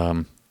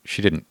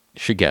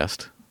she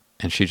guessed,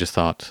 and she just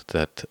thought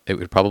that it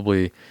would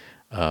probably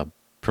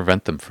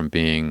prevent them from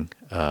being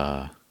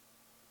a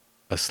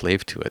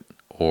slave to it,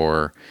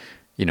 or,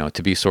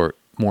 to be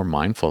more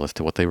mindful as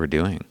to what they were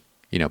doing,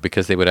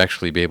 because they would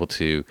actually be able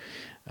to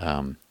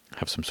have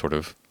some sort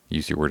of,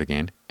 use your word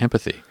again,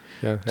 empathy.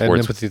 Yeah, and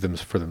empathy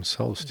for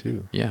themselves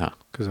too. Yeah.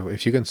 Because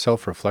if you can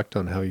self-reflect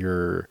on how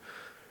your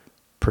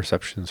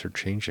perceptions are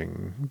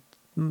changing,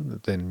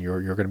 then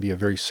you're going to be a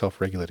very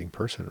self-regulating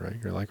person, right?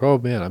 You're like, oh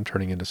man, I'm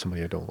turning into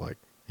somebody I don't like.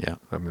 Yeah.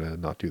 I'm going to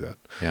not do that.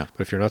 Yeah.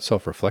 But if you're not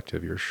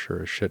self-reflective, you're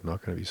sure as shit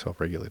not going to be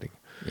self-regulating.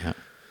 Yeah.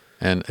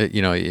 And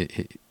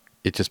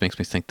it just makes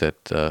me think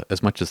that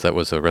as much as that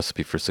was a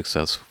recipe for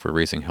success for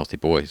raising healthy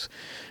boys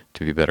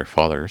to be better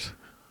fathers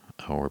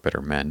or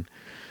better men,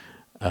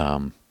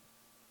 I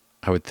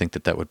would think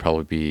that that would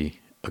probably be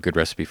a good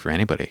recipe for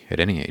anybody at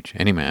any age,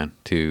 any man,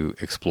 to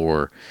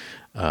explore,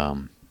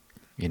 the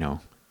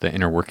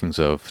inner workings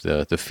of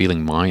the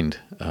feeling mind.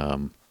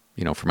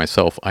 For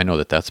myself, I know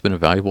that that's been a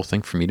valuable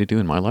thing for me to do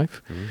in my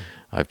life. Mm.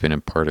 I've been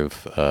a part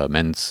of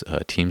men's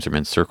teams or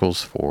men's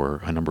circles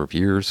for a number of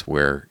years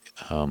where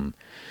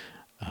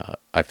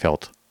I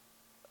felt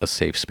a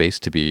safe space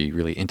to be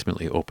really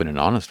intimately open and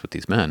honest with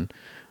these men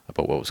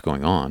about what was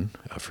going on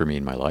for me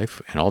in my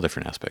life in all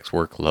different aspects: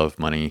 work, love,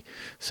 money,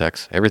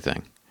 sex,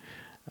 everything.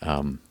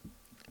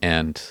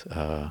 And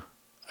I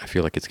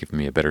feel like it's given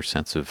me a better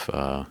sense of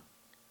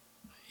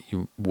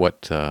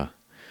what's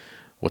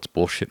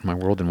bullshit in my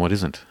world and what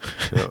isn't.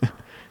 Yeah.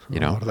 You A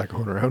know, lot of that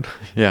going around.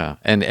 yeah,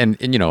 and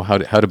how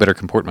to better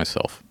comport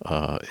myself.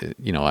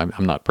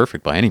 I'm not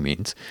perfect by any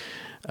means,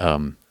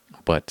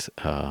 but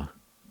I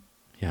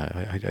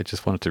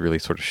just wanted to really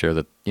sort of share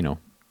that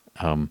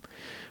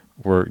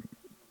we're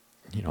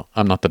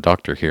I'm not the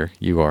doctor here,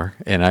 you are,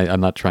 and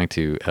I'm not trying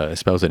to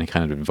espouse any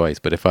kind of advice.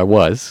 But if I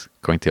was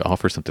going to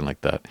offer something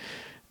like that,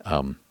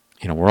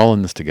 we're all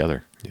in this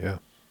together. Yeah.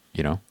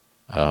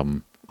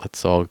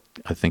 Let's all,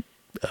 I think,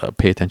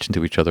 pay attention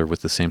to each other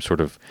with the same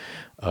sort of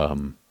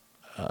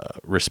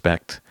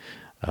respect,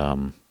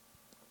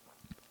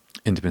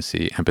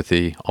 intimacy,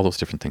 empathy, all those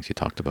different things you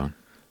talked about.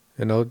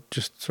 And I'll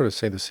just sort of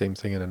say the same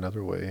thing in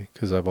another way,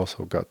 because I've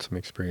also got some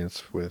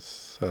experience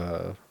with,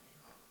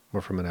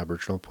 more from an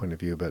Aboriginal point of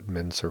view, about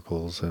men's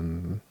circles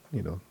and,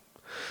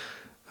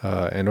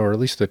 or at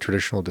least the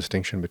traditional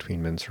distinction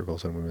between men's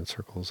circles and women's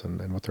circles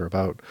and what they're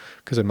about.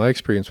 Because in my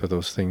experience with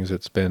those things,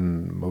 it's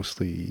been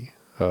mostly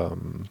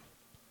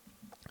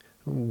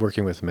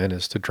working with men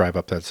is to drive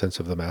up that sense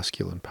of the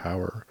masculine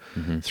power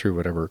through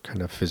whatever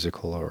kind of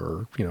physical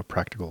or,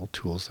 practical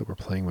tools that we're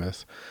playing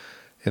with.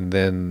 And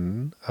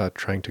then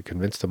trying to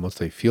convince them once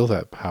they feel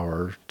that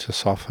power to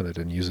soften it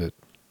and use it,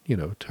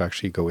 to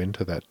actually go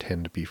into that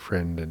tend,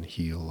 befriend, and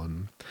heal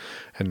and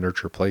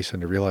nurture place,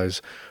 and to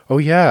realize, oh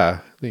yeah,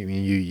 I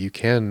mean, you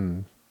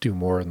can do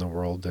more in the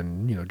world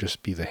than,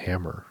 just be the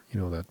hammer.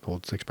 That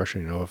old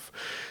expression, if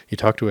you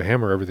talk to a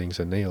hammer, everything's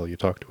a nail. You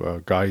talk to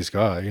a guy's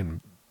guy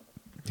and,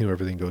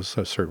 everything goes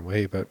a certain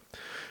way. But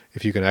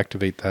if you can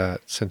activate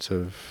that sense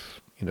of,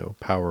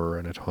 power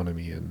and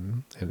autonomy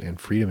and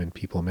freedom in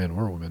people, men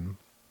or women,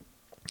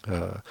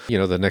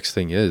 the next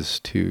thing is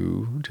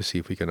to see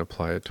if we can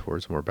apply it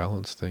towards a more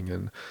balanced thing.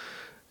 And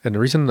the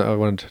reason I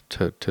wanted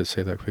to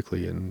say that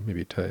quickly and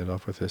maybe to end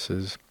off with this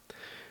is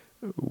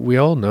we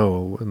all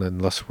know, and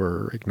unless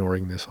we're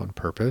ignoring this on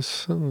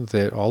purpose,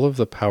 that all of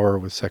the power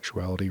with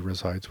sexuality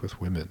resides with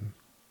women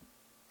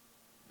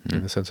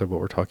in the sense of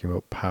what we're talking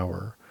about,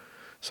 power.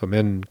 So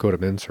men go to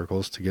men's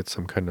circles to get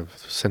some kind of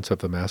sense of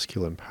the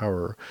masculine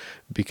power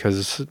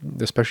because,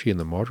 especially in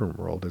the modern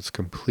world, it's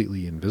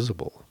completely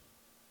invisible.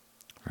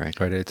 Right.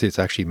 It's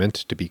actually meant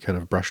to be kind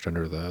of brushed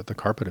under the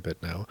carpet a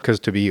bit now, because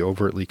to be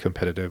overtly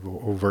competitive,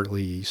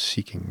 overtly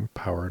seeking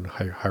power and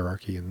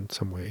hierarchy in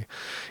some way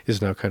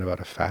is now kind of out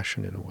of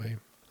fashion in a way.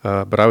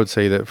 But I would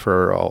say that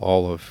for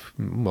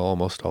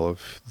almost all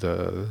of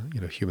the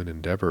human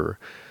endeavor,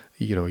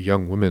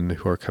 young women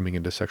who are coming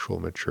into sexual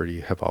maturity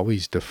have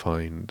always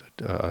defined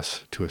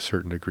us to a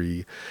certain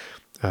degree.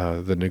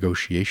 The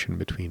negotiation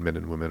between men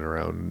and women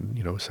around,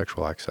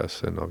 sexual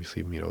access and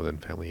obviously, then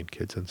family and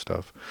kids and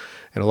stuff.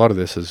 And a lot of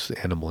this is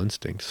animal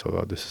instinct,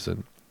 so this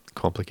isn't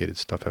complicated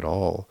stuff at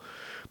all.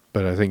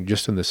 But I think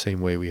just in the same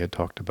way we had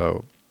talked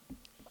about,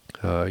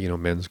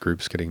 men's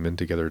groups getting men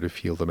together to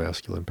feel the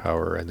masculine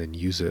power and then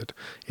use it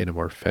in a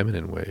more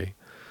feminine way,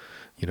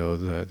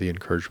 the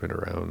encouragement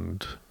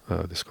around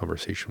this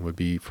conversation would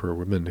be for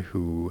women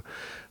who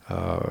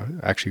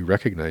actually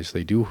recognize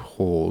they do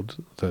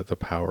hold the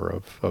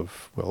power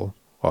of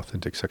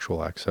authentic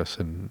sexual access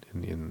in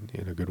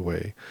a good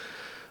way.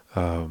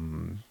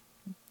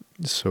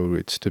 So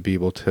it's to be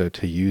able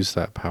to use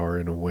that power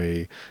in a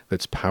way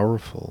that's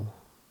powerful,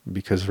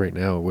 because right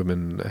now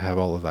women have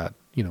all of that,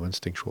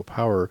 instinctual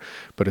power,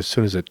 but as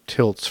soon as it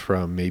tilts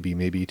from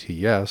maybe to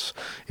yes,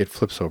 it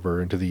flips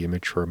over into the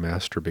immature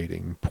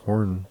masturbating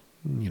porn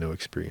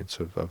experience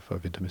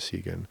of intimacy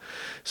again.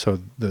 So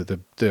the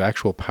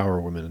actual power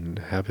women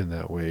have in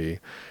that way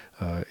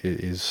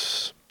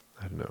is,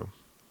 I don't know,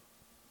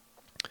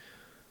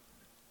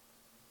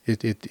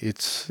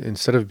 it's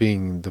instead of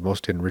being the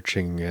most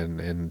enriching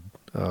and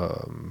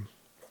what's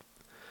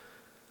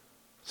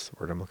the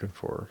word I'm looking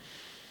for?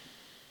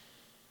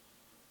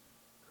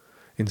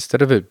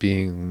 Instead of it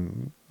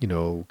being,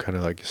 kind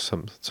of like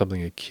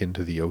something akin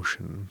to the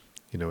ocean,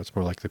 it's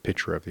more like the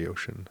picture of the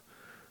ocean.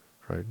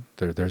 Right.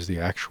 There's the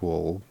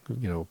actual,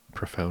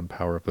 profound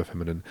power of the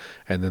feminine,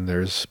 and then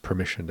there's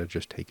permission to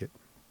just take it.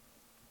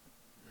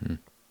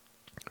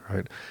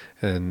 Right.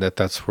 And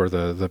that's where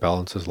the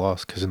balance is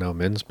lost, because now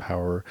men's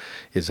power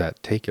is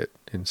at take it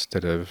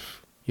instead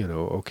of,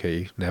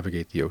 okay,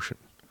 navigate the ocean.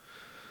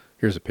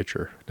 Here's a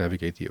picture.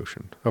 Navigate the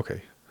ocean.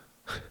 Okay.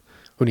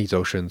 Who needs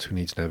oceans? Who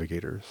needs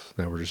navigators?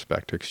 Now we're just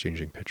back to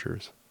exchanging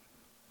pictures.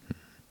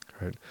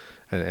 Right?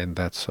 And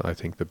that's, I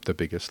think, the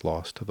biggest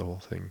loss to the whole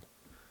thing.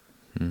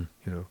 You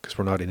know, because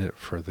we're not in it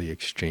for the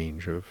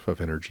exchange of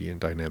energy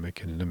and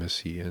dynamic and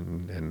intimacy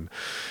and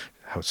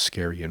how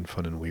scary and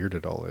fun and weird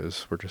it all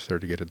is. We're just there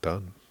to get it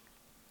done.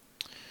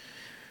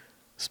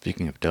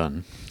 Speaking of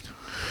done,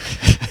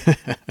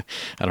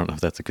 I don't know if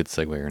that's a good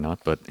segue or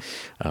not, but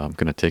I'm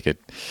going to take it.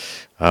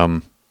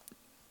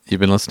 You've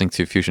been listening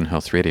to Fusion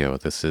Health Radio.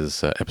 This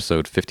is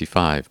episode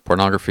 55,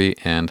 Pornography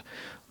and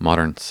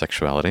Modern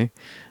Sexuality.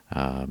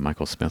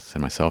 Michael Smith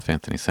and myself,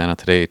 Anthony Sana,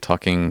 today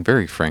talking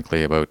very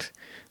frankly about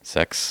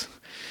sex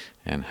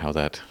and how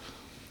that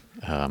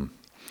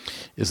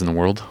is in the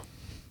world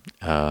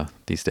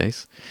these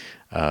days.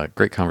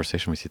 Great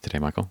conversation with you today,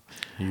 Michael.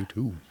 You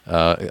too.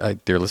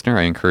 Dear listener,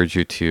 I encourage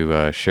you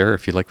to share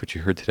if you like what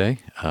you heard today.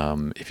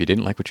 If you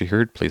didn't like what you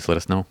heard, please let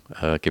us know.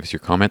 Give us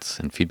your comments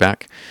and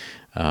feedback.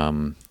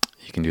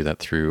 You can do that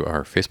through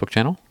our Facebook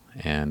channel,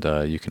 and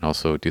you can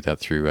also do that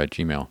through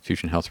Gmail,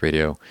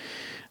 fusionhealthradio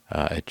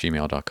at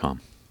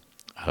gmail.com.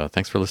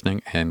 Thanks for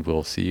listening, and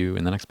we'll see you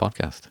in the next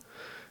podcast.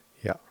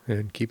 Yeah,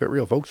 and keep it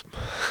real, folks.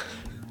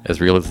 As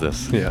real as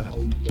this. Yeah.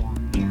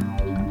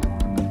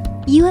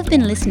 You have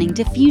been listening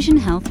to Fusion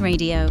Health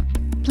Radio.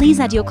 Please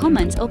add your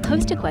comments or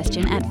post a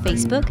question at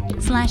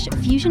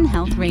Facebook/Fusion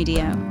Health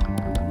Radio.